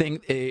 Here's the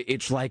thing.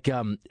 It's like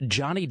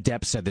Johnny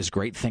Depp said this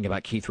great thing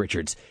about Keith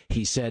Richards.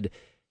 He said,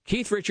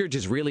 Keith Richards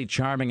is really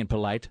charming and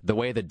polite, the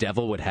way the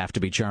devil would have to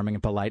be charming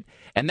and polite,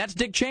 and that's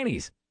Dick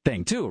Cheney's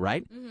thing too,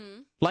 right?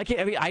 Mm-hmm. Like,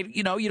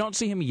 you don't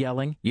see him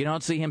yelling. You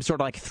don't see him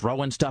sort of like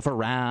throwing stuff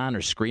around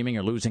or screaming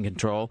or losing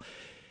control.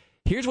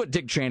 Here's what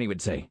Dick Cheney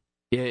would say.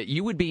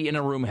 You would be in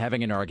a room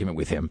having an argument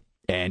with him,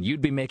 and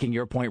you'd be making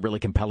your point really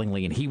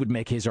compellingly, and he would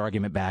make his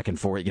argument back and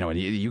forth. And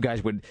you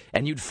guys would,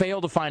 and you'd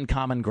fail to find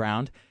common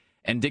ground.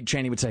 And Dick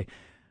Cheney would say,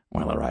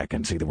 well, all right, I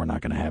can see that we're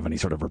not going to have any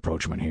sort of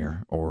rapprochement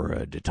here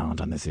or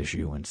detente on this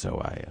issue. And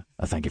so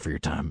I thank you for your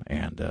time,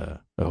 and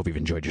I hope you've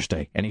enjoyed your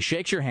stay. And he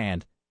shakes your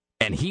hand.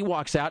 And he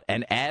walks out,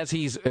 and as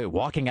he's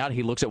walking out,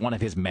 he looks at one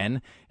of his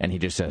men, and he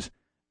just says,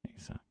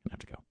 "He's gonna have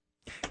to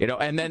go."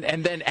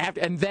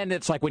 And then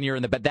it's like when you're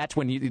in the bed. That's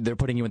when they're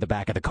putting you in the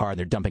back of the car, and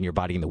they're dumping your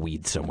body in the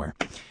weeds somewhere.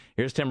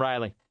 Here's Tim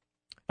Riley.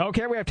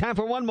 Okay, we have time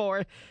for one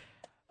more.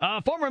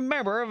 A former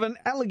member of an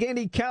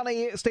Allegheny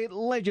County state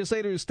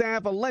legislator's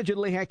staff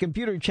allegedly had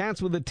computer chats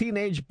with a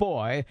teenage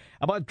boy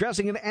about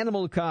dressing in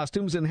animal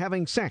costumes and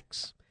having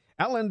sex.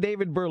 Alan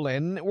David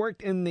Berlin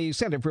worked in the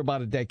Senate for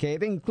about a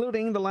decade,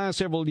 including the last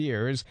several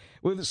years,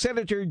 with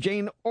Senator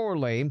Jane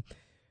Orley,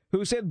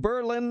 who said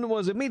Berlin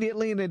was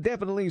immediately and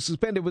indefinitely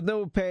suspended with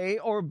no pay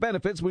or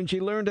benefits when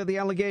she learned of the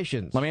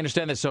allegations. Let me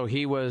understand this. So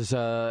he was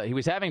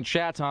having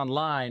chats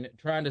online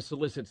trying to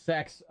solicit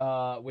sex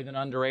with an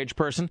underage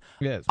person?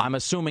 Yes. I'm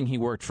assuming he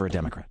worked for a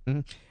Democrat.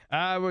 Mm-hmm.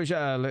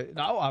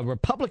 A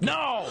Republican.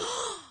 No!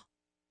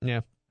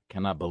 Yeah.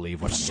 Cannot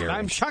believe what I'm hearing.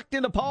 I'm shocked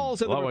and appalled,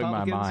 said the Republicans.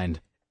 Blowing my mind.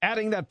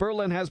 Adding that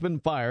Berlin has been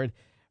fired.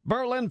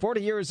 Berlin,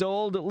 40 years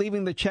old,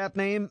 leaving the chat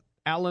name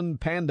Alan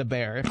Panda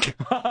Bear, and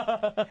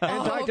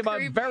talked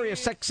about various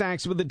sex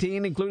acts with the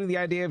teen, including the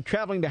idea of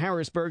traveling to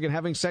Harrisburg and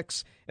having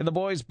sex in the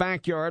boy's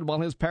backyard while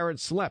his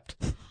parents slept.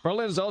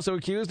 Berlin is also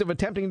accused of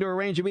attempting to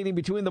arrange a meeting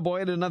between the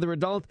boy and another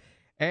adult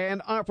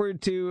and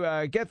offered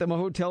to get them a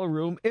hotel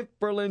room if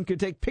Berlin could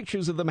take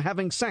pictures of them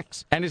having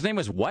sex. And his name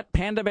was what,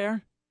 Panda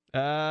Bear?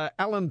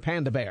 Alan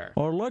Panda Bear.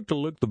 I'd like to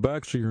lick the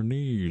backs of your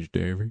knees,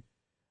 Davy.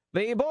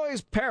 The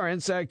boy's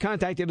parents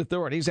contacted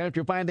authorities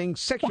after finding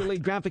sexually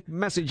graphic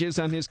messages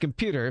on his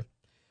computer.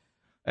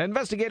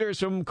 Investigators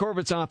from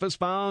Corbett's office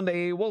found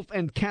a wolf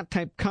and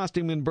cat-type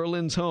costume in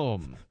Berlin's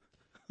home.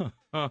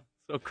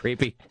 So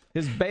creepy.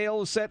 His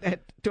bail set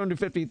at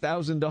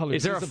 $250,000.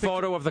 Is there a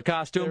photo of the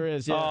costume? There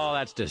is, yes. Oh,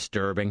 that's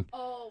disturbing.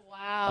 Oh,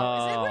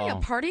 wow. Is it wearing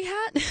a party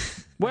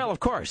hat? Well, of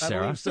course,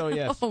 Sarah. I believe so,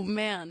 yes. Oh,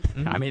 man.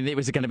 I mean, it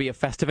was going to be a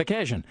festive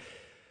occasion.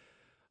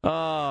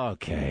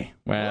 Okay.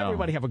 Well,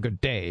 everybody have a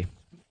good day.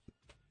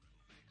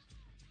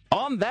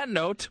 On that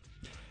note,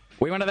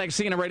 we want to thank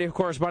CNN radio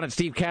correspondent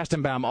Steve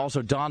Kastenbaum,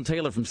 also Don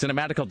Taylor from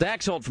Cinematical,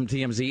 Dax Holt from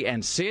TMZ,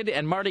 and Sid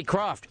and Marty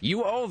Croft.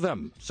 You owe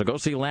them. So go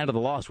see Land of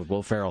the Lost with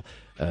Will Ferrell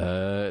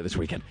this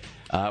weekend.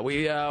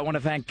 We want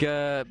to thank,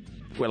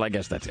 well, I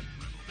guess that's it.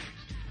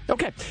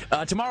 Okay,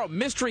 tomorrow,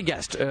 mystery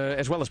guest,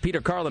 as well as Peter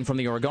Carlin from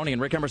the Oregonian.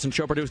 Rick Emerson,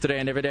 show produced today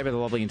and every day by the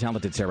lovely and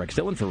talented Sarah X.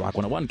 Dillon for Rock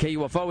 101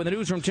 KUFO. In the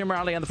newsroom, Tim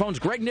Riley on the phones,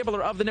 Greg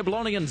Nibbler of the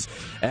Nibblonians.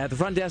 At the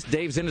front desk,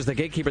 Dave Zinn is the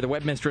gatekeeper, the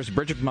webmistress,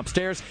 Bridget from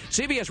upstairs,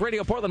 CBS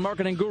Radio Portland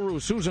marketing guru,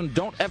 Susan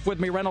Don't F With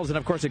Me Reynolds, and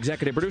of course,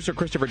 executive producer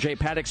Christopher J.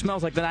 Paddock.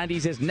 Smells Like the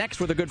 90s is next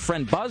with a good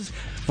friend Buzz,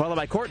 followed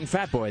by Court and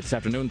Fat Boy this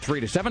afternoon,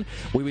 3 to 7.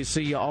 We will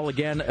see you all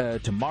again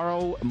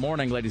tomorrow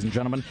morning, ladies and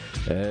gentlemen.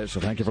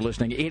 So thank you for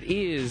listening. It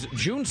is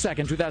June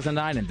 2nd,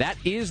 2009, and that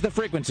is the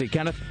frequency.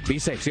 Kenneth, be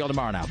safe. See you all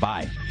tomorrow now.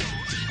 Bye.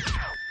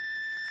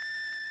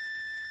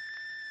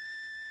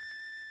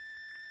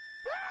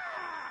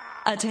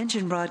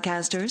 Attention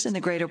broadcasters in the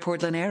greater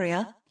Portland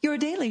area. Your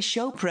daily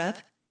show prep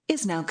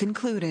is now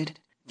concluded.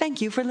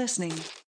 Thank you for listening.